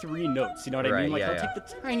is like 3 notes. You know what I mean? Like, he'll take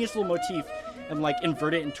the tiniest little motif and like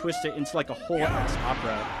invert it and twist it into like a whole ass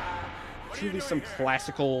opera. Truly some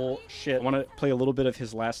classical shit. I want to play a little bit of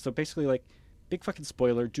his last. So basically, like, big fucking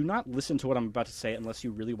spoiler. Do not listen to what I'm about to say unless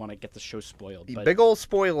you really want to get the show spoiled. But big old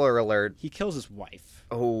spoiler alert. He kills his wife.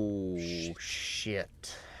 Oh,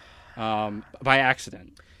 shit. By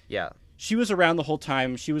accident. Yeah. She was around the whole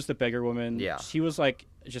time. She was the beggar woman. Yeah. She was like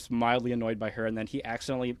just mildly annoyed by her, and then he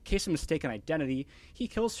accidentally, in case of mistaken identity, he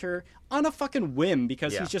kills her on a fucking whim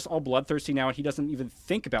because he's just all bloodthirsty now and he doesn't even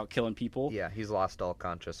think about killing people. Yeah, he's lost all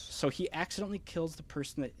conscious. So he accidentally kills the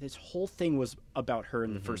person that his whole thing was about her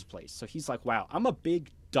in the first place. So he's like, wow, I'm a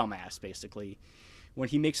big dumbass, basically. When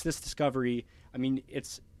he makes this discovery, I mean,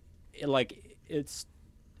 it's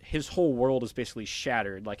his whole world is basically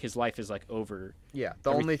shattered. Like, his life is like over. Yeah,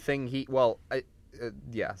 the only thing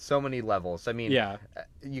so many levels. I mean,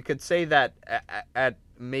 you could say that at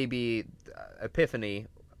maybe Epiphany,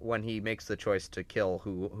 when he makes the choice to kill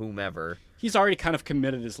whomever, he's already kind of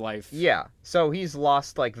committed his life. Yeah, so he's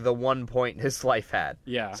lost like the one point his life had.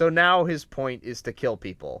 Yeah. So now his point is to kill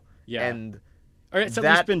people. Yeah. And it's at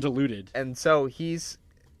least been diluted. And so he's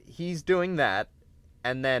doing that,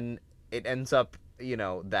 and then it ends up, you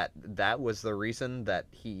know, that was the reason that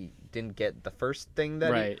he didn't get the first thing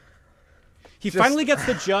that He finally gets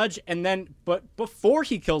the judge, and then, but before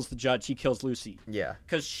he kills the judge, he kills Lucy. Yeah.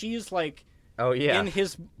 Because she's like, in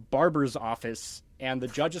his barber's office, and the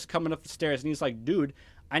judge is coming up the stairs, and he's like, dude,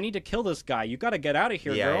 I need to kill this guy. You got to get out of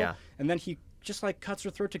here, girl. Yeah. And then he just like cuts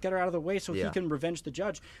her throat to get her out of the way so he can revenge the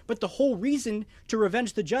judge. But the whole reason to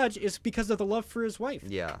revenge the judge is because of the love for his wife.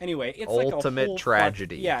 Yeah. Anyway, it's ultimate like a whole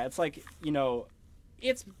tragedy. it's like,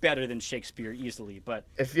 it's better than Shakespeare easily, but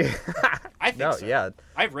if you I think so. Yeah.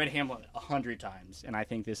 I've read Hamlet 100 times, and I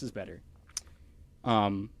think this is better.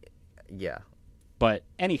 Yeah. But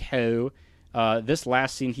anyhow, this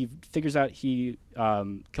last scene, he figures out he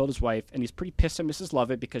killed his wife, and he's pretty pissed at Mrs.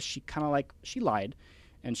 Lovett because she kind of she lied,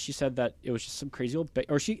 and she said that it was just some crazy old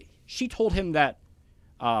or she told him that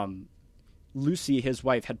Lucy, his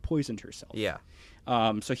wife, had poisoned herself. Yeah.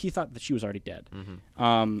 So he thought that she was already dead.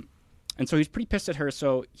 Mm-hmm. And so he's pretty pissed at her.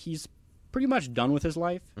 So he's pretty much done with his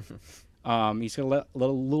life. He's gonna let a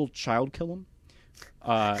little child kill him.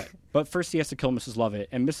 But first he has to kill Mrs. Lovett,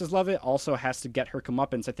 and Mrs. Lovett also has to get her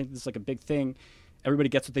comeuppance. I think this is like a big thing. Everybody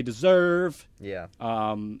gets what they deserve. Yeah.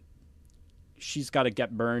 She's got to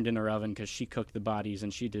get burned in her oven because she cooked the bodies,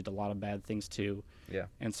 and she did a lot of bad things too. Yeah.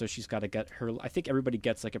 And so she's got to get her. I think everybody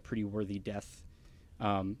gets like a pretty worthy death,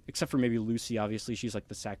 except for maybe Lucy. Obviously, she's like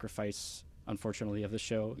the sacrifice, unfortunately, of the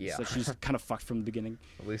show. Yeah. So she's kind of fucked from the beginning.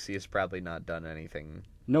 Lucy has probably not done anything.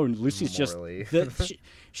 No, Lucy's morally. just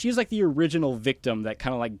she's like the original victim that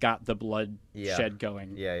kind of like got the blood shed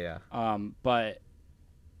going. Yeah. But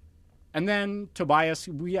and then Tobias,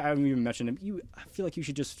 I haven't even mentioned him. I feel like you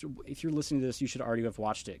should just, if you're listening to this, you should already have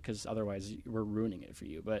watched it because otherwise we're ruining it for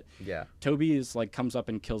you. But yeah, Toby is like comes up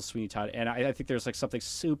and kills Sweeney Todd, and I think there's like something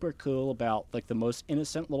super cool about like the most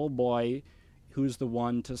innocent little boy who's the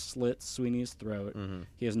one to slit Sweeney's throat. Mm-hmm.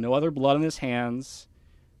 He has no other blood on his hands.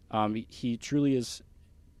 He truly is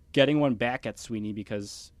getting one back at Sweeney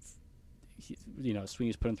because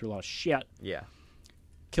Sweeney's put him through a lot of shit. Yeah,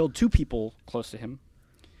 killed 2 people close to him.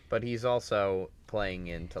 But he's also playing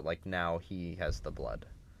into like now he has the blood.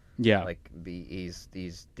 Yeah, like he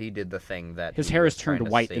did the thing that his hair is turned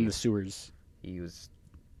white in the sewers.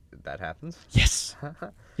 That happens. Yes,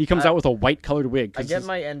 he comes out with a white colored wig. I get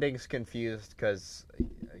my endings confused because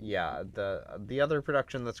the other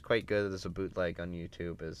production that's quite good as a bootleg on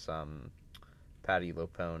YouTube is Patti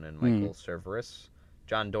LuPone and Michael Cerveris.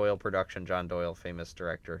 John Doyle production. John Doyle, famous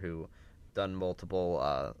director who done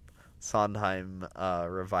multiple Sondheim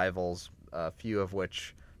revivals, a few of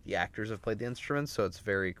which the actors have played the instruments, so it's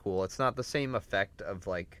very cool. It's not the same effect of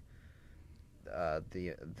like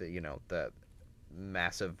the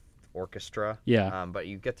massive orchestra. Yeah. But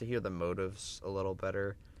you get to hear the motives a little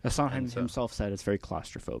better. As Sondheim himself said, it's very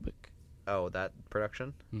claustrophobic. Oh, that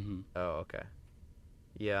production? Mm-hmm. Oh, okay.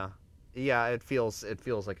 Yeah. It feels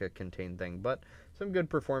like a contained thing, but some good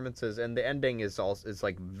performances, and the ending is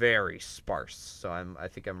like very sparse. So I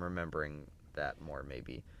think I'm remembering that more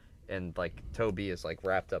maybe, and like Toby is like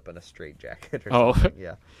wrapped up in a straitjacket or something.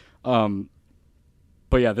 Yeah.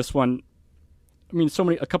 But yeah, this one. I mean,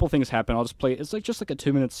 a couple things happen. I'll just play. It's like just like a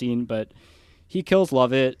 2-minute scene, but he kills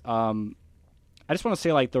Lovett. I just want to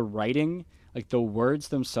say like the writing, like the words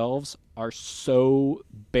themselves are so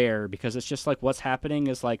bare because it's just like what's happening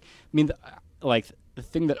is like, I mean, the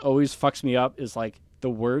thing that always fucks me up is like the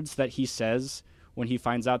words that he says when he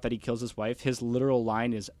finds out that he kills his wife. His literal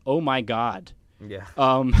line is, "Oh my God." Yeah.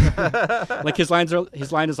 Like his line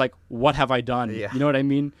is like, "What have I done?" Yeah. You know what I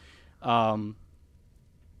mean?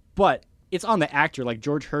 But it's on the actor. Like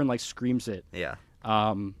George Hearn like screams it. Yeah.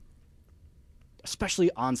 Especially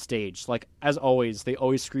on stage. Like as always, they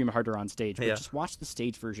always scream harder on stage. But Yeah. just watch the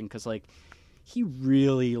stage version because like he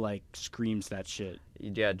really like screams that shit.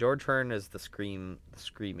 Yeah, George Hearn is the screaming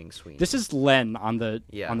Sweeney. This is Len on the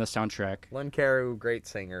soundtrack. Len Carew, great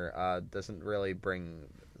singer, doesn't really bring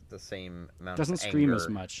the same amount doesn't of scream anger, as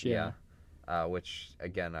much. Yeah. Which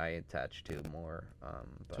again I attach to more.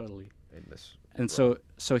 But totally. In this and so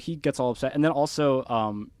he gets all upset, and then also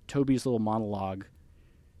Toby's little monologue.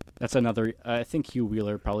 That's another. I think Hugh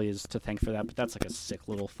Wheeler probably is to thank for that, but that's like a sick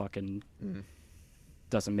little fucking.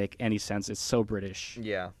 Doesn't make any sense. It's so British.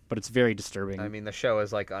 Yeah. But it's very disturbing. I mean, the show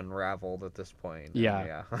is like unraveled at this point.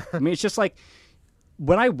 Yeah. I mean, it's just like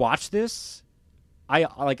when I watch this, I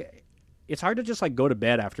like. It's hard to just like go to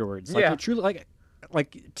bed afterwards. Like, truly,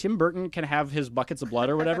 like Tim Burton can have his buckets of blood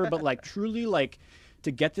or whatever, but like truly, like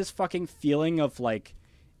to get this fucking feeling of like,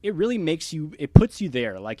 it really makes you. It puts you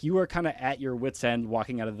there. Like you are kind of at your wit's end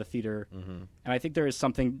walking out of the theater, and I think there is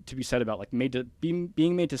something to be said about like being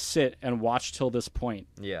made to sit and watch till this point.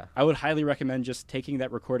 Yeah, I would highly recommend just taking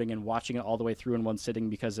that recording and watching it all the way through in one sitting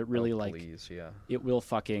because it really it will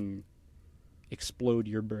fucking explode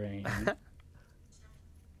your brain.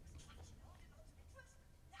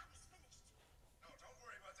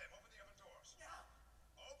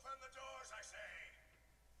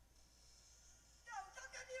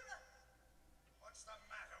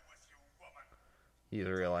 He's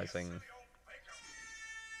realizing.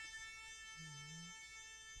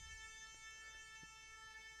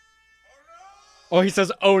 Oh, he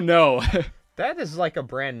says, "Oh no." That is like a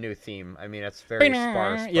brand new theme. I mean, it's very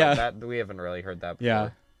sparse, but Yeah. that we haven't really heard that before. Yeah.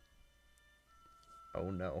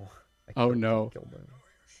 Oh no. I Oh killed no. Gilbert.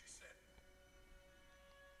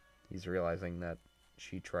 He's realizing that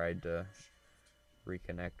she tried to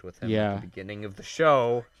reconnect with him Yeah. at the beginning of the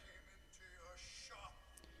show.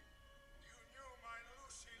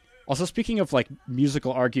 Also, speaking of like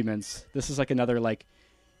musical arguments, this is like another like,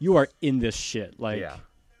 you are in this shit. Like, Yeah.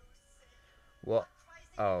 Well,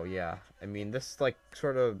 oh yeah. I mean, this like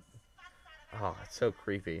sort of. Oh, it's so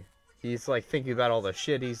creepy. He's like thinking about all the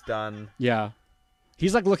shit he's done. yeah.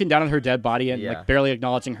 He's like looking down on her dead body and Yeah. like barely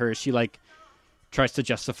acknowledging her as she like tries to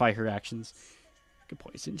justify her actions. Good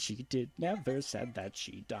poison she did never said that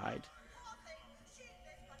she died.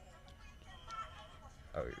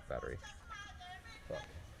 Oh, your battery. Fuck.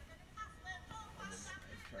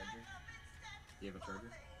 You have a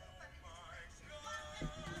charger?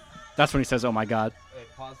 That's when he says, "Oh my god." Hey,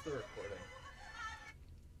 pause the recording.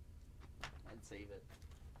 And save it.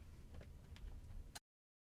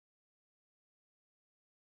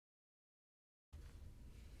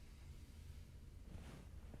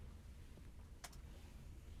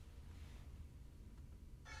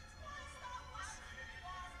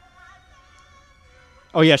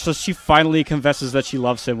 Oh yeah, so she finally confesses that she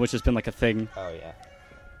loves him, which has been like a thing. Oh yeah.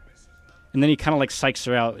 And then he kind of like psychs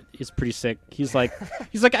her out. He's pretty sick. He's like,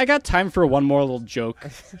 I got time for one more little joke.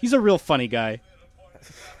 He's a real funny guy.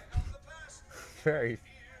 Very.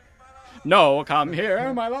 No, come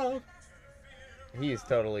here, my love. He's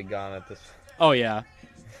totally gone at this. Oh yeah.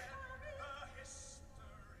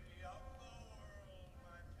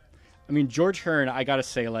 I mean, George Hearn, I gotta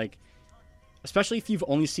say, like, especially if you've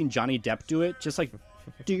only seen Johnny Depp do it, just like,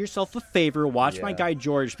 do yourself a favor, watch my Yeah. guy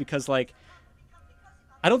George, because like,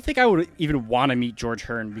 I don't think I would even want to meet George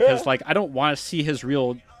Hearn because like I don't want to see his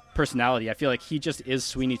real personality. I feel like he just is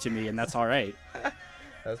Sweeney to me, and that's all right.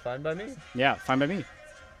 That's fine by me. Yeah, fine by me.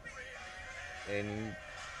 And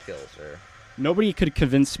he kills her. Nobody could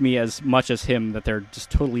convince me as much as him that they're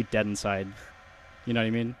just totally dead inside. You know what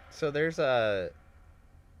I mean? So there's a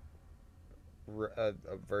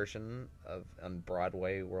version of on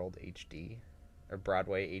Broadway World HD or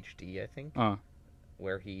Broadway HD, I think,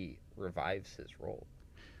 where he revives his role.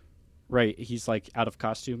 Right, he's like out of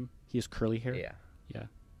costume. He has curly hair. Yeah. Yeah.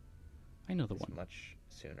 I know the It's one. much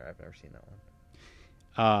sooner. I've never seen that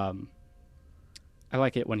one. I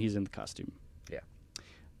like it when he's in the costume. Yeah.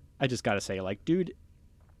 I just gotta say, like, dude,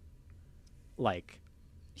 like,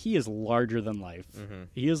 he is larger than life. Mhm.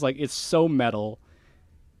 He is like, it's so metal.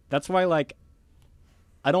 That's why, like,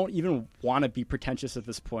 I don't even want to be pretentious at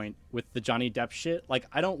this point with the Johnny Depp shit. Like,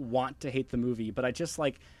 I don't want to hate the movie, but I just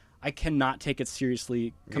like, I cannot take it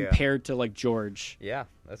seriously compared to like George. Yeah,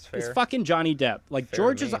 that's fair. It's fucking Johnny Depp. Like Fair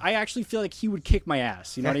George to is. me. I actually feel like he would kick my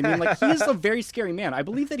ass. You know what I mean? Like he is a very scary man. I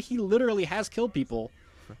believe that he literally has killed people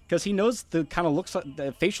because he knows the kind of looks,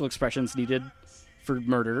 the facial expressions needed for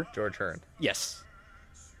murder. George Hearn. Yes.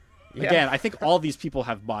 Yeah. Again, I think all these people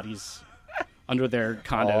have bodies under their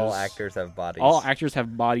condos. All actors have bodies. All actors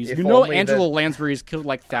have bodies. If You know, only Angela the- Lansbury's killed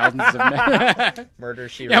like thousands of men. Murder,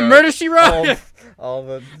 She Yeah, Wrote. Murder, She Wrote. All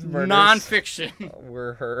the murders Non-fiction.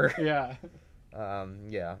 were her. Yeah.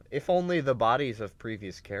 Yeah. If only the bodies of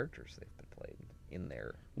previous characters they've been played in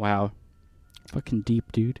there. Wow. Fucking deep,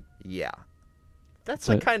 dude. Yeah. That's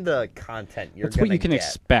So- the kind of content you're That's gonna what you can get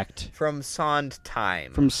expect from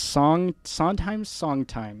Sondheim. from Sondheim,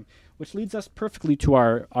 which leads us perfectly to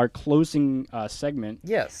our closing segment.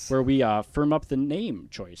 Yes. Where we firm up the name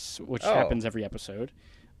choice, which Oh. happens every episode.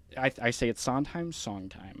 I say it's Sondheim,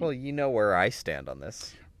 Songtime. Well, you know where I stand on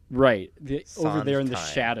this. Right. Over there in the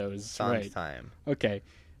Sondheim. shadows. Sondheim. Right. Okay.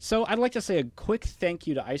 So I'd like to say a quick thank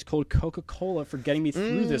you to Ice Cold Coca-Cola for getting me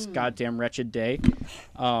through this goddamn wretched day.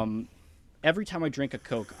 Every time I drink a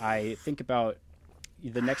Coke, I think about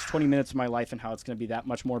the next 20 minutes of my life and how it's going to be that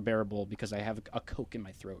much more bearable because I have a Coke in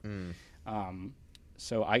my throat.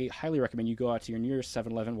 So I highly recommend you go out to your nearest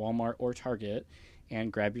 7-Eleven, Walmart, or Target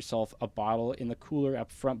and grab yourself a bottle in the cooler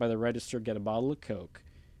up front by the register. Get a bottle of Coke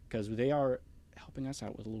because they are helping us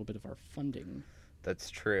out with a little bit of our funding. That's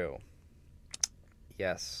true.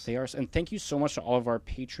 Yes. They are, and thank you so much to all of our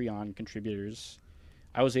Patreon contributors.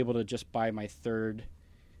 I was able to just buy my third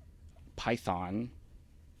python,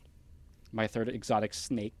 my third exotic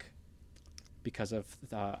snake, because of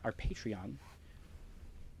our Patreon.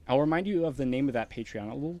 I'll remind you of the name of that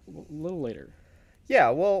Patreon a little later. Yeah,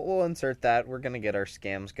 we'll insert that. We're gonna get our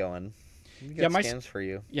scams going. We got my scams for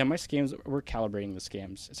you. Yeah, my scams. We're calibrating the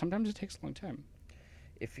scams. Sometimes it takes a long time.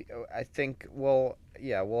 I think we'll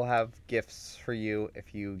have gifts for you.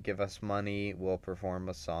 If you give us money, we'll perform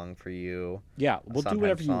a song for you. Yeah, we'll do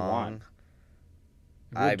whatever you want.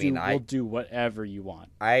 We'll do whatever you want.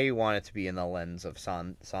 I want it to be in the lens of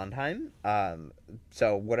Sondheim.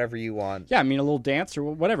 So whatever you want. Yeah, I mean a little dance or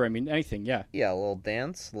whatever. I mean anything. Yeah. Yeah, a little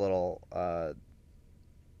dance, a little a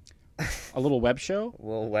little web show. A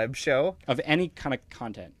little web show of any kind of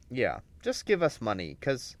content. Yeah, just give us money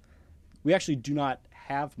because we actually do not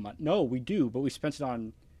have money. No, we do, but we spent it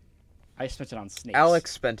on. I spent it on snakes.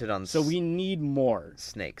 Alex spent it on. So we need more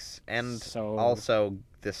snakes, and also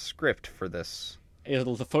the script for this. The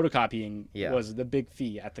photocopying was the big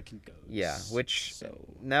fee at the Kinko's. Yeah,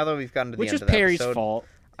 now that we've gotten to the end of the Perry's episode, fault.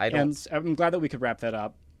 And I'm glad that we could wrap that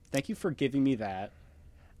up. Thank you for giving me that.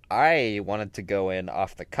 I wanted to go in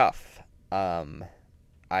off the cuff. I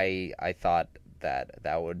thought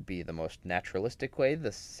that would be the most naturalistic way,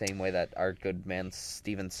 the same way that our good man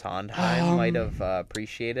Stephen Sondheim might have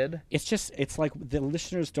appreciated. It's like the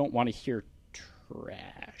listeners don't want to hear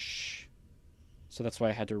trash. So that's why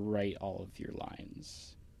I had to write all of your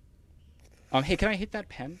lines. Hey, can I hit that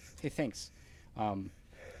pen? Hey, thanks.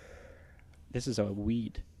 This is a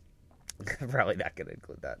weed. Probably not going to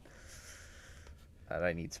include that.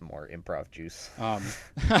 I need some more improv juice.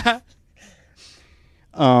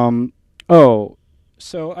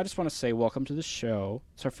 So I just want to say welcome to the show.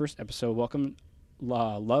 It's our first episode. Welcome.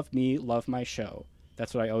 Love me, love my show.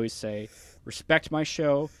 That's what I always say. Respect my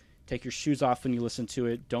show. Take your shoes off when you listen to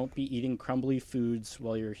it. Don't be eating crumbly foods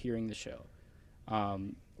while you're hearing the show. We're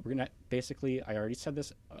going to basically, I already said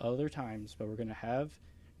this other times, but we're going to have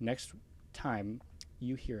next time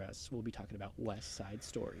you hear us, we'll be talking about West Side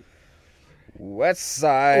Story. West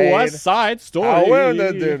Side Story. I want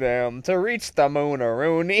to do them to reach the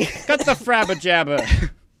moon-a-rooney. Cut the frabba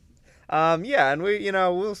jabba. Yeah, and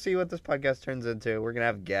we'll see what this podcast turns into. We're going to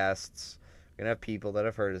have guests. We're going to have people that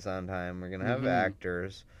have heard of Sondheim. We're going to have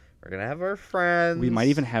actors. We're going to have our friends. We might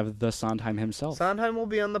even have the Sondheim himself. Sondheim will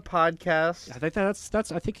be on the podcast. I think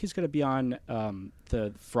I think he's going to be on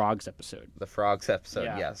the Frogs episode. The Frogs episode,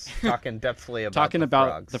 yes. Talking depthfully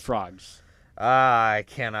about the frogs. I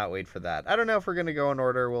cannot wait for that. I don't know if we're going to go in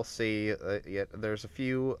order. We'll see. There's a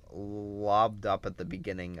few lobbed up at the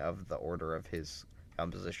beginning of the order of his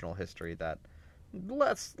compositional history that a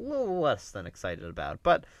little less than excited about.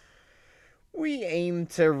 But we aim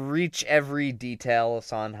to reach every detail of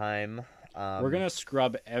Sondheim. We're going to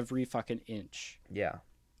scrub every fucking inch Yeah.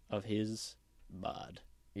 of his bud.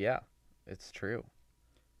 Yeah, it's true.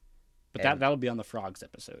 But that'll be on the Frogs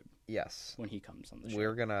episode. Yes. When he comes on the show.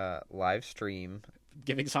 We're going to live stream.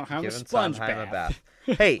 Giving Sondheim a sponge bath.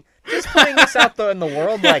 Hey, just putting this out in the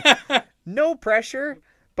world, like, no pressure,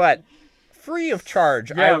 but free of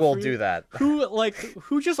charge. I will do that.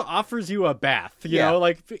 Who just offers you a bath? You know,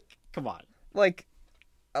 like, come on. Like,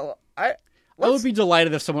 I would be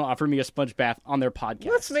delighted if someone offered me a sponge bath on their podcast.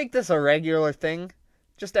 Let's make this a regular thing.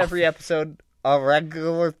 Just every episode, a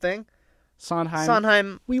regular thing.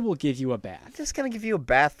 Sondheim, we will give you a bath. I'm just going to give you a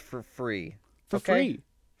bath for free. For free.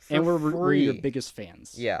 And we're your biggest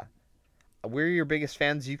fans. Yeah. We're your biggest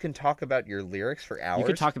fans. You can talk about your lyrics for hours. You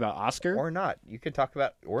can talk about Oscar. Or not. You can talk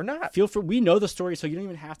about... Or not. Feel free. We know the story, so you don't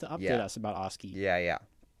even have to update us about Oski. Yeah.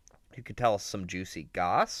 You could tell us some juicy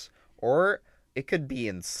goss, or it could be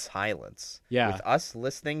in silence. Yeah. With us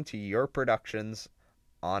listening to your productions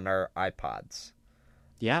on our iPods.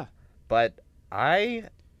 Yeah. But I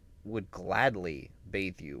would gladly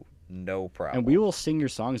bathe you. No problem. And we will sing your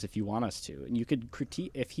songs if you want us to. And you could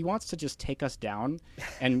critique if he wants to just take us down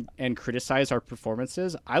and criticize our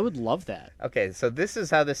performances. I would love that. Okay, so this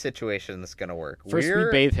is how the situation is going to work. First,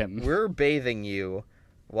 we bathe him. We're bathing you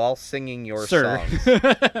while singing your songs.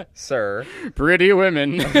 Sir. Pretty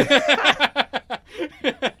women.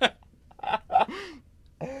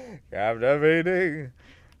 Captivating.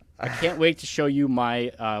 I can't wait to show you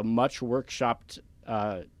my much workshopped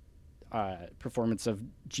performance of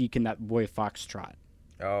Jeek and that boy Foxtrot.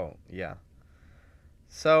 Oh, yeah.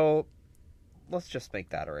 So, let's just make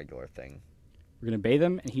that a regular thing. We're going to bathe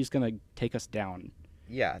him, and he's going to take us down.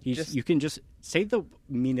 Yeah. You can just say the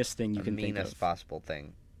meanest thing you can think of. The meanest possible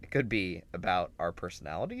thing. It could be about our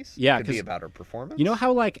personalities. Yeah. It could be about our performance. You know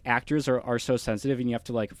how, like, actors are so sensitive and you have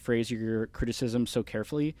to, like, phrase your criticism so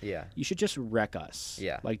carefully? Yeah. You should just wreck us.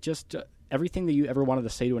 Yeah. Like, just everything that you ever wanted to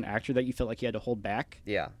say to an actor that you felt like you had to hold back.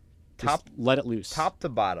 Yeah. Let it loose. Top to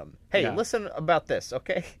bottom. Hey, listen about this,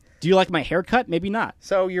 okay? Do you like my haircut? Maybe not.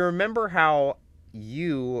 So you remember how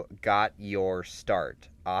you got your start,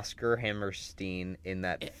 Oscar Hammerstein, in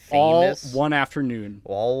that famous... All one afternoon.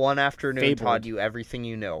 Taught you everything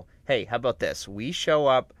you know. Hey, how about this? We show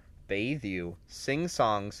up bathe you, sing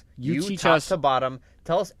songs, You teach top us- to bottom,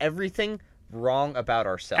 tell us everything wrong about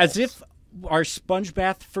ourselves. As if our sponge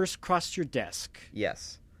bath first crossed your desk.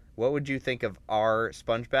 Yes. What would you think of our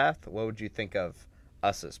sponge bath? What would you think of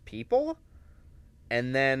us as people?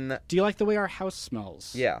 And then... Do you like the way our house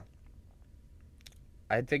smells? Yeah.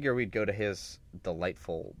 I'd figure we'd go to his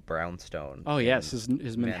delightful brownstone. Oh, yes, in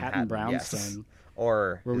his Manhattan brownstone. Yes.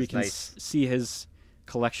 Or where we his can nice... see his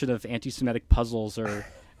collection of anti-Semitic puzzles or...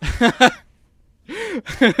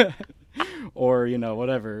 or,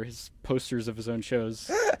 whatever, his posters of his own shows.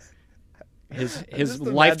 His just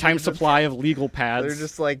lifetime imagine supply of legal pads. They're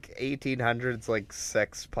just like 1800s, like,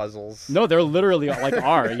 sex puzzles. No, they're literally like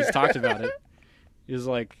He's talked about it. He's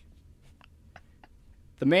like,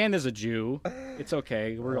 the man is a Jew. It's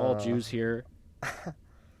okay. We're all Jews here.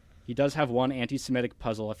 He does have one anti-Semitic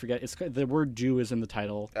puzzle. I forget. The word Jew is in the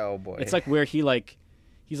title. Oh, boy. It's like where he's like,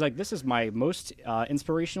 this is my most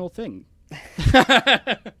inspirational thing.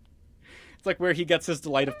 It's like where he gets his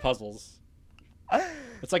delight of puzzles.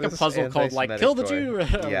 It's like This a puzzle called like anti-Semitic Kill the toy.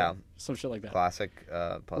 Jew. Yeah. Some shit like that. Classic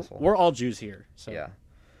puzzle. We're all Jews here. So. Yeah.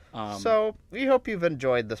 So we hope you've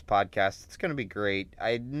enjoyed this podcast. It's going to be great.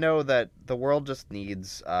 I know that the world just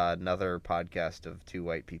needs another podcast of two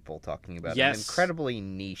white people talking about an incredibly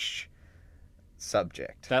niche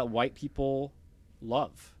subject that white people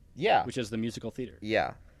love. Yeah. Which is the musical theater.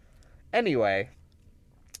 Yeah. Anyway,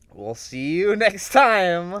 we'll see you next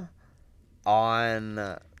time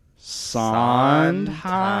on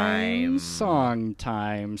Sondheim Song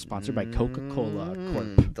Time, sponsored by Coca-Cola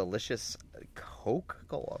Corp. Delicious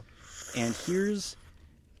Coca-Cola. And here's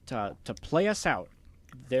to play us out.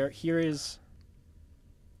 Here is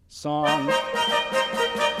song.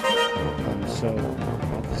 So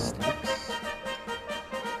about the snakes.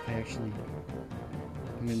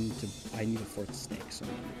 I need a fourth snake, so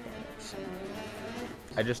I'm gonna borrow some.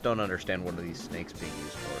 I just don't understand what are these snakes being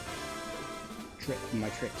used for. My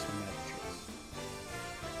tricks, my magic tricks.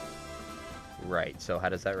 Right. So how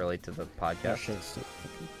does that relate to the podcast? I'll show it.